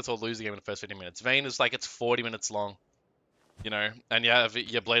 50 minutes or lose the game in the first 50 minutes. Vayne is like, it's 40 minutes long. You know? And you have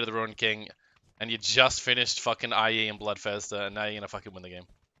your Blade of the Ruined King. And you just finished fucking IE and Bloodfesta. And now you're gonna fucking win the game.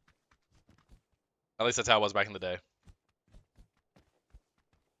 At least that's how it was back in the day.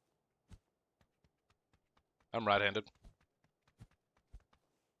 I'm right-handed.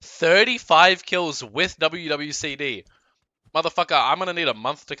 35 kills with WWCD. Motherfucker, I'm gonna need a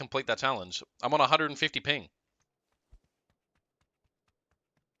month to complete that challenge. I'm on 150 ping.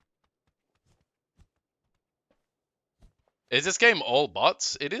 Is this game all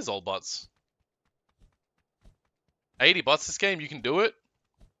bots? It is all bots. 80 bots this game, you can do it?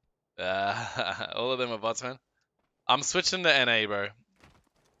 All of them are bots, man. I'm switching to NA, bro.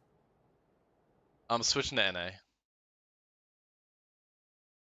 I'm switching to NA.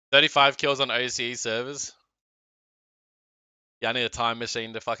 35 kills on OCE servers. Yeah, I need a time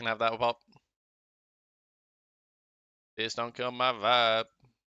machine to fucking have that pop. This don't kill my vibe.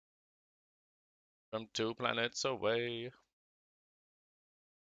 From 2 planets away.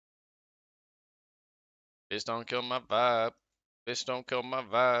 Bitch don't kill my vibe. Bitch don't kill my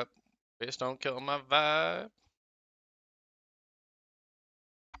vibe. Bitch don't kill my vibe.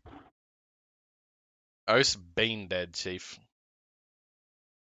 O's been dead, Chief.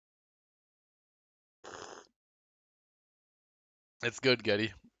 It's good,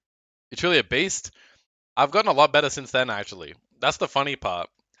 Getty. You're truly a beast. I've gotten a lot better since then, actually. That's the funny part.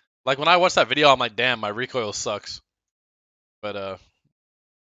 Like, when I watched that video, I'm like, damn, my recoil sucks. But,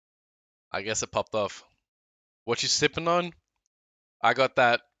 I guess it popped off. What you sipping on? I got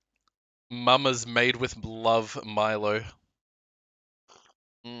that Mama's Made with Love Milo.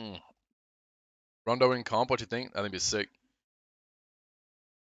 Rondo in comp, what you think? I think it'd be sick.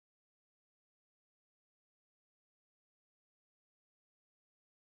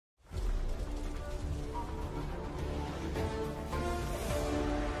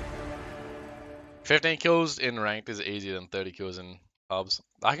 $15 kills in ranked is easier than 30 kills in pubs.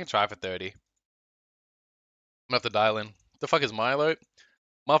 I can try for 30. I'm gonna have to dial in. The fuck is Milo?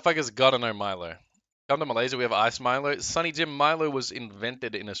 Motherfuckers gotta know Milo. Come to Malaysia, we have Ice Milo. Sunny Jim, Milo was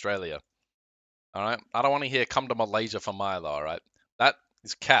invented in Australia. Alright? I don't want to hear come to Malaysia for Milo, alright? That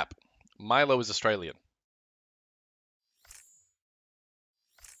is cap. Milo is Australian.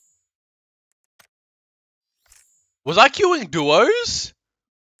 Was I queuing duos?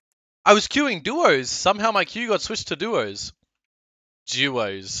 I was queuing duos. Somehow my queue got switched to duos.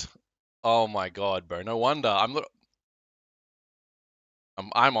 Duos. Oh my god, bro. No wonder.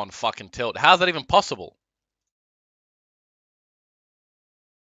 I'm on fucking tilt. How's that even possible?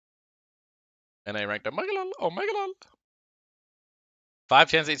 NA ranked Omegalol. Omegalol. 5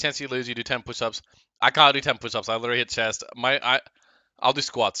 chances, each chance you lose, you do 10 push-ups. I can't do 10 push-ups. I literally hit chest. I'll do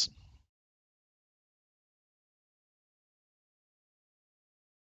squats.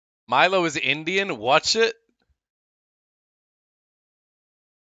 Milo is Indian. Watch it.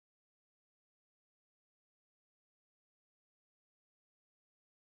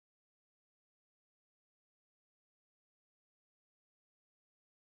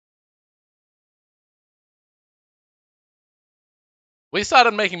 We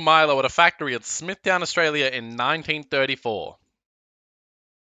started making Milo at a factory in Smithtown, Australia in 1934.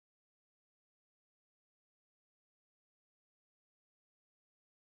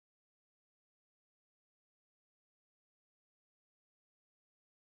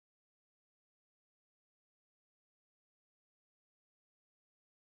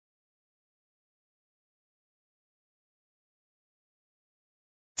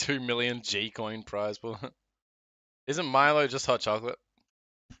 $2 million G coin prize pool. Isn't Milo just hot chocolate?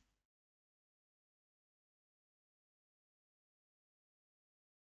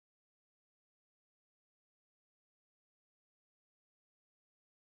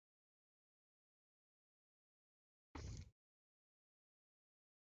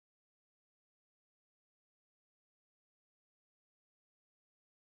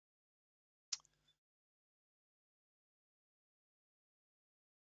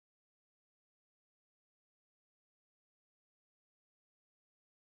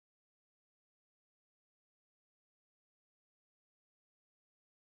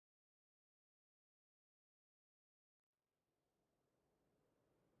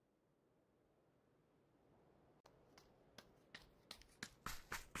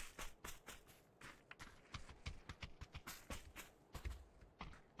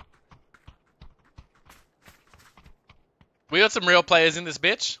 We got some real players in this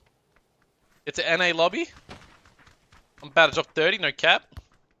bitch. It's an NA lobby. I'm about to drop 30, no cap.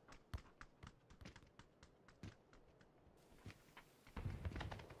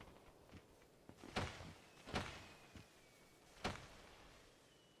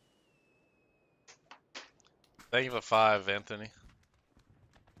 Thank you for 5, Anthony.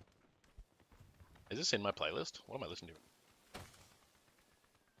 Is this in my playlist? What am I listening to?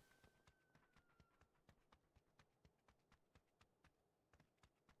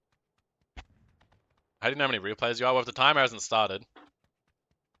 I didn't know how many real players you are. Well, if the timer hasn't started,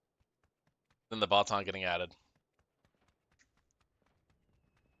 then the bots aren't getting added.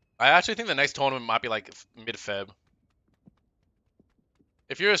 I actually think the next tournament might be like mid-Feb.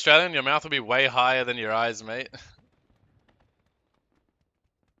 If you're Australian, your mouth will be way higher than your eyes, mate.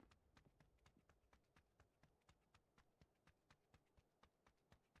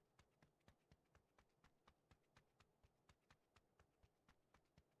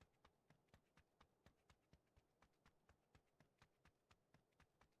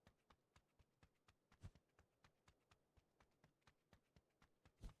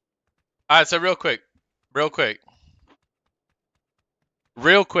 Alright, so real quick.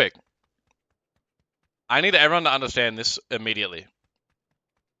 I need everyone to understand this immediately.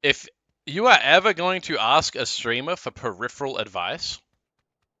 If you are ever going to ask a streamer for peripheral advice,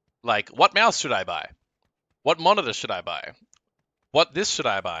 like, what mouse should I buy? What monitor should I buy? What this should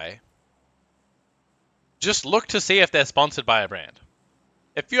I buy? Just look to see if they're sponsored by a brand.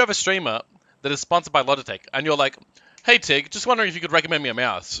 If you have a streamer that is sponsored by Logitech, and you're like, hey Tig, just wondering if you could recommend me a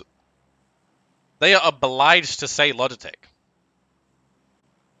mouse, they are obliged to say Logitech.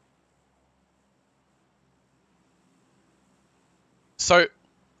 So,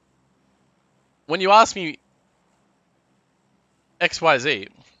 when you ask me XYZ,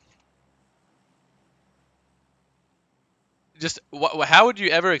 just how would you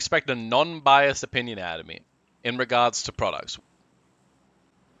ever expect a non-biased opinion out of me in regards to products?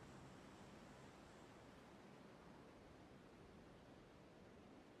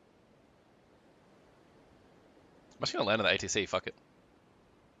 I'm just gonna land on the ATC, fuck it.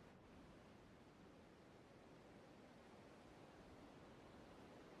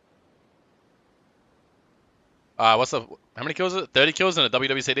 What's the? How many kills is it? 30 kills in a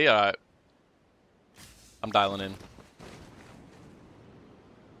WWCD. All right. I'm dialing in.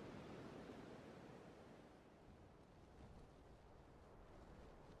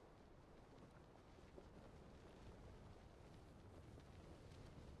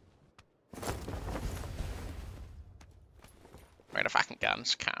 Where the fucking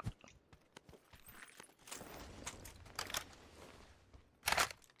guns count?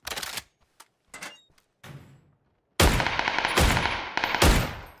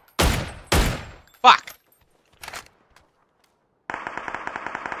 Fuck!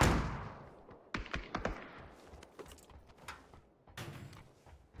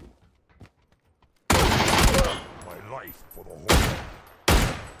 My life for the whole.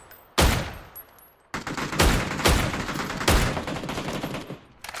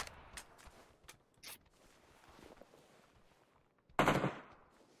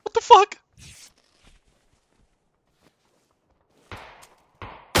 What the fuck?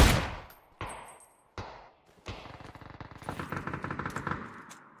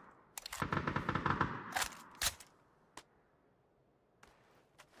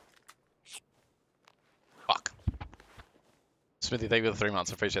 Fuck. Smithy, thank you for the 3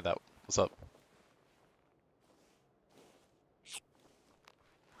 months. I appreciate that. What's up?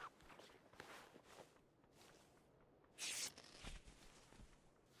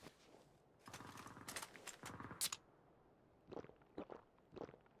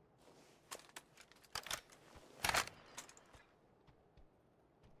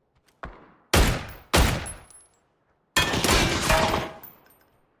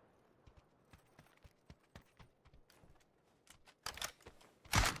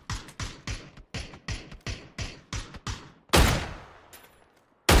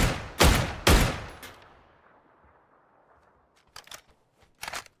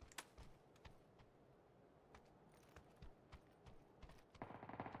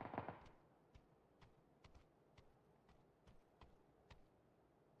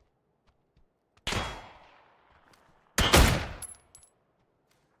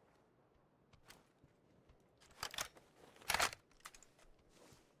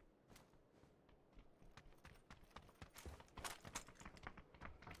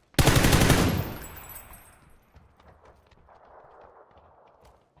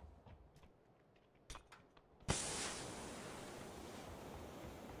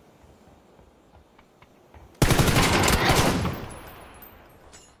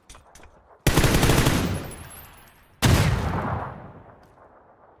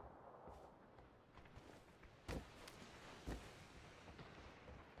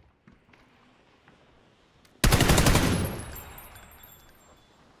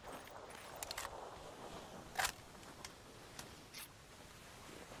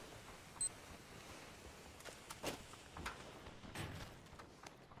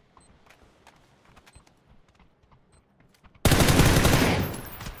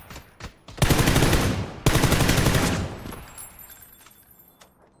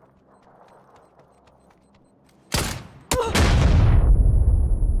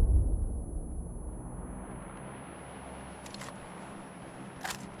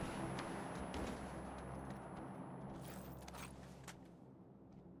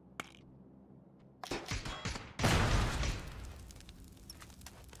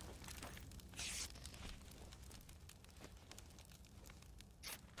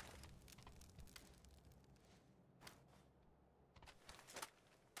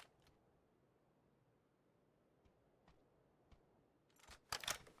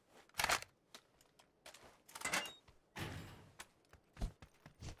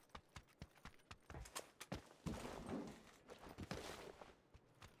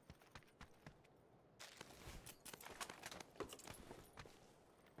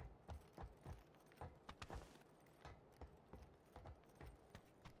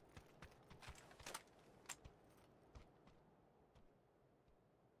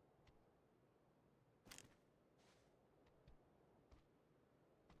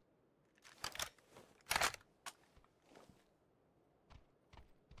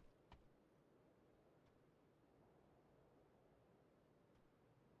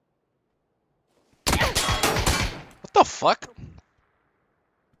 What the fuck?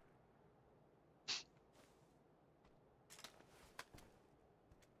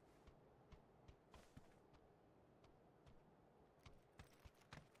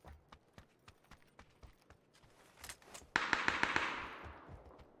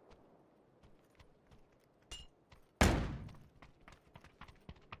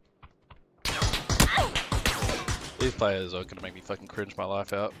 These players are gonna make me fucking cringe my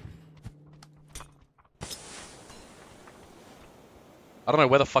life out. I don't know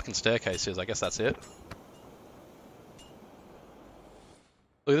where the fucking staircase is. I guess that's it.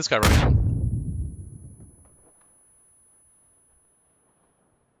 Look at this guy running.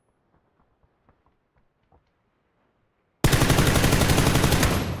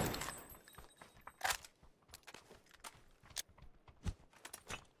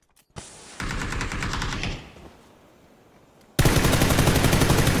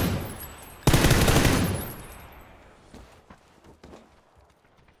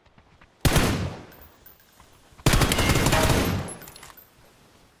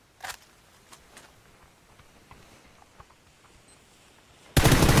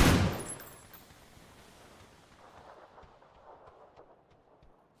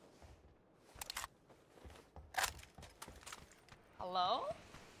 Hello?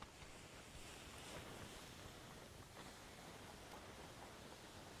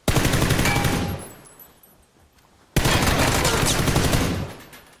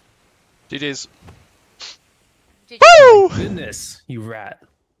 GG's. Did Woo! Goodness, you rat.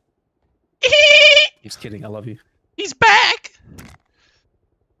 Just kidding. I love you. He's back!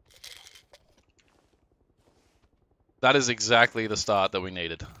 That is exactly the start that we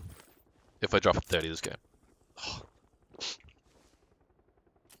needed. If I drop a 30 this game.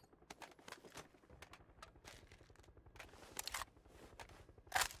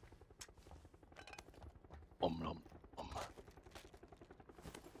 Nom.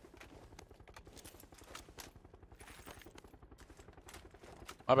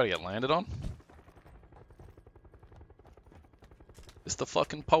 I better get landed on. Is the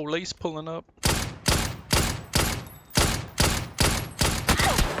fucking police pulling up?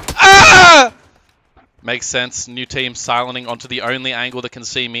 Ah! Makes sense. New team silencing onto the only angle that can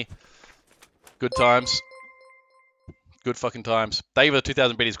see me. Good times. Good fucking times. Thank you for the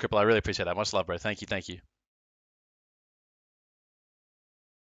 2,000 biddies, Cripple. I really appreciate that. Much love, bro. Thank you, thank you.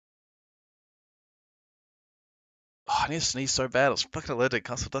 Oh, I need to sneeze so bad. I was fucking allergic.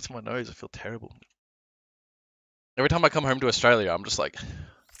 Can't stop touching my nose. I feel terrible. Every time I come home to Australia, I'm just like...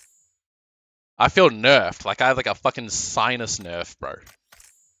 I feel nerfed. Like I have like a fucking sinus nerf, bro.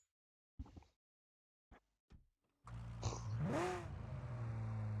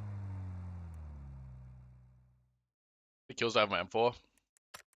 The kills I have my M4.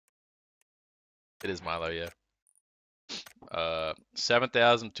 It is Milo, yeah.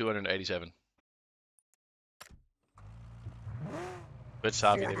 7,287. Good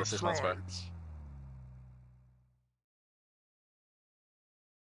job, you did this 6 months, bro.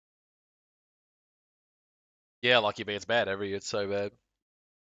 Yeah, Lucky B, it's bad every year. It's so bad.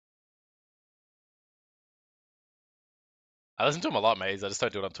 I listen to him a lot, mates. I just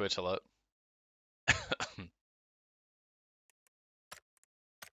don't do it on Twitch a lot.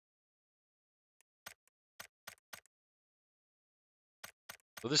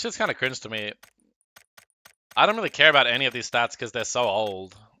 Well, this shit's kind of cringe to me. I don't really care about any of these stats because they're so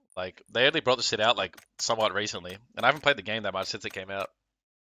old. Like, they only brought this shit out, like, somewhat recently. And I haven't played the game that much since it came out.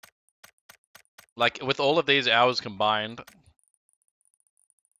 Like, with all of these hours combined,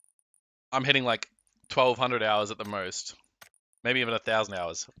 I'm hitting, like, 1,200 hours at the most. Maybe even 1,000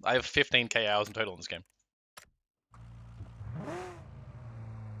 hours. I have 15k hours in total in this game.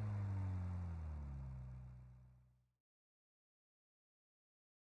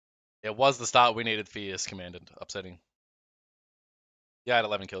 It was the start we needed for years, Commandant. Upsetting. Yeah, I had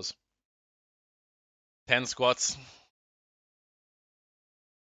 11 kills. 10 squats.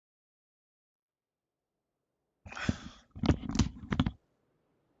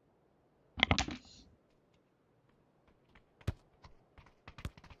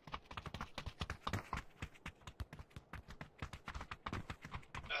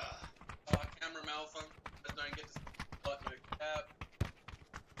 Camera malfunction. Don't get this button. Cap.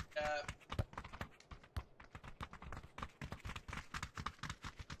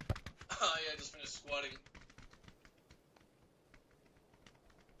 Oh yeah, I just finished squatting.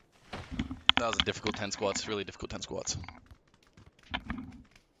 That was a difficult 10 squats. Really difficult 10 squats.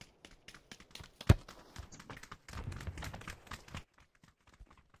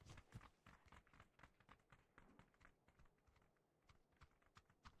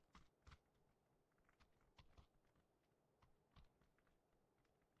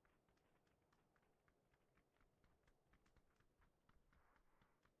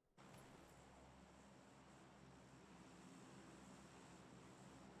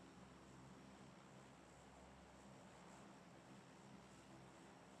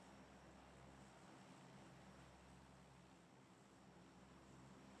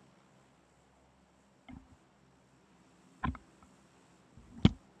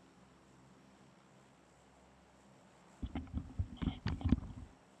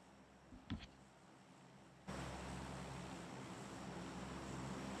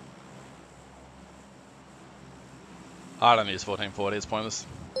 I don't use 1440. It's pointless.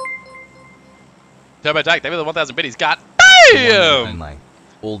 Turbo Jack, they were the 1,000 biddies. God damn! Only.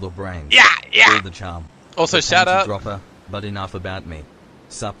 All the brains. Yeah, yeah. All the charm. Also, The shout panty out. dropper, but enough about me.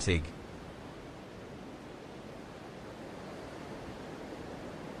 Sup, Tig.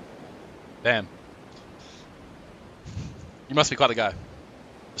 Damn. You must be quite the guy.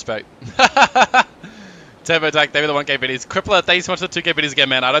 Respect. Turbo Jack, they were the 1K biddies. Crippler, thank you so much for the 2K biddies again,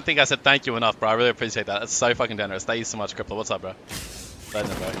 man. I don't think I said thank you enough, bro. I really appreciate that. That's so fucking generous. Thank you so much, Crippler. What's up, bro?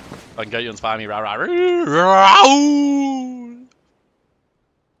 Legend, bro. I can go you inspire me. Rah, rah, rah, rah.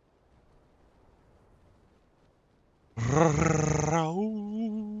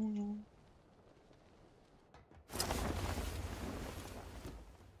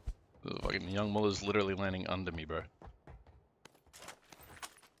 The fucking young Muller's literally landing under me, bro.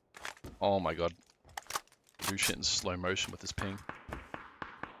 Oh my god. Do shit in slow motion with this ping.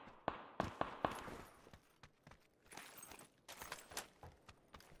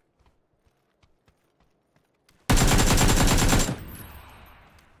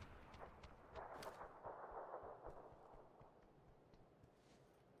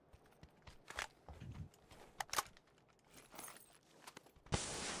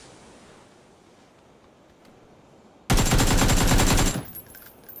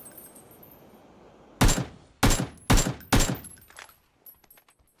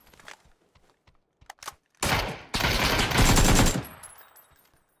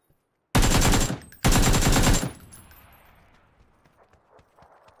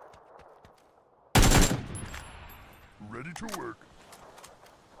 Ready to work.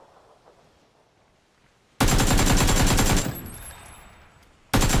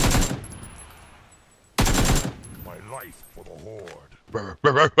 My life for the Horde. You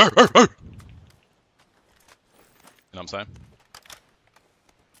know what I'm saying?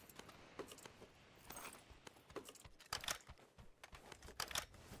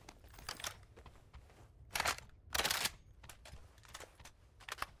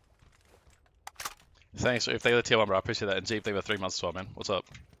 Thanks. If they were tier 1, bro, I appreciate that. And G, if they were 3 months as well, man. What's up?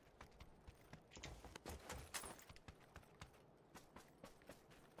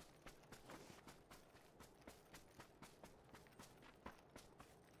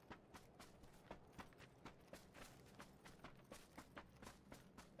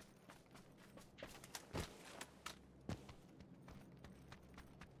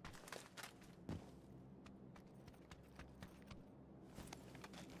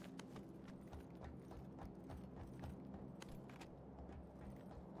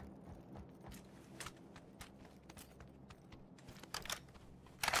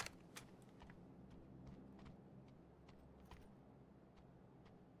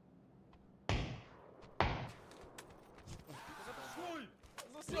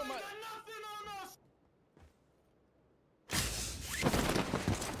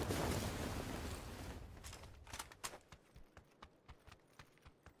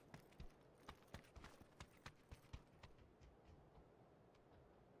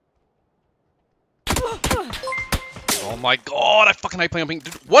 Oh my god, I fucking hate playing on ping.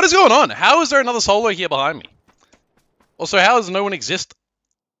 Dude, what is going on? How is there another solo here behind me? Also, how does no one exist?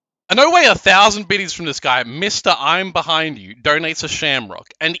 No way 1,000 biddies from this guy, Mr. I'm behind you, donates a shamrock,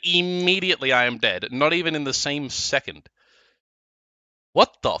 and immediately I am dead. Not even in the same second.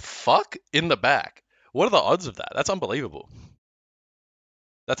 What the fuck? In the back. What are the odds of that? That's unbelievable.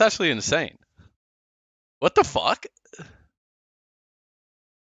 That's actually insane. What the fuck?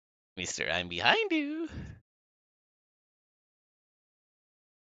 Mr. I'm behind you.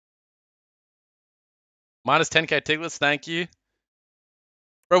 Minus 10k Tiglets, thank you.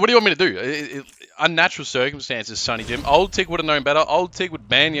 Bro, what do you want me to do? Unnatural circumstances, Sonny Jim. Old Tig would have known better. Old Tig would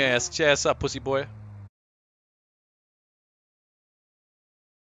ban your ass. Cheers up, pussy boy.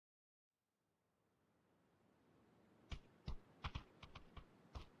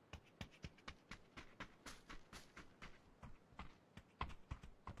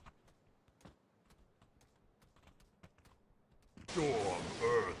 Storm,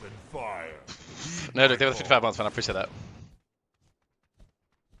 earth, and fire. No, dude, they were 55 months, man. I appreciate that.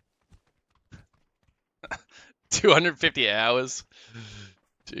 250 hours.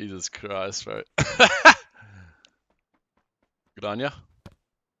 Jesus Christ, bro. Good on ya.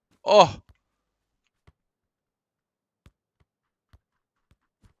 Oh.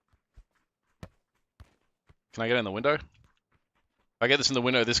 Can I get in the window? If I get this in the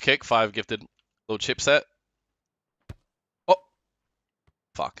window, this kick, 5 gifted. Little chipset. Oh.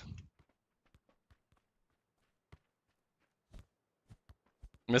 Fuck.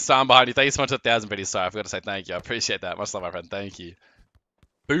 Mr. I'm behind you. Thank you so much for 1,000 biddies. Sorry, I forgot to say thank you. I appreciate that. Much love, my friend. Thank you.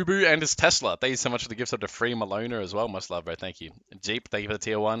 Boo Boo and his Tesla. Thank you so much for the gift sub to Free Maloner as well. Much love, bro. Thank you. Jeep, thank you for the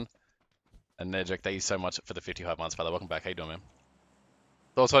tier 1. And Nedrick, thank you so much for the 55 months, brother. Welcome back. How you doing, man?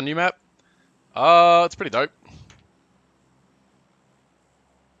 Thoughts on new map? It's pretty dope.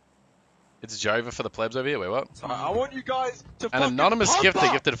 It's Jova for the plebs over here. Wait, what? I want you guys to An fucking anonymous pump gifter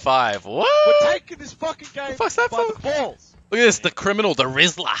up. gifted 5. What? We're taking this fucking game fuck's that by for? the balls. Look at this, the criminal, the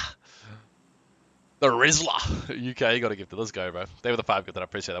Rizzler. The Rizzler. UK, you got a gifted. Let's go, bro. They were the 5 gifted. I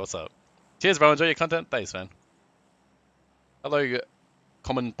appreciate that. What's up? Cheers, bro. Enjoy your content. Thanks, man. Hello,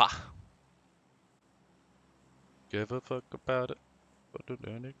 Common Pa. Give a fuck about it.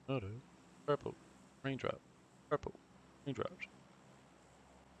 Purple. Raindrop. Purple. Raindrops.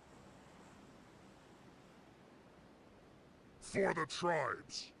 For the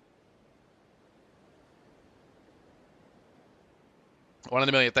tribes. 1 in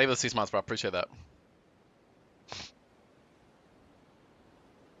a million. David, 6 months, bro. Appreciate that.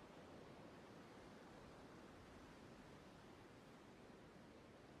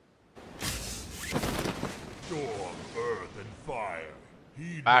 Storm, earth, and fire.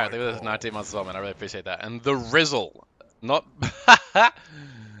 Heed Alright, my David, call. 19 months as well, man. I really appreciate that. And the Rizzle. Not...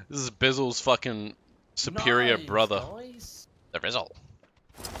 This is Bizzle's fucking superior brother. Nice. The Rizzle.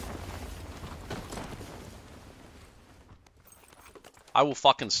 I will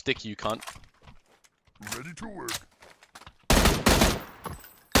fucking stick you, cunt. Ready to work.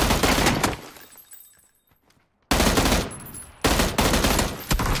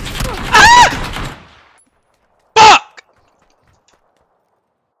 Fuck!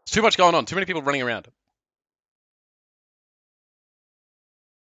 There's too much going on. Too many people running around.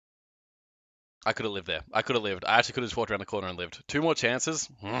 I could have lived there. I could have lived. I actually could have just walked around the corner and lived. 2 more chances.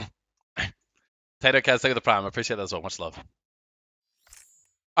 Tato Cats, take the prime. I appreciate that as well. Much love.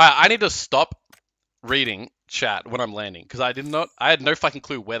 Alright, I need to stop reading chat when I'm landing, because I had no fucking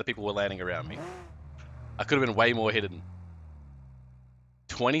clue where the people were landing around me. I could have been way more hidden.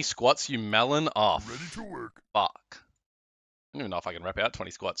 20 squats, you melon? Oh, Ready to work. fuck. I don't even know if I can rep out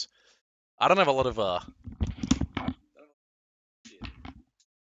 20 squats. I don't have a lot of,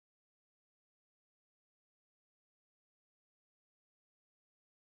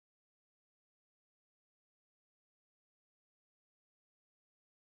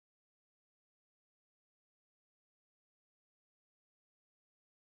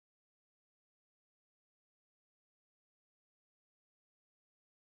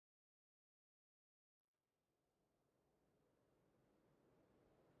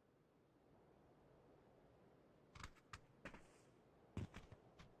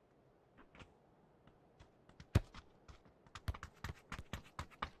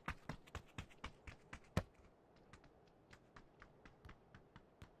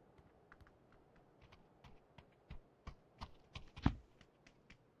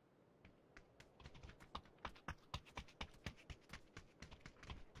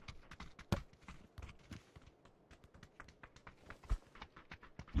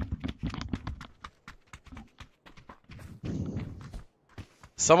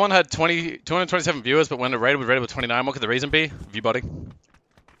 someone had 227 viewers, but when it rated was rated with 29. What could the reason be? Viewbody.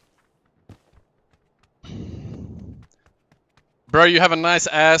 Bro, you have a nice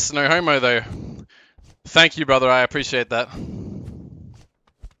ass. No homo, though. Thank you, brother. I appreciate that.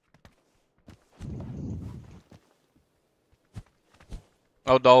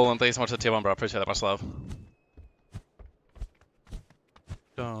 Oh, Dolan, thanks so much for the tier 1, bro. I appreciate that. Much love.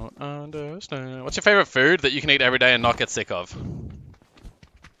 Don't understand. What's your favorite food that you can eat every day and not get sick of?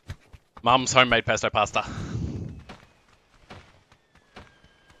 Mum's homemade pesto pasta.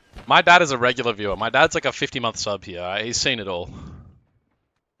 My dad is a regular viewer. My dad's like a 50-month sub here. Right? He's seen it all.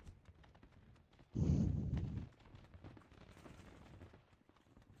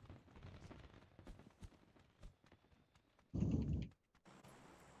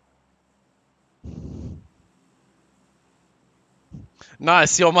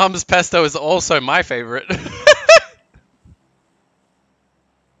 Nice. Your mum's pesto is also my favorite.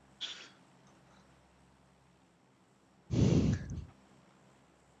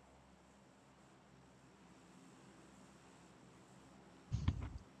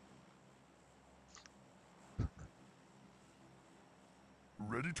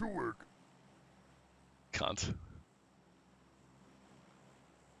 Ready to work. Can't.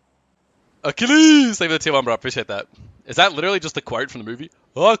 Achilles! Thank you for the tier 1, bro. I appreciate that. Is that literally just a quote from the movie?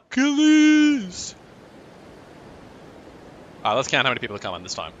 Achilles! Alright, let's count how many people are coming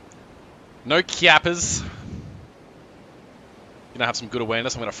this time. No cappers. Gonna have some good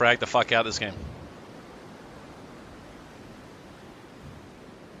awareness. I'm gonna frag the fuck out of this game.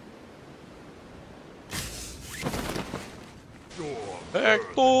 Storm, Hey!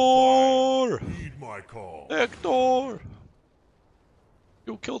 Hector! Heed my call. Hector!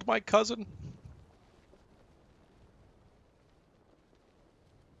 You killed my cousin.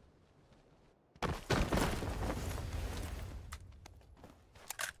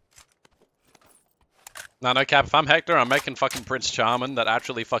 Nah, no cap. If I'm Hector, I'm making fucking Prince Charming that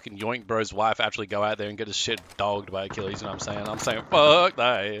actually fucking Yoink Bro's wife actually go out there and get his shit dogged by Achilles, you know what I'm saying? I'm saying, fuck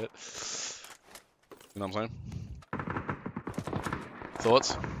that. You know what I'm saying?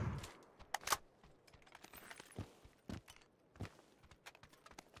 Thoughts?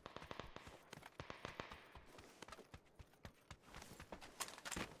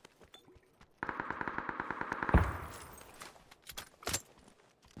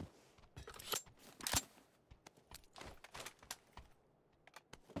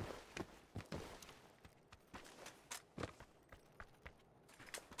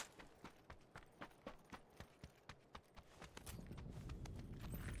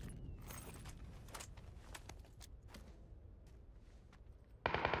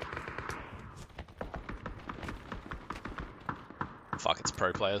 Fuck, it's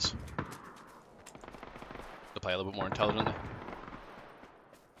pro players. To play a little bit more intelligently.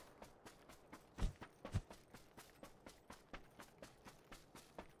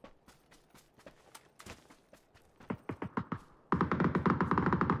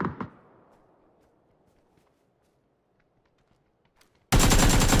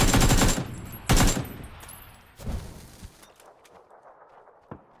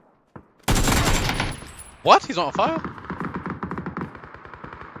 What? He's not on fire?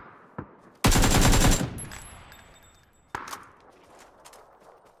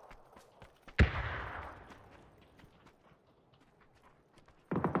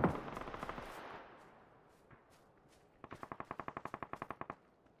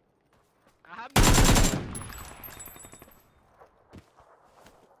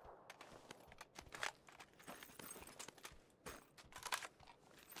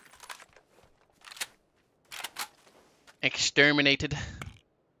 Exterminated.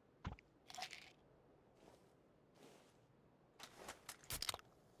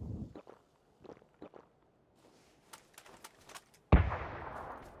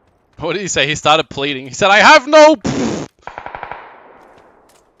 What did he say? He started pleading. He said, I have no...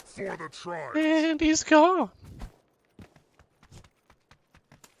 For the tribes. And he's gone.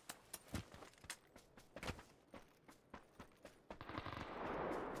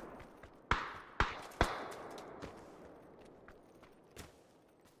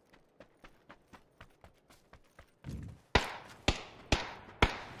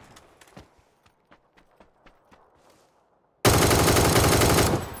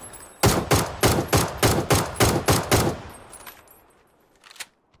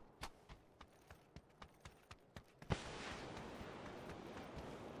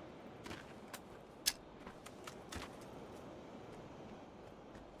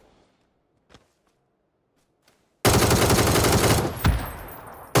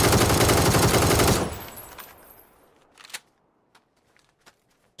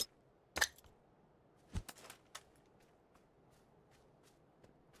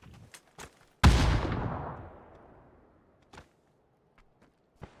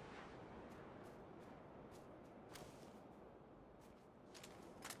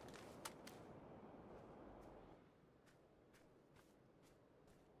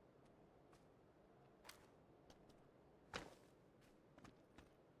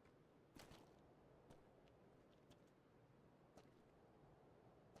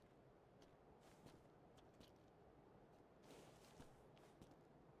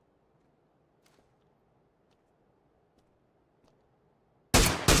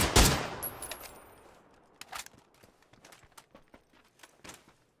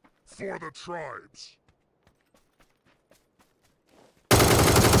 For the tribes.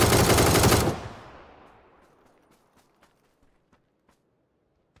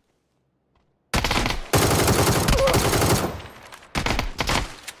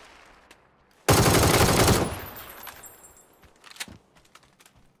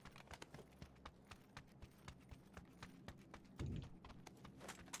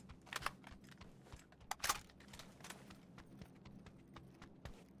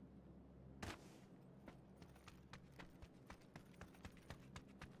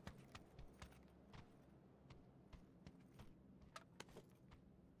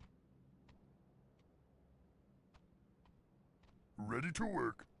 Ready to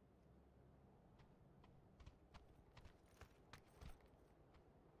work.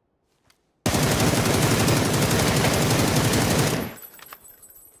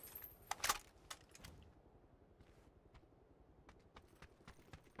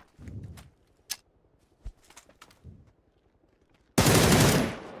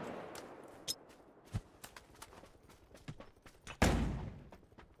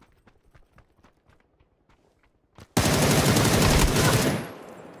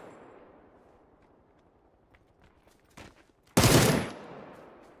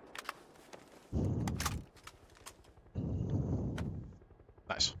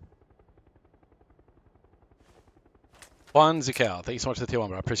 Juan Zikao, thank you so much for the tier 1,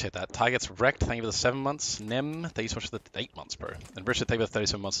 bro. I appreciate that. Ty gets wrecked, thank you for the 7 months. Nem, thank you so much for the 8 months, bro. And Richard, thank you for the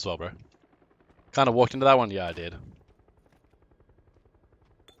 37 months as well, bro. Kind of walked into that one? Yeah, I did.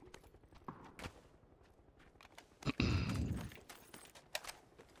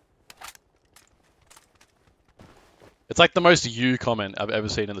 It's like the most you comment I've ever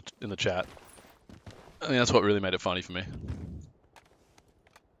seen in the chat. I think that's what really made it funny for me.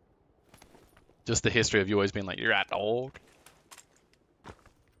 Just the history of you always being like, you're a dog.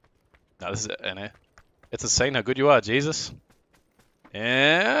 No, this is NA. It's insane how good you are, Jesus.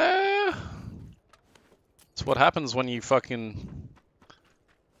 Yeah. It's what happens when you fucking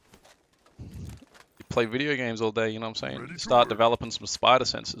play video games all day, you know what I'm saying? You start developing some spider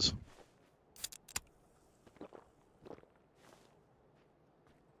senses.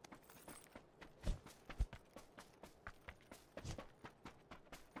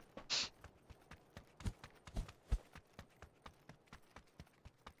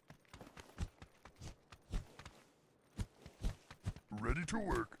 Ready to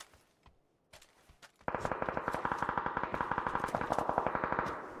work.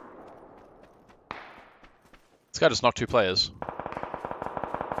 This guy just knocked 2 players.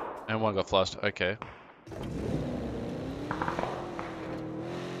 And 1 got flushed. Okay.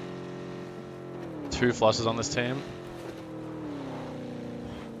 Two flushes on this team.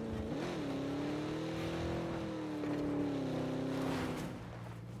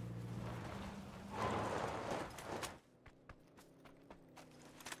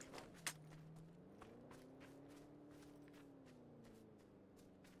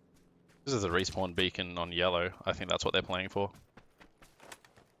 This is a respawn beacon on yellow. I think that's what they're playing for.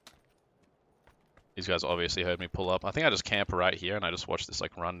 These guys obviously heard me pull up. I think I just camp right here and I just watch this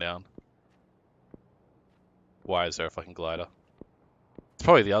like run down. Why is there a fucking glider? It's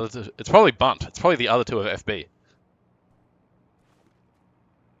probably the other two. It's probably bunt. It's probably the other 2 of FB.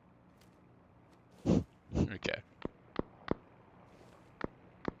 Okay.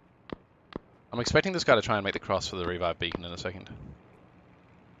 I'm expecting this guy to try and make the cross for the revive beacon in a second.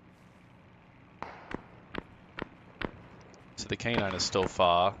 So the canine is still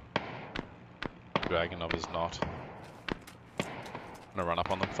far. Dragonov is not. I'm gonna run up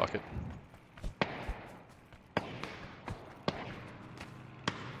on them, fuck it.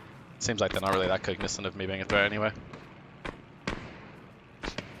 Seems like they're not really that cognizant of me being a threat anyway.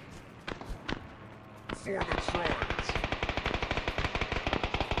 For the charge.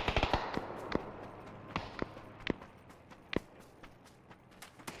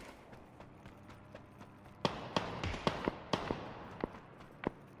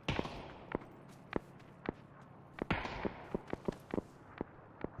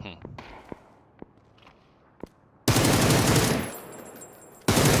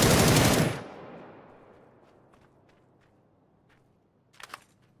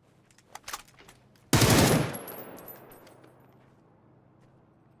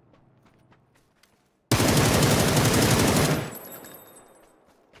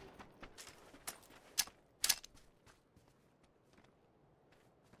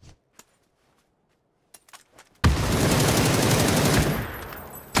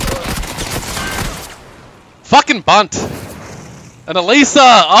 Fucking bunt! And Elisa!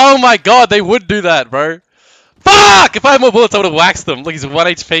 Oh my god, they would do that, bro. Fuck! If I had more bullets, I would have waxed them. Look, he's 1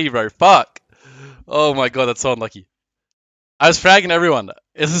 HP, bro. Fuck. Oh my god, that's so unlucky. I was fragging everyone.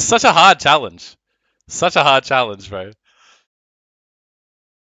 This is such a hard challenge. Such a hard challenge, bro.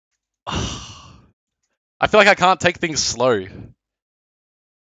 I feel like I can't take things slow.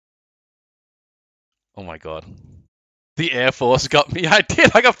 Oh my god. The Air Force got me. I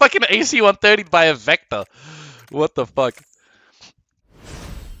did. I got fucking AC-130 by a Vector. What the fuck?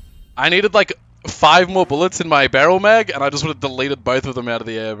 I needed like 5 more bullets in my barrel mag, and I just would have deleted both of them out of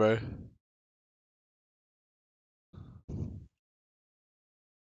the air, bro.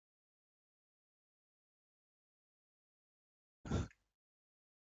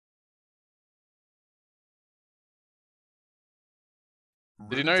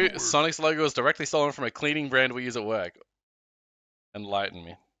 Did you know Sonic's logo is directly stolen from a cleaning brand we use at work? Enlighten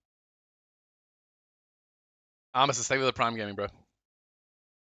me. Armus, stay with the Prime Gaming, bro.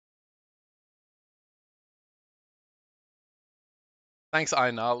 Thanks,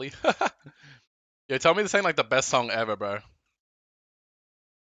 Ainali. Yo, tell me this ain't like the best song ever, bro.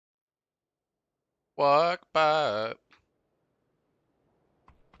 Walk by.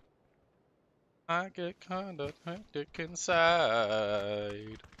 I get kinda hectic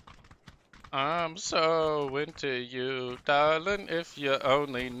inside. I'm so into you, darling, if you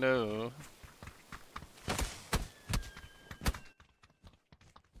only knew.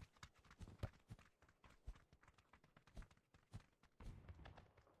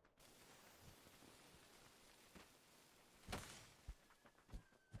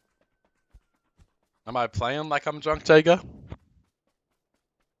 Am I playing like I'm drunk, Jager?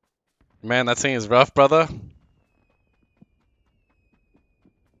 Man, that thing is rough, brother.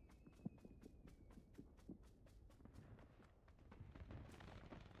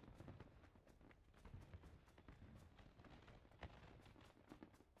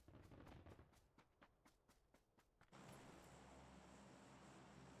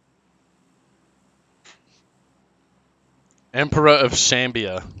 Emperor of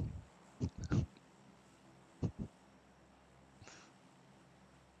Shambia.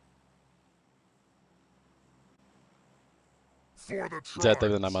 For the Dead there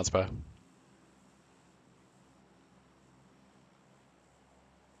than tribes. 9 months, bro.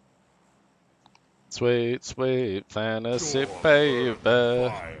 Sweet, sweet fantasy, Storm, baby. earth,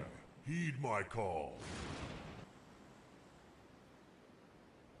 and fire. Heed my call.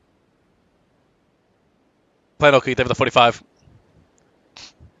 Play no key, there with the 45.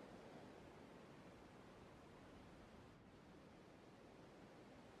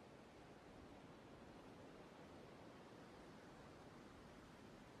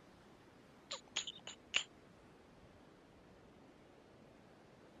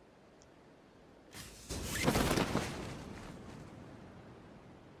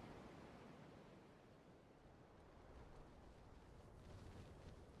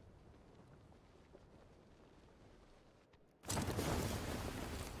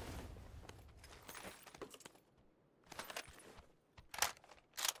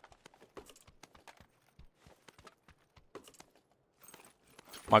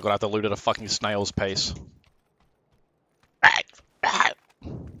 My god, I have to loot at a fucking snail's pace.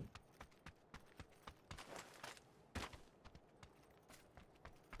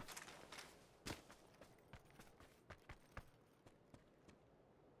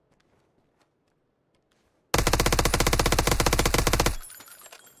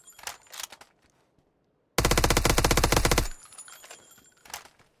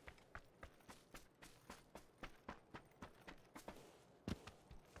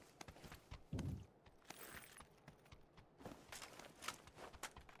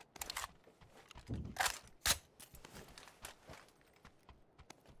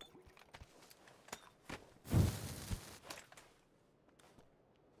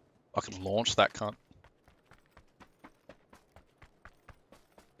 Fucking launch that cunt.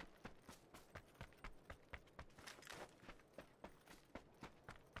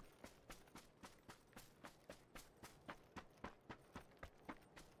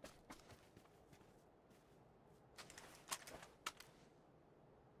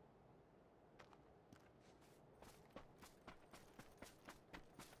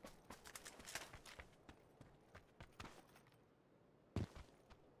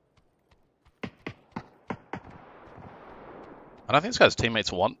 I don't think this guy's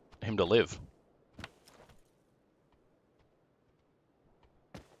teammates want him to live.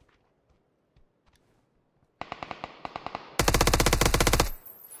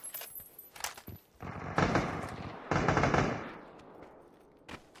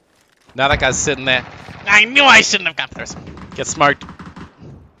 Now that guy's sitting there. I knew I shouldn't have gone first. Get smoked.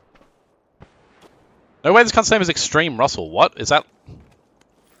 No way this cunt's name is Extreme Russell. What? Is that...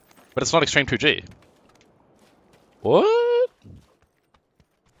 But it's not Extreme 2G. What?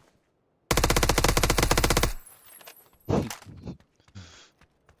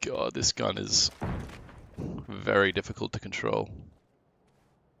 God, this gun is very difficult to control.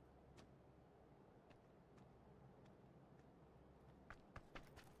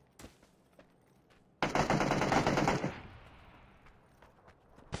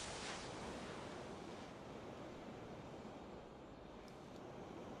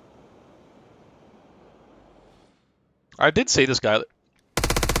 I did see this guy.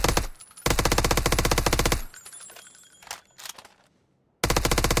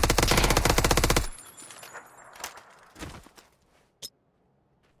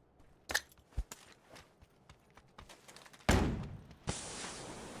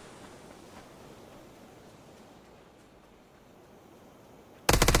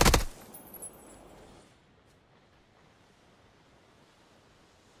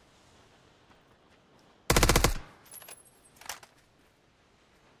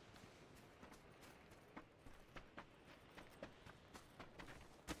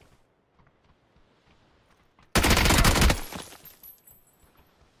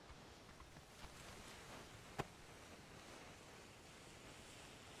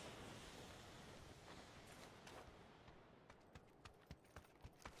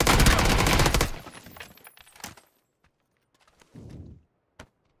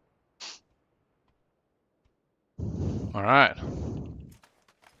 All right.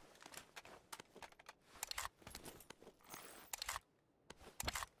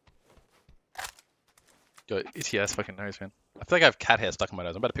 Got itchy ass fucking nose, man. I feel like I have cat hair stuck in my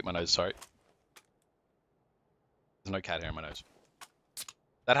nose. I'm about to pick my nose, sorry. There's no cat hair in my nose.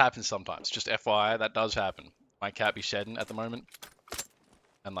 That happens sometimes. Just FYI, that does happen. My cat be shedding at the moment.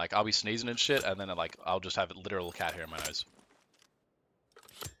 And like, I'll be sneezing and shit, and then like, I'll just have literal cat hair in my nose.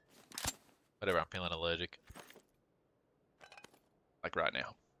 Whatever, I'm feeling allergic. Like right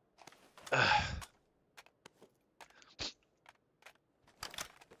now.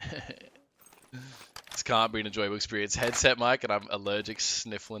 This can't be an enjoyable experience. Headset mic and I'm allergic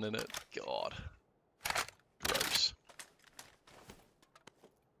sniffling in it. God. Gross.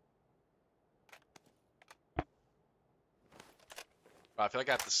 I feel like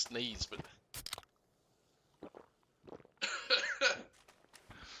I have to sneeze, but...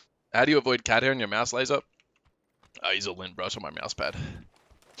 How do you avoid cat hair in your mouse laser? I use a lint brush on my mouse pad.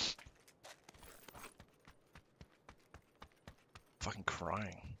 Fucking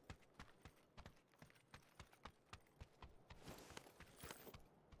crying.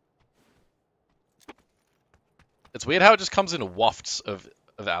 It's weird how it just comes in wafts of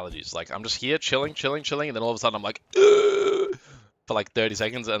allergies. Like, I'm just here chilling, and then all of a sudden I'm like, ugh, for like 30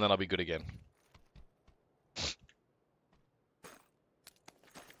 seconds, and then I'll be good again.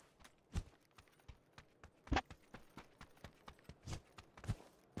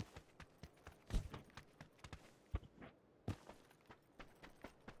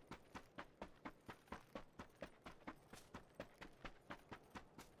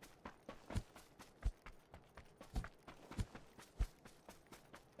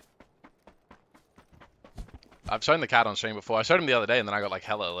 I've shown the cat on stream before. I showed him the other day and then I got like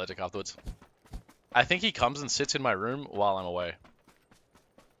hella allergic afterwards. I think he comes and sits in my room while I'm away.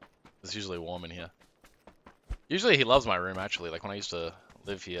 It's usually warm in here. Usually he loves my room actually. Like when I used to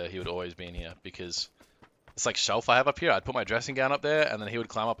live here, he would always be in here because it's like shelf I have up here. I'd put my dressing gown up there and then he would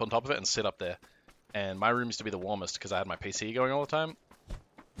climb up on top of it and sit up there. And my room used to be the warmest because I had my PC going all the time.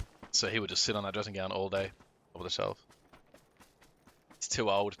 So he would just sit on that dressing gown all day over the shelf. He's too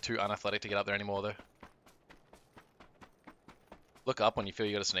old, too unathletic to get up there anymore though. Look up when you feel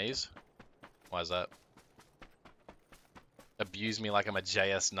you gotta sneeze. Why is that? Abuse me like I'm a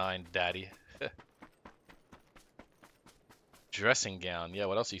JS9 daddy. Dressing gown. Yeah,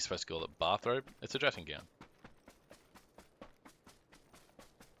 what else are you supposed to call it? Bathrobe? It's a dressing gown.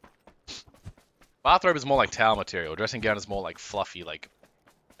 Bathrobe is more like towel material. Dressing gown is more like fluffy, like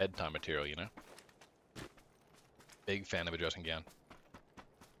bedtime material, you know? Big fan of a dressing gown.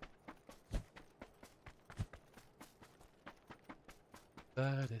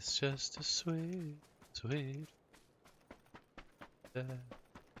 But it's just a sweet, sweet day.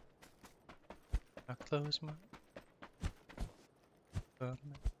 I close my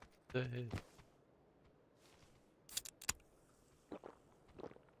day.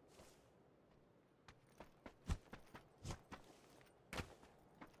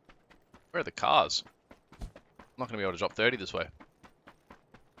 Where are the cars? I'm not gonna be able to drop 30 this way.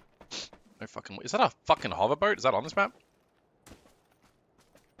 No fucking way. Is that a fucking hoverboat? Is that on this map?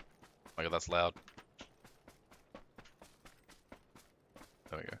 Oh my god, that's loud.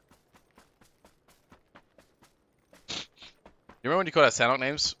 There we go. You remember when you called out Sanok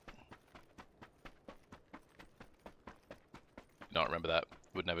names? Don't remember that.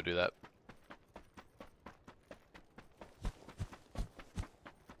 Would never do that.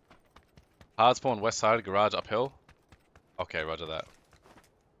 Hard spawn west side, garage uphill. Okay, roger that.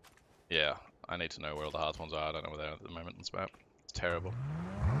 Yeah, I need to know where all the hard spawns are. I don't know where they are at the moment on this map. It's terrible.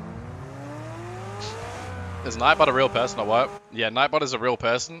 Is Nightbot a real person or what? Yeah, Nightbot is a real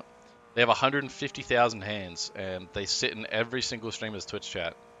person. They have 150,000 hands, and they sit in every single streamer's Twitch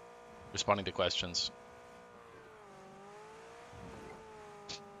chat, responding to questions.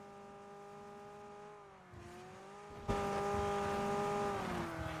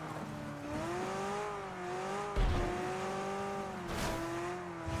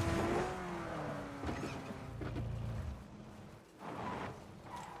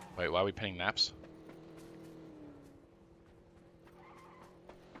 Wait, why are we pinning naps?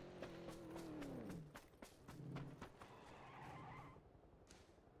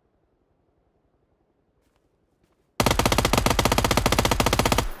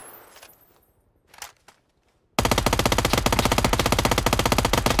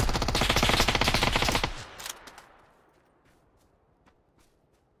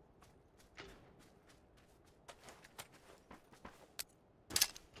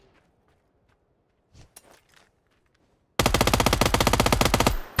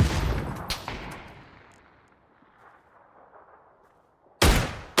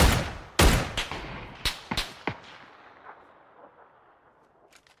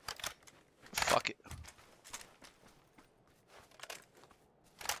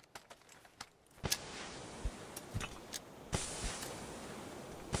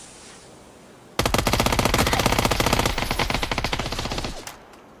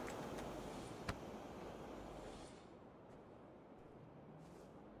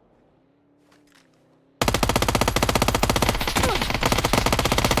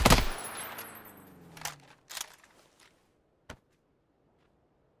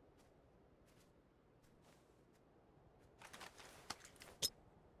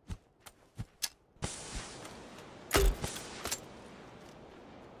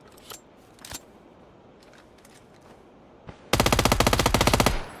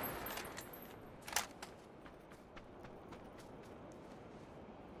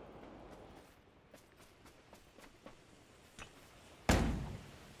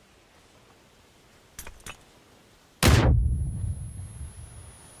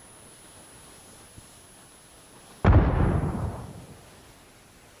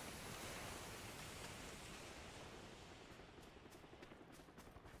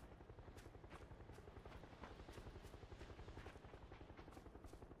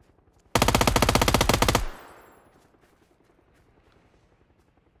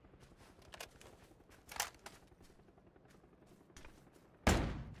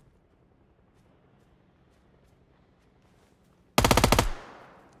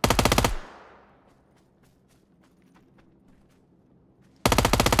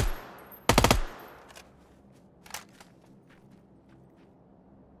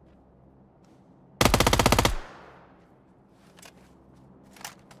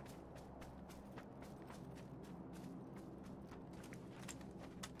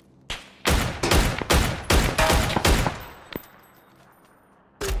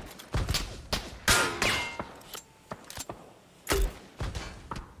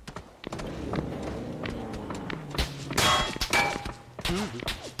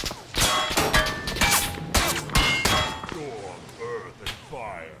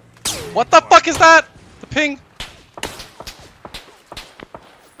 What the fuck is that? The ping.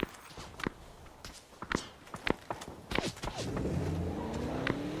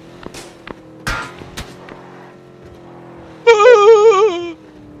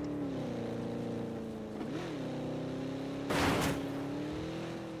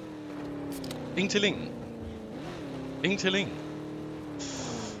 Ding-tiling. Ding-tiling.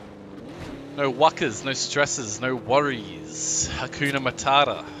 No wuckers, no stresses, no worries. Hakuna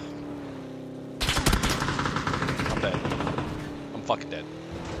Matata. I'm dead. I'm fucking dead.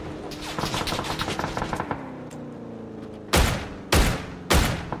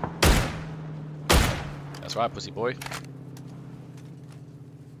 That's right, pussy boy.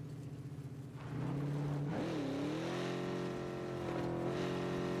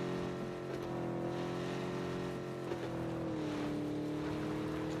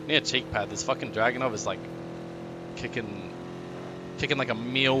 Need a cheek pad. This fucking Dragonov is like kicking like a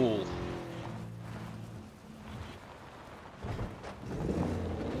mule.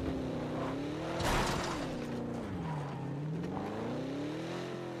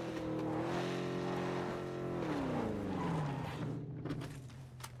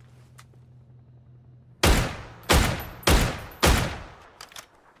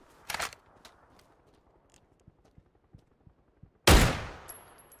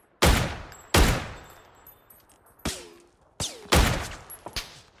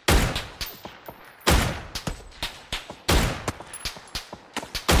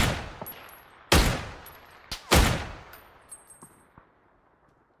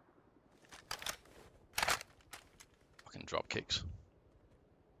 Fucking drop kicks.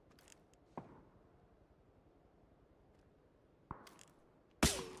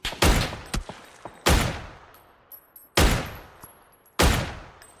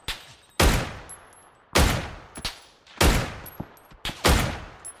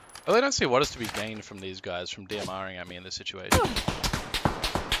 I really don't see what is to be gained from these guys from DMRing at me in this situation.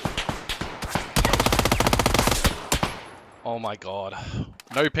 Oh my god.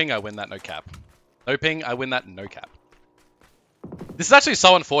 No ping, I win that, no cap. No ping, I win that, no cap. This is actually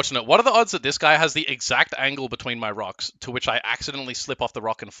so unfortunate. What are the odds that this guy has the exact angle between my rocks to which I accidentally slip off the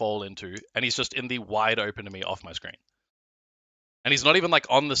rock and fall into, and he's just in the wide open to me off my screen? And he's not even like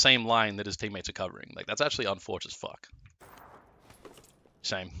on the same line that his teammates are covering. Like, that's actually unfortunate as fuck.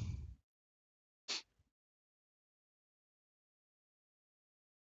 Shame.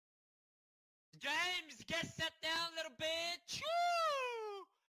 James, get set down, little bitch.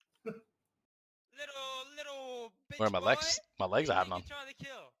 Woo! little bitch. Where are my boy. legs? My legs What are do having you on. think you're trying to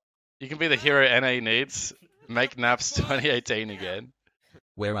kill? You can be the hero NA needs. Make naps 2018 again.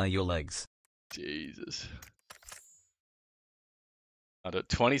 Where are your legs? Jesus. I do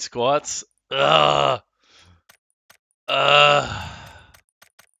 20 squats. Ugh. Ugh.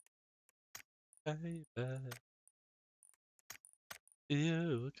 Baby,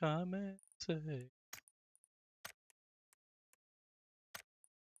 you come and say.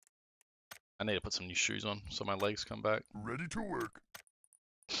 I need to put some new shoes on so my legs come back. Ready to work.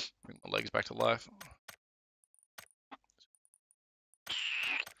 Bring my legs back to life.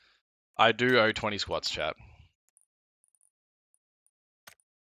 I do owe 20 squats, chat.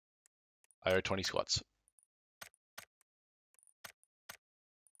 I owe 20 squats.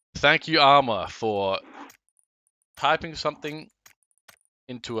 Thank you, Armor, for typing something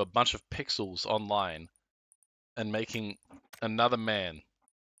into a bunch of pixels online and making another man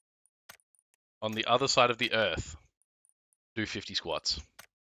on the other side of the earth do 50 squats.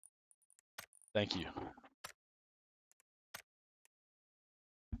 Thank you.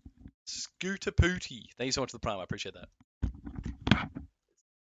 Scooter Pooty. Thank you so much for the prime. I appreciate that.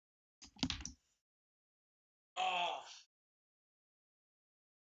 Oh.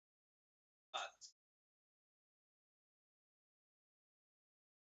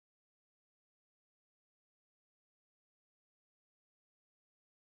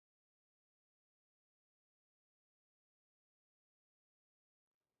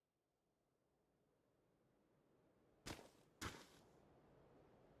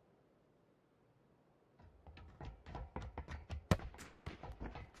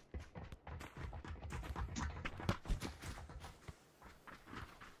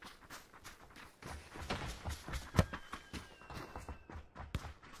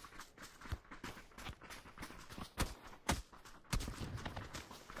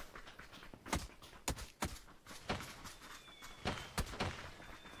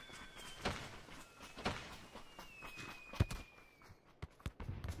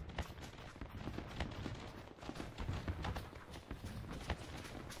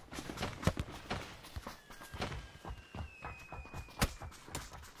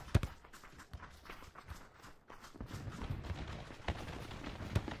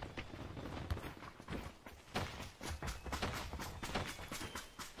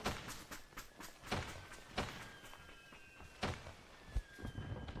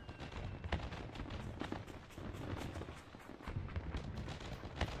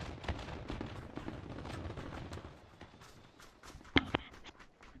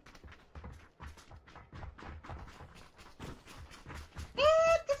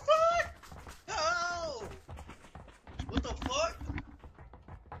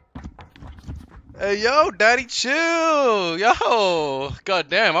 Hey, yo, daddy, chill. Yo. God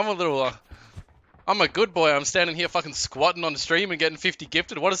damn, I'm a little, I'm a good boy. I'm standing here fucking squatting on the stream and getting 50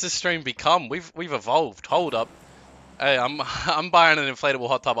 gifted. What does this stream become? We've evolved. Hold up. Hey, I'm buying an inflatable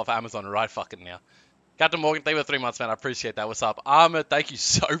hot tub off Amazon right fucking now. Captain Morgan, thank you for 3 months, man. I appreciate that. What's up? Ahmed, thank you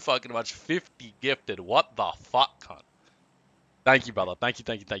so fucking much. 50 gifted. What the fuck, cunt? Thank you, brother. Thank you,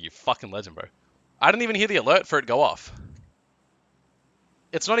 thank you, thank you. Fucking legend, bro. I didn't even hear the alert for it go off.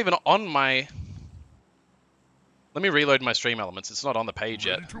 It's not even on my... Let me reload my stream elements. It's not on the page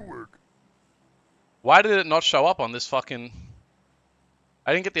yet. Ready to work. Why did it not show up on this fucking...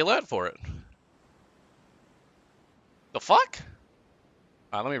 I didn't get the alert for it. The fuck?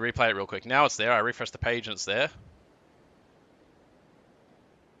 Alright, let me replay it real quick. Now it's there. I refresh the page and it's there.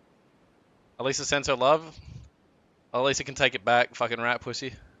 Elisa sends her love. Elisa can take it back, fucking rat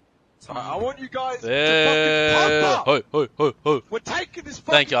pussy. I want you guys There. to fucking pump up. Ho, ho, ho, ho. We're taking this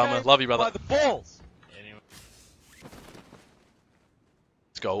fucking Thank you, Alma. game Love you, brother. by the balls.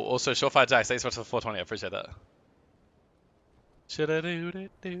 Let's go. Also, Surefire Jack, thanks so much for 420. I appreciate that.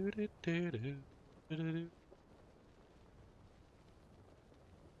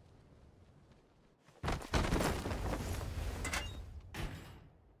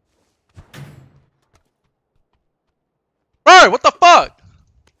 Bro, what the fuck?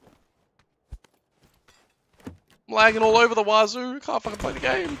 I'm lagging all over the wazoo. Can't fucking play the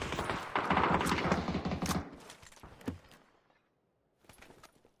game.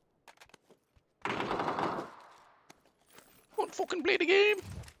 Can't fucking play the game.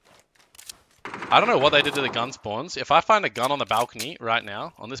 I don't know what they did to the gun spawns. If I find a gun on the balcony right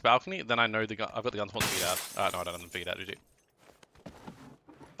now, on this balcony, then I know the gun. I've got the gun spawns figured out. No, I don't have them figured out, did you?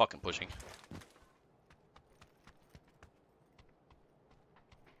 Fucking pushing.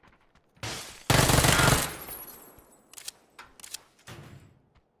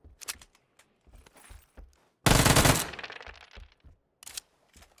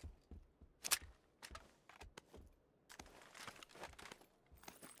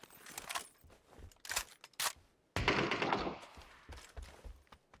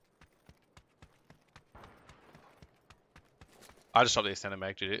 I just shot the extended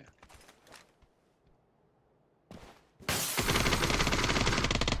mag, GG.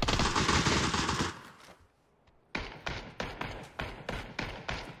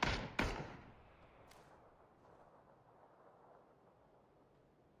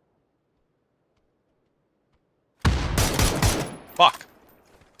 Fuck.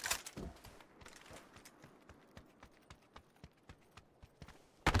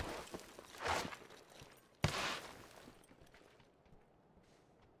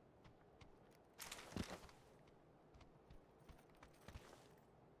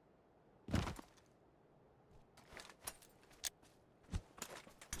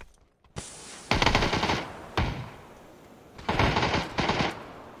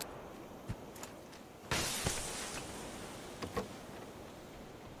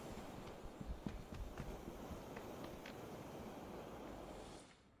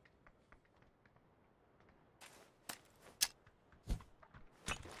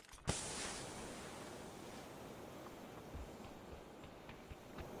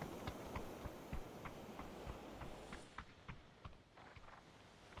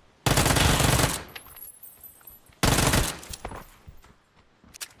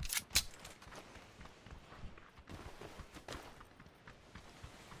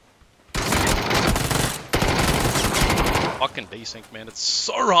 Fucking desync, man. It's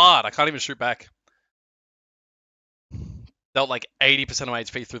so hard. I can't even shoot back. Dealt like 80% of my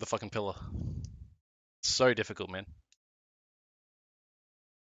HP through the fucking pillar. It's so difficult, man.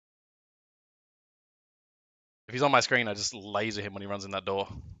 If he's on my screen, I just laser him when he runs in that door.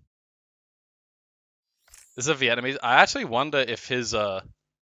 This is a Vietnamese. I actually wonder if his,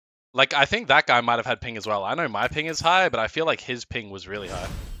 like, I think that guy might have had ping as well. I know my ping is high, but I feel like his ping was really high.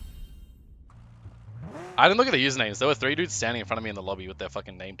 I didn't look at the usernames. There were 3 dudes standing in front of me in the lobby with their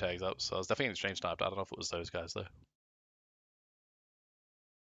fucking name tags up, so I was definitely getting strange sniped. I don't know if it was those guys, though.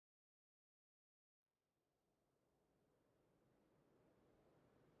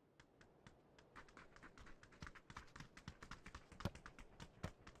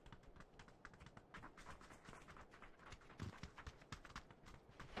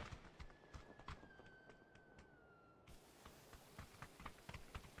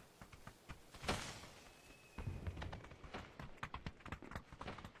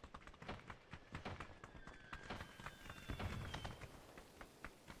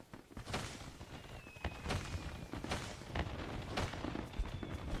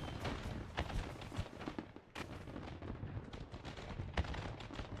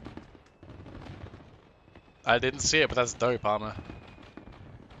 I didn't see it, but that's dope armor.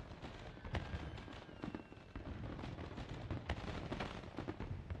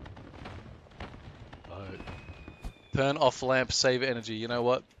 Oh. Turn off lamp, save energy. You know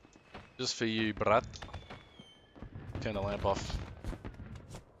what? Just for you, brat. Turn the lamp off.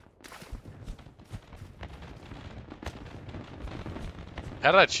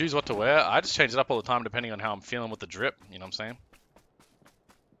 How did I choose what to wear? I just change it up all the time depending on how I'm feeling with the drip. You know what I'm saying?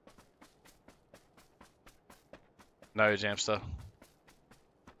 No, Jamster. I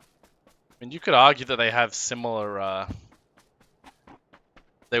mean, you could argue that they have similar,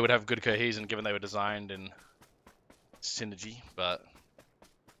 they would have good cohesion given they were designed in synergy, but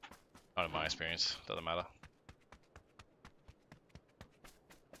not in my experience. Doesn't matter.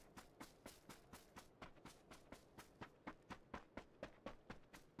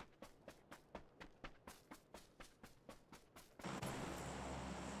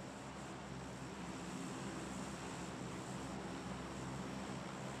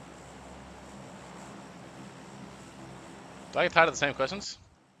 Do I get tired of the same questions?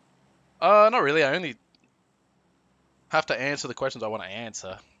 Not really. I only have to answer the questions I want to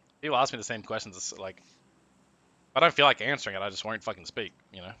answer. People ask me the same questions. It's like, if I don't feel like answering it, I just won't fucking speak,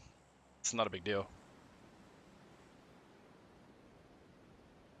 you know? It's not a big deal.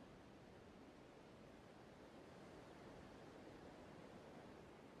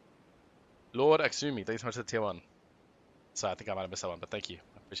 Lord Aksumi, thanks so much for the tier 1. So I think I might have missed that one, but thank you.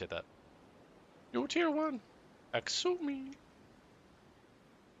 I appreciate that. Yo, tier 1. Aksumi.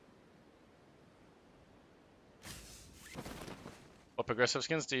 What progressive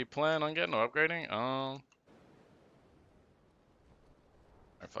skins do you plan on getting or upgrading? I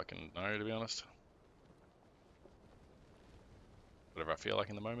don't fucking know, to be honest. Whatever I feel like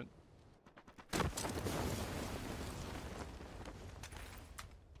in the moment.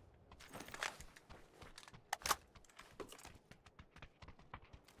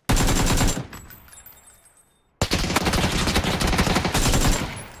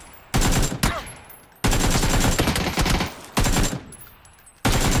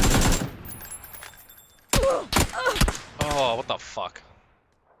 Oh, what the fuck?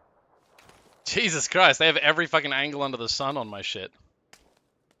 Jesus Christ, they have every fucking angle under the sun on my shit.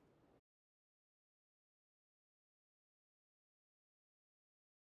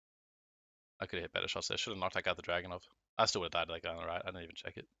 I could have hit better shots there. Should have knocked that guy the dragon off. I still would have died to that guy on the right. I didn't even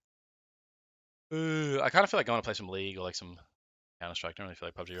check it. I kind of feel like going to play some League or like some Counter-Strike. I don't really feel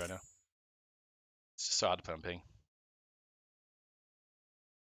like PUBG right now. It's just so hard to play on ping.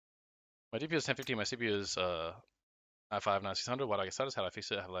 My DPU is 1050, my CPU is i5 9600. Why do I get status? How do I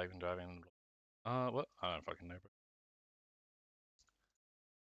fix it? Have lag been driving? What? I don't fucking know, bro.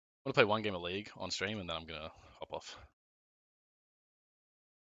 I'm gonna play one game of League on stream and then I'm gonna hop off.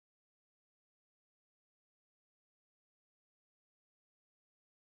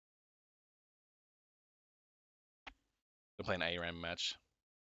 I'm gonna play an ARAM match.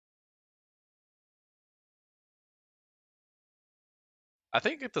 I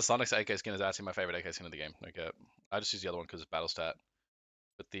think if the Sonic's AK skin is actually my favorite AK skin in the game. Like, I just use the other one because it's battle stat.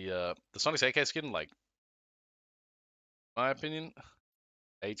 But the Sonic's AK skin, like, my opinion,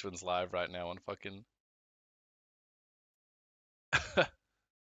 H1's live right now on fucking.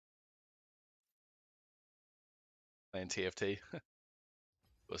 Playing TFT.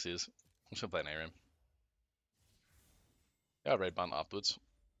 Pussies. I'm just gonna play an ARAM. Yeah, I'll raid button afterwards.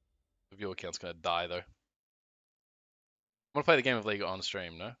 The viewer count's gonna die though. I'm gonna play the game of League on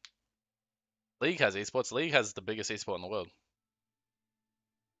stream, no? League has esports. League has the biggest esport in the world.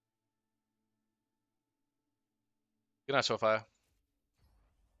 Good night, Shorefire.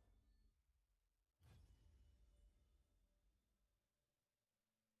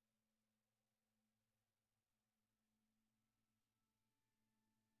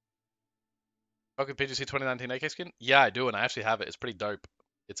 Fucking PGC 2019 AK skin? Yeah, I do, and I actually have it. It's pretty dope.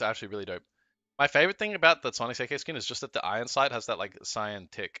 It's actually really dope. My favorite thing about the Sonic's AK skin is just that the iron sight has that like cyan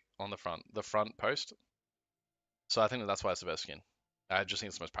tick on the front post. So I think that's why it's the best skin. I just think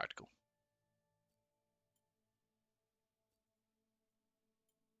it's the most practical.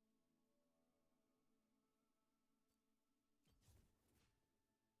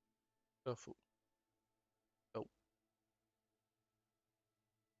 Oh.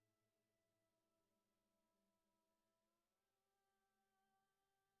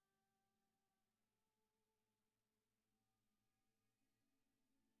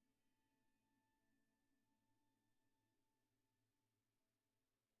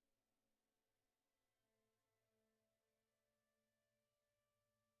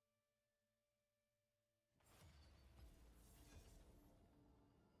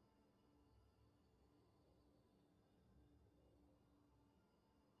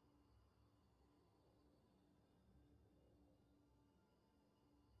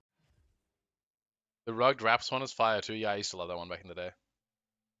 The rugged Raps one is fire too. Yeah, I used to love that one back in the day.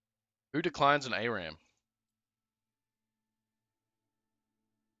 Who declines an ARAM?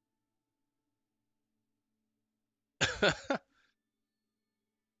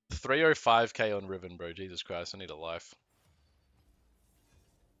 $305K on Riven, bro. Jesus Christ, I need a life.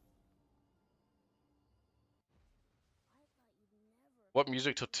 What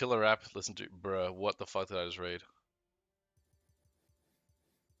music Tortilla Rap listen to? Bruh, what the fuck did I just read?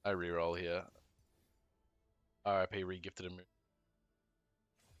 I reroll here. RIP re-gifted him.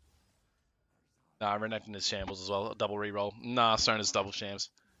 Nah, Renekton is shambles as well. Double reroll. Nah, Stone is double shams.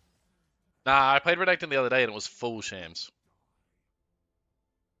 Nah, I played Renekton the other day and it was full shams.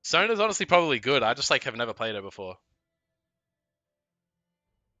 Stone is honestly probably good. I just like have never played her before.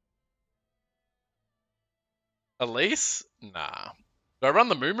 Elise? Nah. Do I run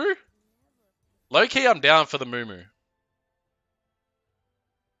the Moo? Low key, I'm down for the Moo.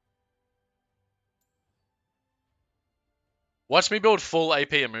 Watch me build full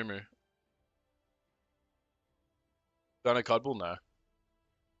AP and Moo. Don't know Codbull? No.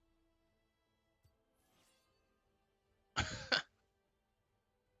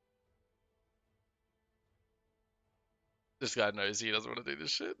 This guy knows he doesn't want to do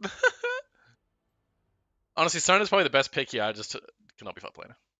this shit. Honestly, Stone is probably the best pick here. I just cannot be fucked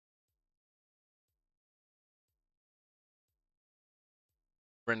playing.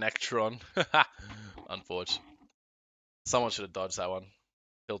 Renekton. Unfortunate. Someone should have dodged that one.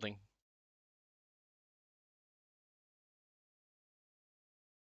 Tilting.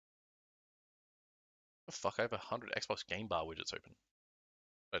 The fuck? I have 100 Xbox Game Bar widgets open.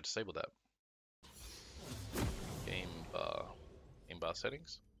 I disabled that. Game bar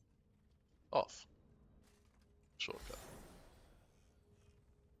settings. Off. Shortcut.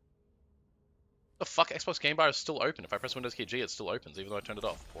 The fuck? Xbox Game Bar is still open. If I press Windows key G, it still opens, even though I turned it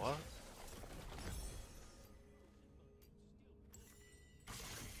off. What?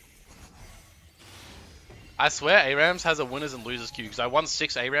 I swear ARAMs has a winners and losers queue because I won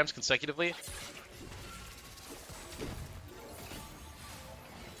 6 ARAMs consecutively.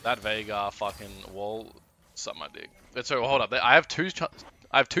 That Veigar fucking wall sucked my dick. So hold up, I have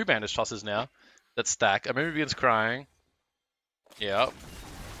two bandage tosses now that stack. I remember begins crying. Yep.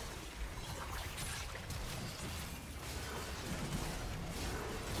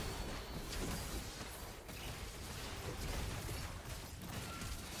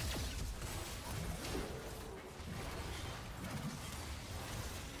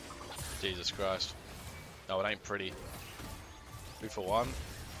 Jesus Christ. No, it ain't pretty. 2 for 1.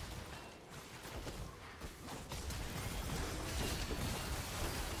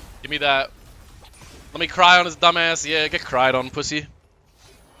 Give me that. Let me cry on his dumbass. Yeah, get cried on, pussy.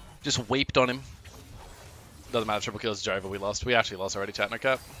 Just weeped on him. Doesn't matter, triple kills Jova, we lost. We actually lost already, chat, no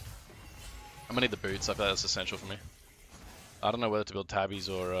cap. I'm gonna need the boots, I feel like that's essential for me. I don't know whether to build tabbies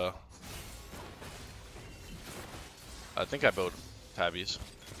or, I think I built tabbies.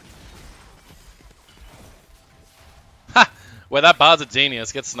 Ha! Where that bard's a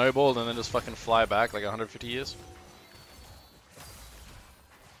genius, get snowballed and then just fucking fly back like 150 years.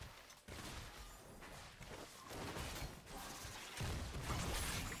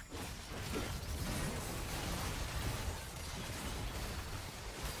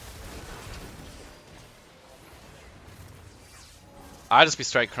 I just be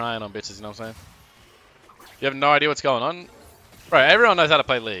straight crying on bitches, you know what I'm saying? You have no idea what's going on? Bro, everyone knows how to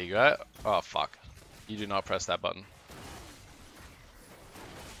play League, right? Oh, fuck. You do not press that button.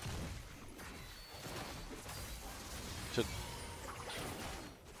 Should...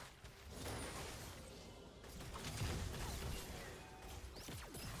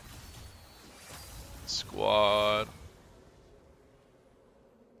 Squad.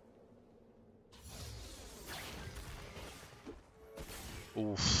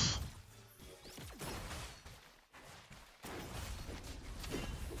 Oof.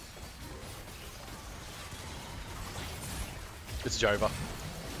 It's Jova.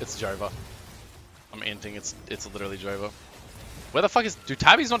 It's Jova. I'm inting, it's literally Jova. Where the fuck is... Do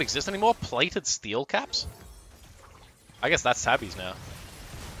tabbies not exist anymore? Plated steel caps? I guess that's tabbies now.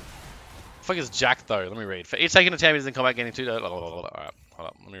 The fuck is Jack though? Let me read. For each taking a champions in combat gaining 2... Alright, hold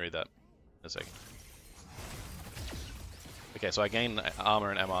up. Let me read that in a second. Okay, so I gain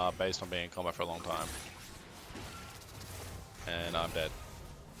armor and MR based on being in combat for a long time. And I'm dead.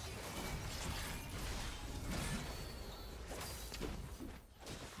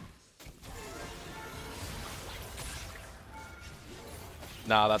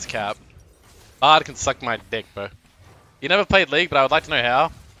 Nah, that's cap. Bard can suck my dick, bro. You never played League, but I would like to know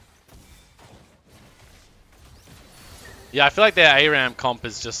how. Yeah, I feel like their ARAM comp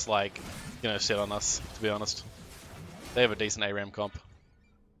is just like gonna shit on us, to be honest. They have a decent ARAM comp.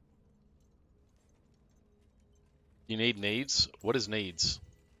 You need needs? What is needs?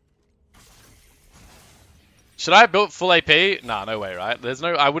 Should I build full AP? Nah, no way, right? There's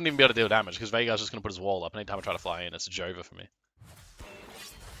no. I wouldn't even be able to deal damage because Veigar's just gonna put his wall up anytime I try to fly in. It's a Jova for me.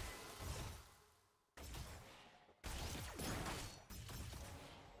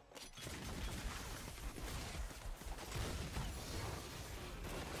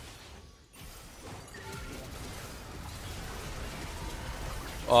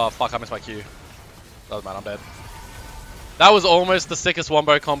 Oh fuck, I missed my Q. Doesn't matter, I'm dead. That was almost the sickest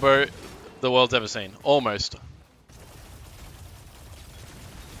wombo combo the world's ever seen. Almost.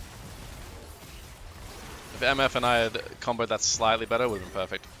 If MF and I had comboed that slightly better, it would have been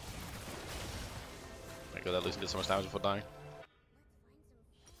perfect. Thank God that Lucian did so much damage before dying.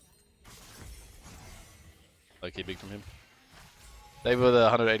 Okay, big from him. They were the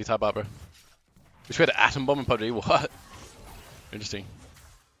 180 type bar, bro. Wish we had an atom bomb in PUBG. What? Interesting.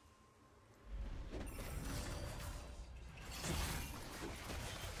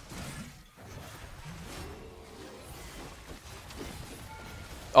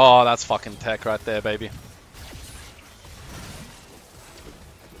 Oh, that's fucking tech right there, baby.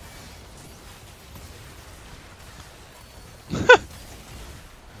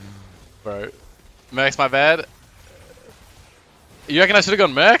 Bro. Mercs, my bad. You reckon I should have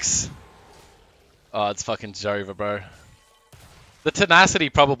gone Mercs? Oh, it's fucking Jova, bro. The tenacity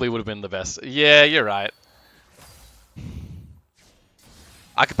probably would have been the best. Yeah, you're right.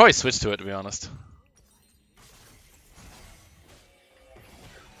 I could probably switch to it, to be honest.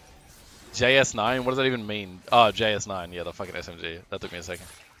 JS9? What does that even mean? Oh, JS9. Yeah, the fucking SMG. That took me a second.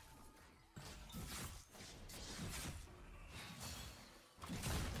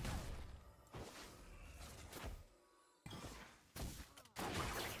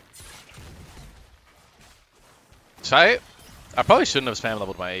 Should I probably shouldn't have spam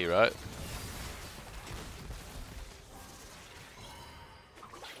leveled my E, right?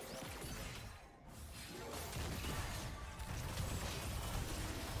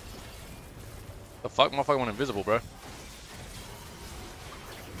 The fuck? Motherfucker went invisible, bro.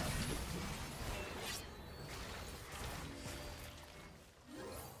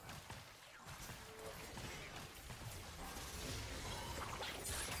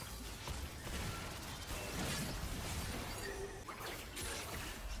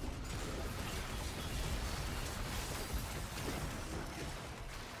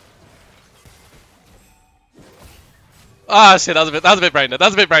 Ah, shit, that was a bit brain dead. That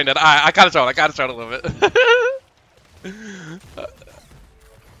was a bit brain dead. I kinda tried a little bit.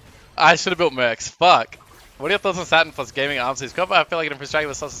 I should have built Mercs. Fuck. What are your thoughts on Saturn plus gaming arms? I feel like it frustrating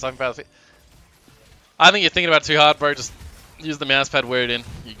with such a something about it. I think you're thinking about it too hard, bro. Just use the mouse pad, wear it in.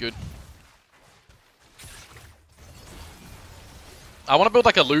 You're good. I want to build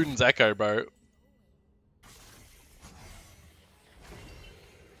like a Luden's Echo, bro.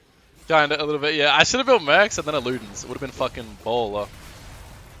 Kinda, a little bit, yeah. I should have built Mercs and then a Luden's. It would have been fucking baller.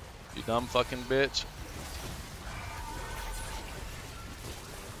 You dumb fucking bitch.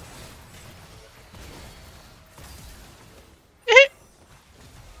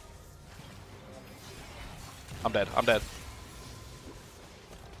 I'm dead. I'm dead.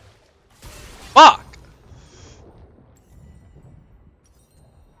 Fuck!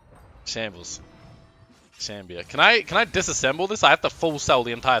 Shambles. Shambia. Can I disassemble this? I have to full sell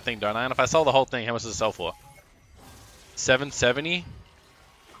the entire thing, don't I? And if I sell the whole thing, how much does it sell for? 770?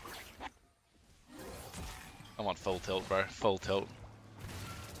 I want full tilt, bro. Full tilt.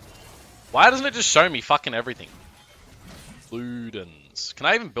 Why doesn't it just show me fucking everything? Ludens. Can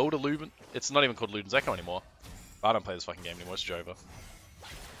I even build a Luden? It's not even called Luden's Echo anymore. I don't play this fucking game anymore. It's Jova.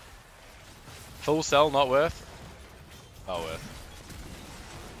 Full sell, not worth? Oh, worth.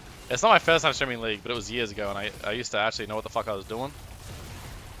 It's not my first time streaming League, but it was years ago, and I used to actually know what the fuck I was doing.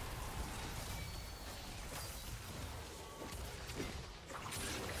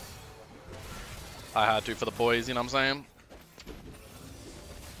 I had to for the boys, you know what I'm saying?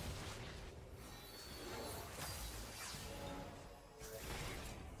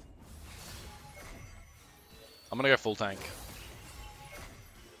 I'm gonna go full tank.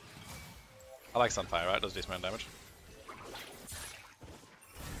 I like Sunfire, right? It does decent amount of damage.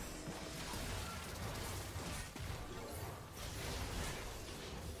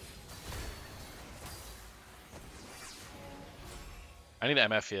 I need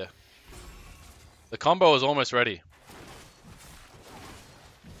MF here. The combo is almost ready.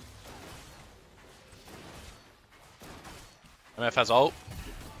 MF has ult.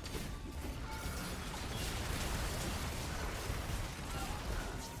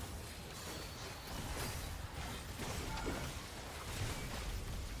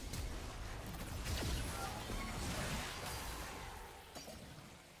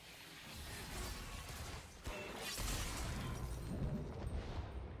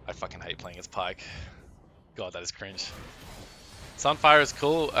 I fucking hate playing as Pike. God, that is cringe. Sunfire is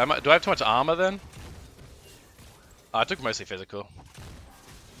cool. Do I have too much armor then? Oh, I took mostly physical.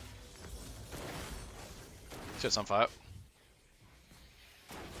 Shit, Sunfire.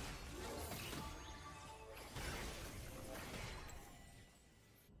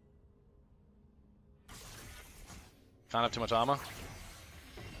 Can't have too much armor.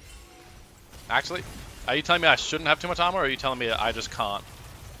 Actually, are you telling me I shouldn't have too much armor, or are you telling me I just can't?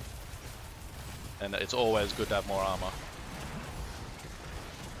 And it's always good to have more armor.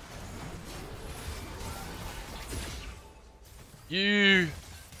 You...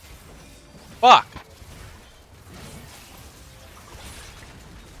 Fuck!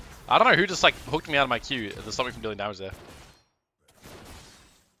 I don't know who just like hooked me out of my queue. There's something from dealing damage there.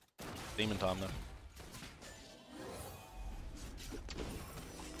 Demon time though.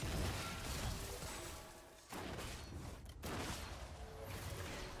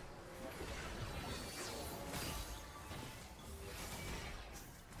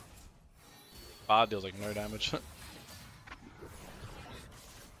 Bard deals like no damage.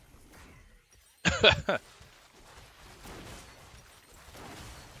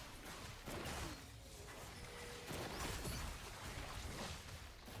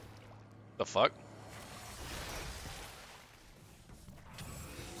 The fuck?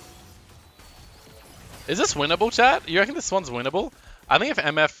 Is this winnable, chat? You reckon this one's winnable? I think if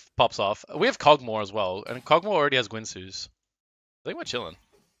MF pops off, we have Cogmore as well, and Cogmore already has Gwinsus. I think we're chilling.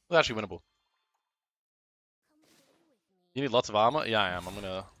 It's actually winnable. You need lots of armor? Yeah, I am. I'm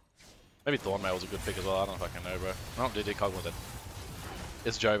gonna... Maybe Thornmail was a good pick as well. I don't fucking know, bro. Oh, GG, Cogmore dead.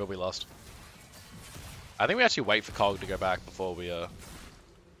 It's Joe, but we lost. I think we actually wait for Cog to go back before we,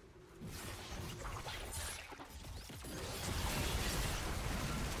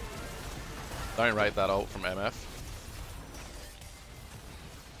 Don't rate that ult from MF.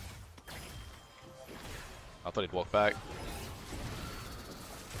 I thought he'd walk back.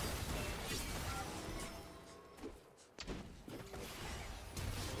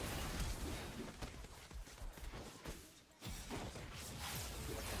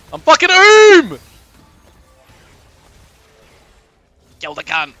 I'm fucking OOM! Kill the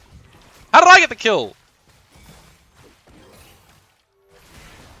cunt. How did I get the kill?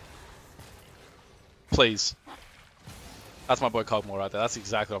 Please. That's my boy Cogmore right there. That's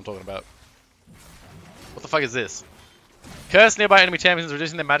exactly what I'm talking about. What the fuck is this? Curse nearby enemy champions,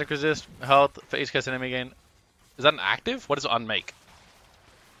 reducing their magic resist health for each cursed enemy again. Is that an active? What does unmake?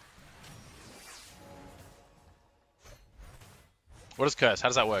 What is curse? How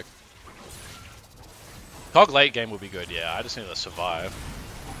does that work? Cog late game would be good, yeah. I just need to survive.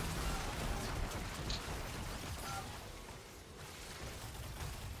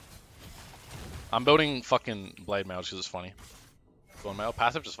 I'm building fucking Blade Mail because it's funny. Thorn Mail.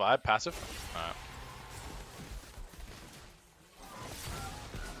 Passive, just vibe. Passive. Alright.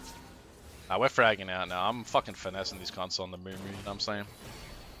 We're fragging out now. I'm fucking finessing these cunts on the moon, you know what I'm saying?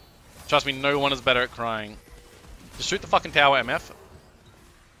 Trust me, no one is better at crying. Just shoot the fucking tower, MF.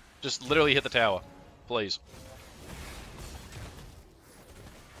 Just literally hit the tower. Please.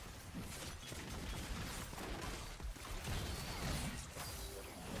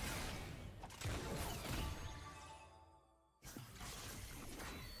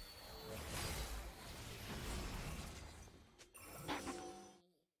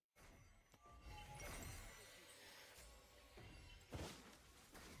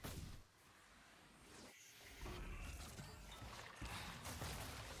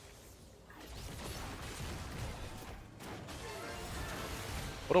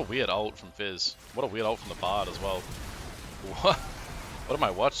 What a weird ult from Fizz. What a weird ult from the Bard as well. What? What am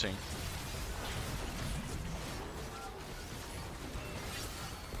I watching?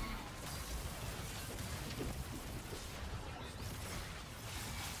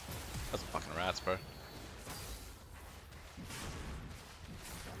 That's fucking rats, bro.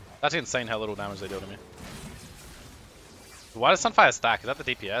 That's insane how little damage they deal to me. Why does Sunfire stack? Is that the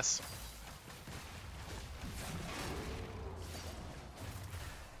DPS?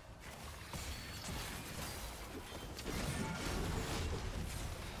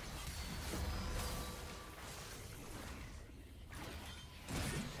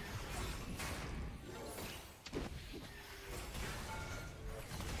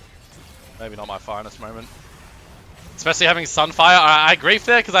 Maybe not my finest moment. Especially having Sunfire. I griefed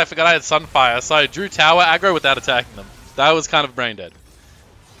there because I forgot I had Sunfire, so I drew tower aggro without attacking them. That was kind of brain dead.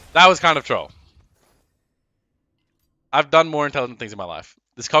 That was kind of troll. I've done more intelligent things in my life.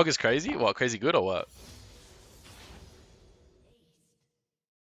 This cog is crazy? What, crazy good or what?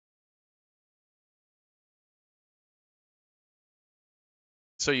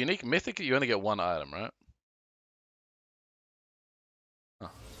 So unique mythic, you only get one item, right? Huh.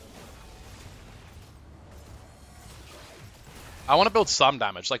 I want to build some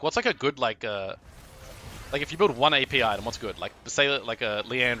damage. Like, what's like a good like if you build one AP item, what's good? Like, say like a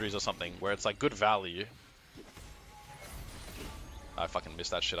Leandry's or something, where it's like good value. I fucking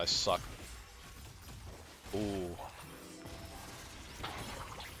missed that shit. I suck. Ooh.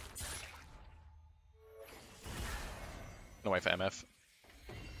 No wait for MF.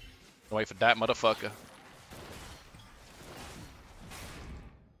 No wait for that motherfucker.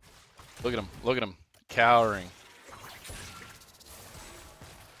 Look at him. Look at him. Cowering.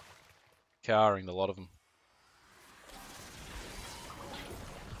 Cowering, a lot of them.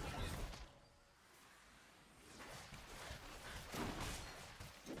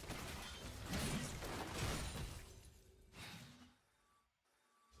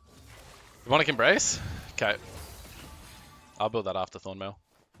 Demonic Embrace? Okay. I'll build that after Thornmail.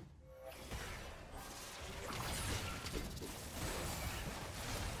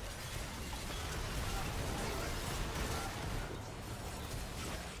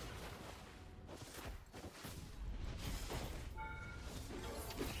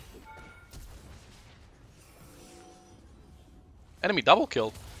 Enemy double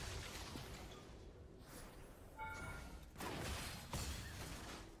kill.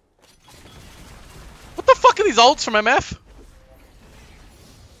 What the fuck are these ults from MF?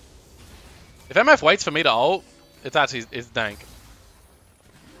 If MF waits for me to ult, it's dank.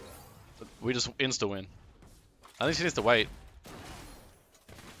 We just insta win. I think she needs to wait.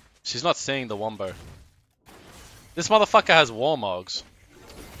 She's not seeing the wombo. This motherfucker has warmogs.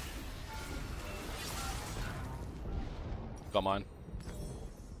 Got mine.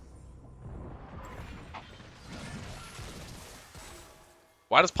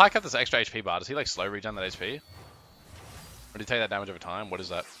 Why does Pyke have this extra HP bar? Does he like slow regen that HP? Or do you take that damage over time? What is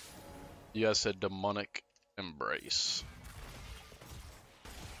that? You guys said Demonic Embrace.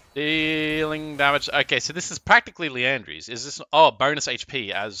 Dealing damage. Okay, so this is practically Leandry's. Is this... Oh, bonus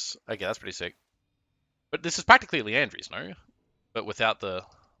HP as... Okay, that's pretty sick. But this is practically Leandry's, no? But without the...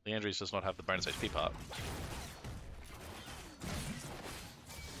 Leandry's does not have the bonus HP part.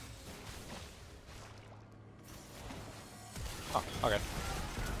 Oh, okay.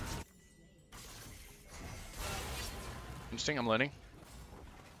 Interesting, I'm learning.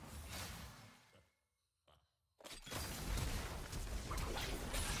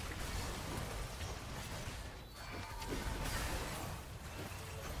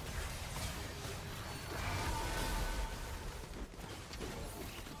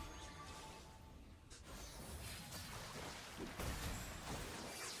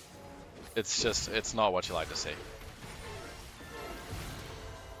 It's just, it's not what you like to see.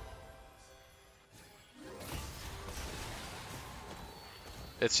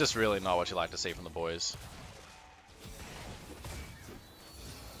 It's just really not what you like to see from the boys.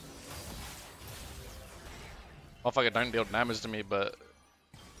 Motherfucker don't deal damage to me, but...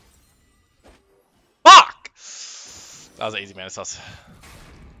 Fuck! That was an easy Manitos.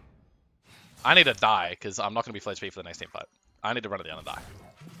 I need to die, because I'm not going to be full HP for the next team fight. I need to run it down and die.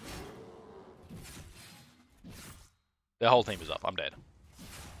 Their whole team is up. I'm dead.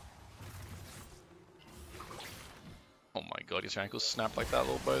 Oh my god, his ankles snapped like that,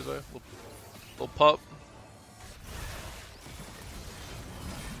 little bozo. Little pup.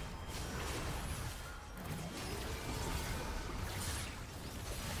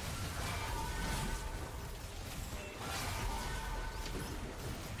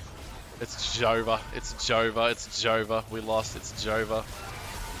 It's Jova. It's Jova. It's Jova. We lost. It's Jova.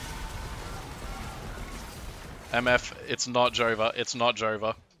 MF, it's not Jova. It's not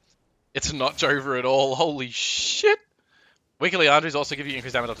Jova. It's not Jova at all. Holy shit. Weaker Leandry's also give you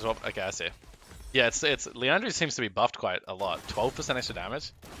increased damage up to 12. Okay, I see. Yeah, it's Leandry seems to be buffed quite a lot. 12% extra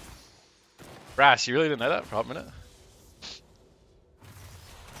damage. Rash, you really didn't know that for a hot minute?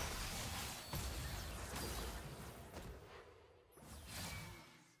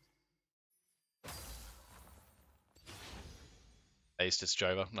 Aced, it's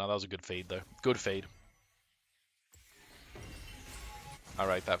Jova. No, that was a good feed though. Good feed. I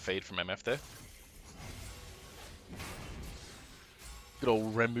rate that feed from MF there. Good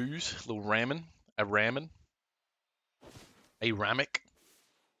old Remus, little ramen, a ramen, a Ramek.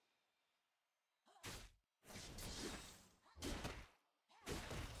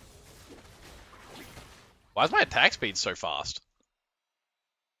 Why is my attack speed so fast?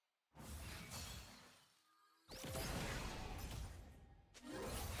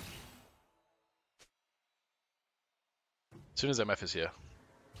 As soon as MF is here.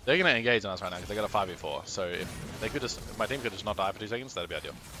 They're gonna engage on us right now because they got a 5v4. So if they could just, if my team could just not die for 2 seconds, that'd be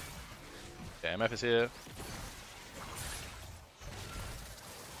ideal. Yeah, MF is here.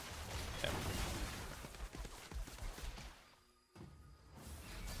 Yeah.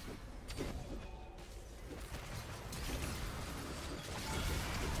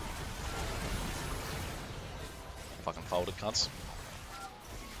 Fucking folded cunts.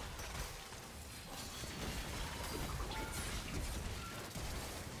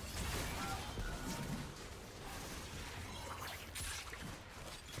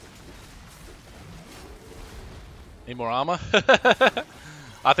 Need more armor?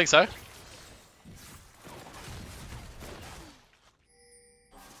 I think so.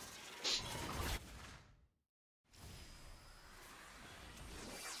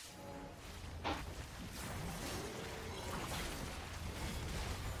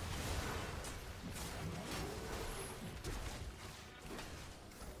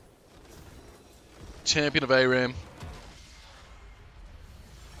 Champion of ARAM.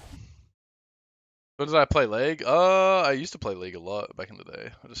 When did I play League? I used to play League a lot back in the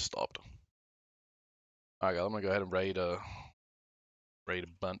day. I just stopped. Alright, guys, I'm gonna go ahead and raid a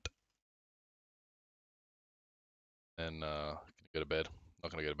bunt. And go to bed.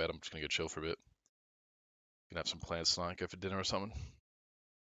 Not gonna go to bed, I'm just gonna go chill for a bit. Gonna have some plans tonight, go for dinner or something.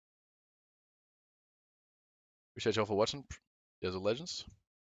 Appreciate y'all for watching. You guys are legends.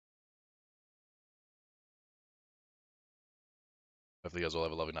 Hopefully you guys all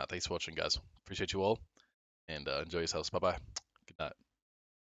have a lovely night. Thanks for watching, guys. Appreciate you all. And enjoy yourselves. Bye-bye. Good night.